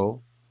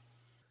article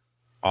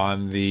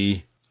on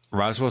the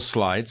Roswell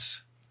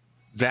Slides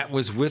that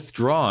was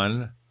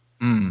withdrawn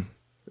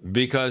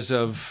because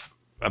of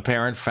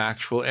apparent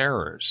factual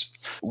errors.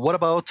 What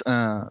about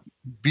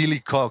Billy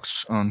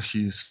Cox on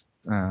his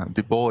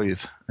The Void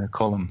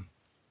column?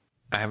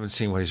 I haven't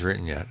seen what he's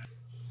written yet.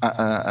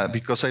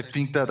 Because I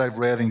think that I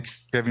read in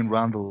Kevin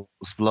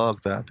Randall's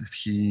blog that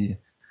he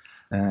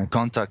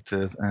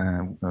contacted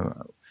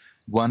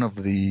one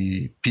of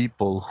the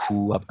people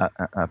who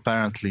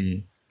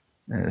apparently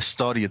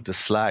studied the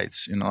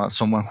slides,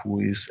 someone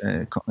who is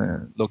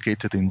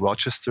located in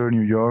Rochester,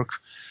 New York,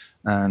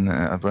 and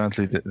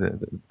apparently the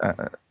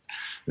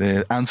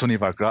Anthony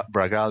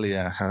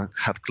Bragalia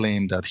had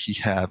claimed that he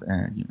had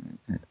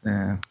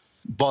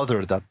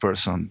bothered that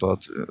person,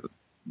 but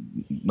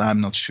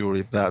I'm not sure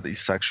if that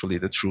is actually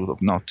the truth or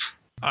not.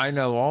 I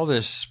know all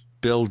this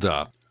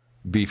build-up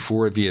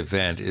before the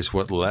event is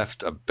what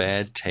left a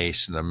bad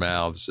taste in the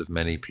mouths of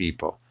many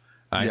people.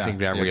 I think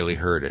that really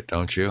hurt it,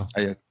 don't you?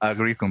 I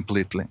agree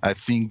completely. I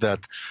think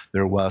that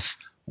there was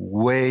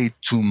way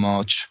too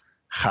much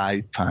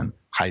hype and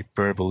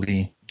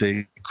hyperbole.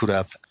 They could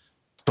have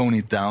toned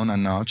it down a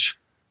notch.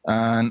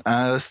 And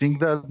I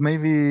think that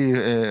maybe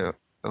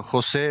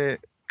Jose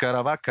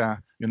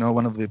Caravaca,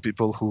 one of the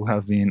people who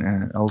have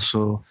been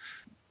also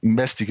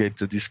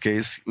investigated this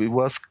case,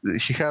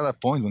 he had a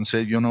point when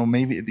said,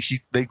 maybe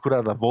they could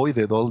have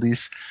avoided all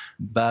this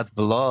bad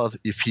blood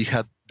if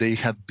they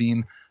had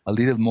been a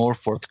little more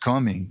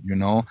forthcoming.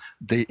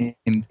 They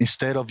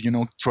instead of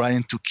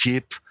trying to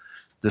keep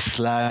the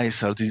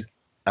slides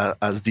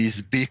as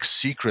this big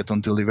secret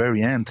until the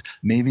very end,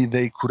 maybe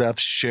they could have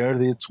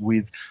shared it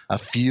with a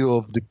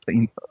few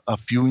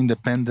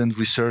independent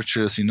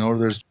researchers in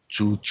order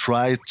to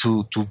try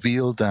to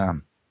build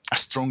a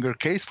stronger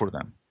case for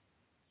them.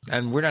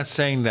 And we're not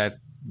saying that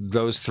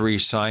those three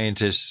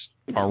scientists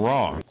are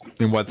wrong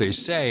in what they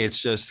say.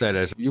 It's just that,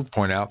 as you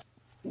point out,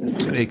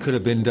 it could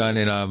have been done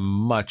in a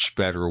much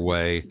better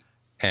way.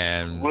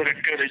 And would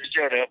have, could have,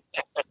 should have.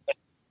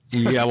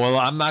 Yeah, well,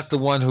 I'm not the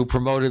one who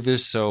promoted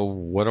this, so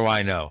what do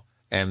I know?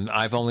 And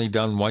I've only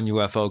done one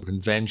UFO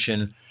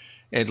convention.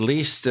 At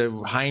least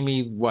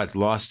Jaime,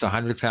 lost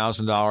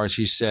 $100,000,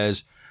 he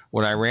says.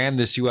 When I ran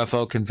this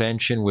UFO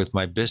convention with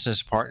my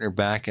business partner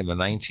back in the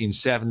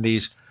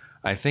 1970s,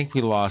 I think we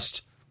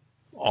lost,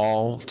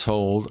 all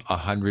told,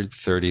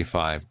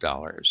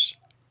 $135.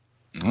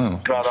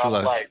 Got off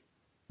light.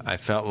 I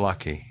felt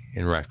lucky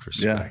in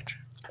retrospect. Yeah.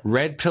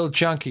 Red Pill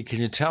Junkie, can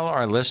you tell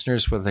our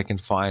listeners where they can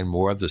find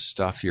more of the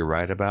stuff you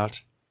write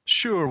about?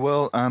 Sure.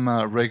 Well, I'm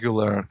a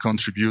regular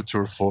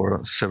contributor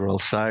for several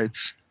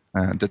sites,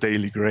 the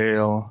Daily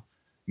Grail,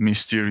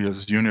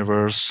 Mysterious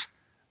Universe,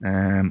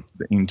 the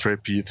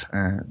Intrepid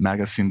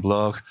Magazine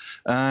blog.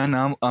 And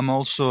I'm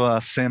also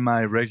a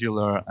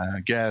semi-regular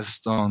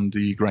guest on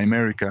the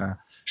Grimerica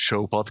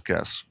Show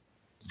podcast,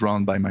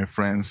 run by my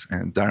friends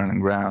Darren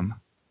and Graham.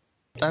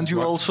 And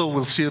you also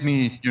will see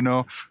me,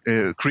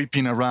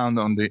 creeping around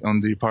on the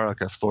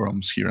Paracast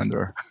forums here and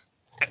there.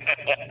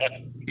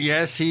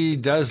 Yes, he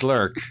does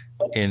lurk.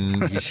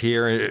 He's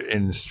here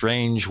in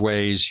strange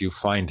ways. You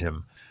find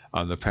him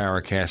on the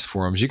Paracast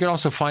forums. You can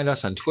also find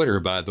us on Twitter,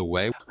 by the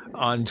way.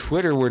 On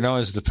Twitter, we're known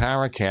as the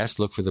Paracast.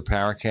 Look for the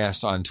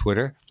Paracast on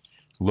Twitter.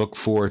 Look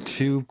for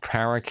 2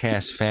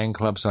 Paracast fan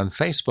clubs on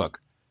Facebook.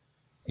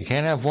 You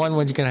can't have one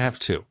when you can have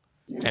 2.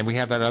 And we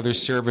have that other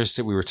service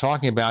that we were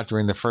talking about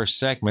during the first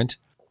segment.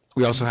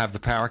 We also have the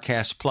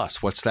Paracast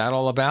Plus. What's that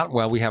all about?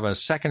 Well, we have a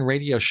second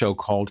radio show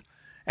called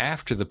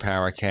After the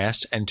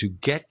Paracast. And to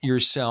get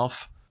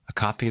yourself a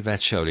copy of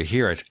that show, to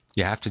hear it,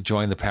 you have to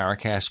join the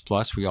Paracast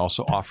Plus. We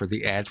also offer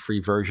the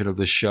ad-free version of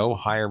the show,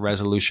 higher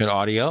resolution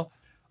audio,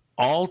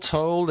 All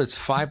told, it's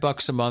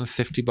 $5 a month,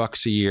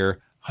 $50 a year,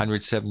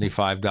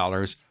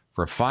 $175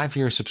 for a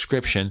 5-year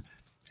subscription.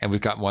 And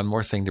we've got one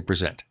more thing to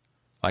present.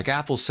 Like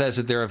Apple says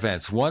at their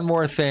events, one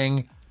more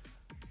thing.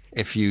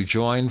 If you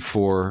join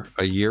for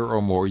a year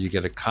or more, you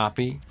get a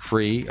copy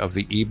free of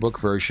the ebook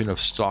version of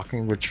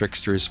Stalking the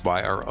Tricksters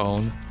by our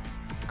own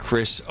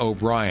Chris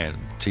O'Brien.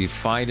 To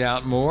find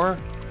out more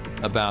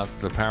about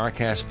the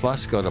Paracast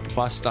Plus, go to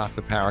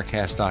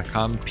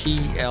plus.theparacast.com,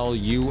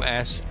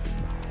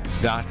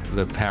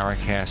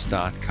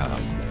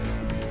 plus.theparacast.com.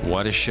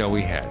 What a show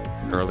we had.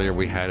 Earlier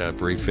we had a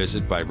brief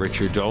visit by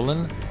Richard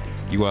Dolan,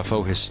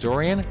 UFO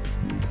historian,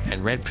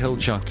 and Red Pill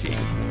Junkie.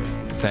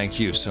 Thank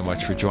you so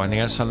much for joining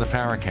us on the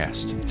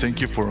Paracast.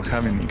 Thank you for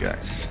having me,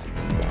 guys.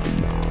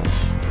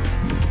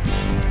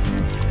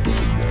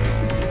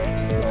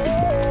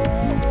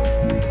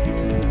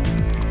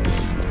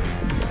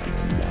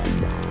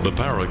 The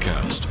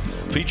Paracast,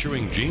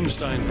 featuring Gene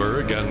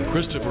Steinberg and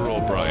Christopher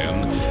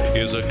O'Brien,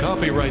 is a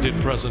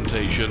copyrighted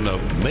presentation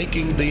of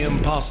Making the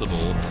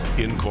Impossible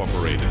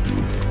Incorporated.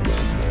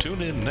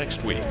 Tune in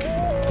next week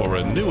for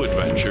a new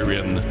adventure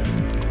in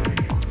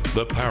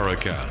The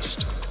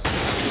Paracast.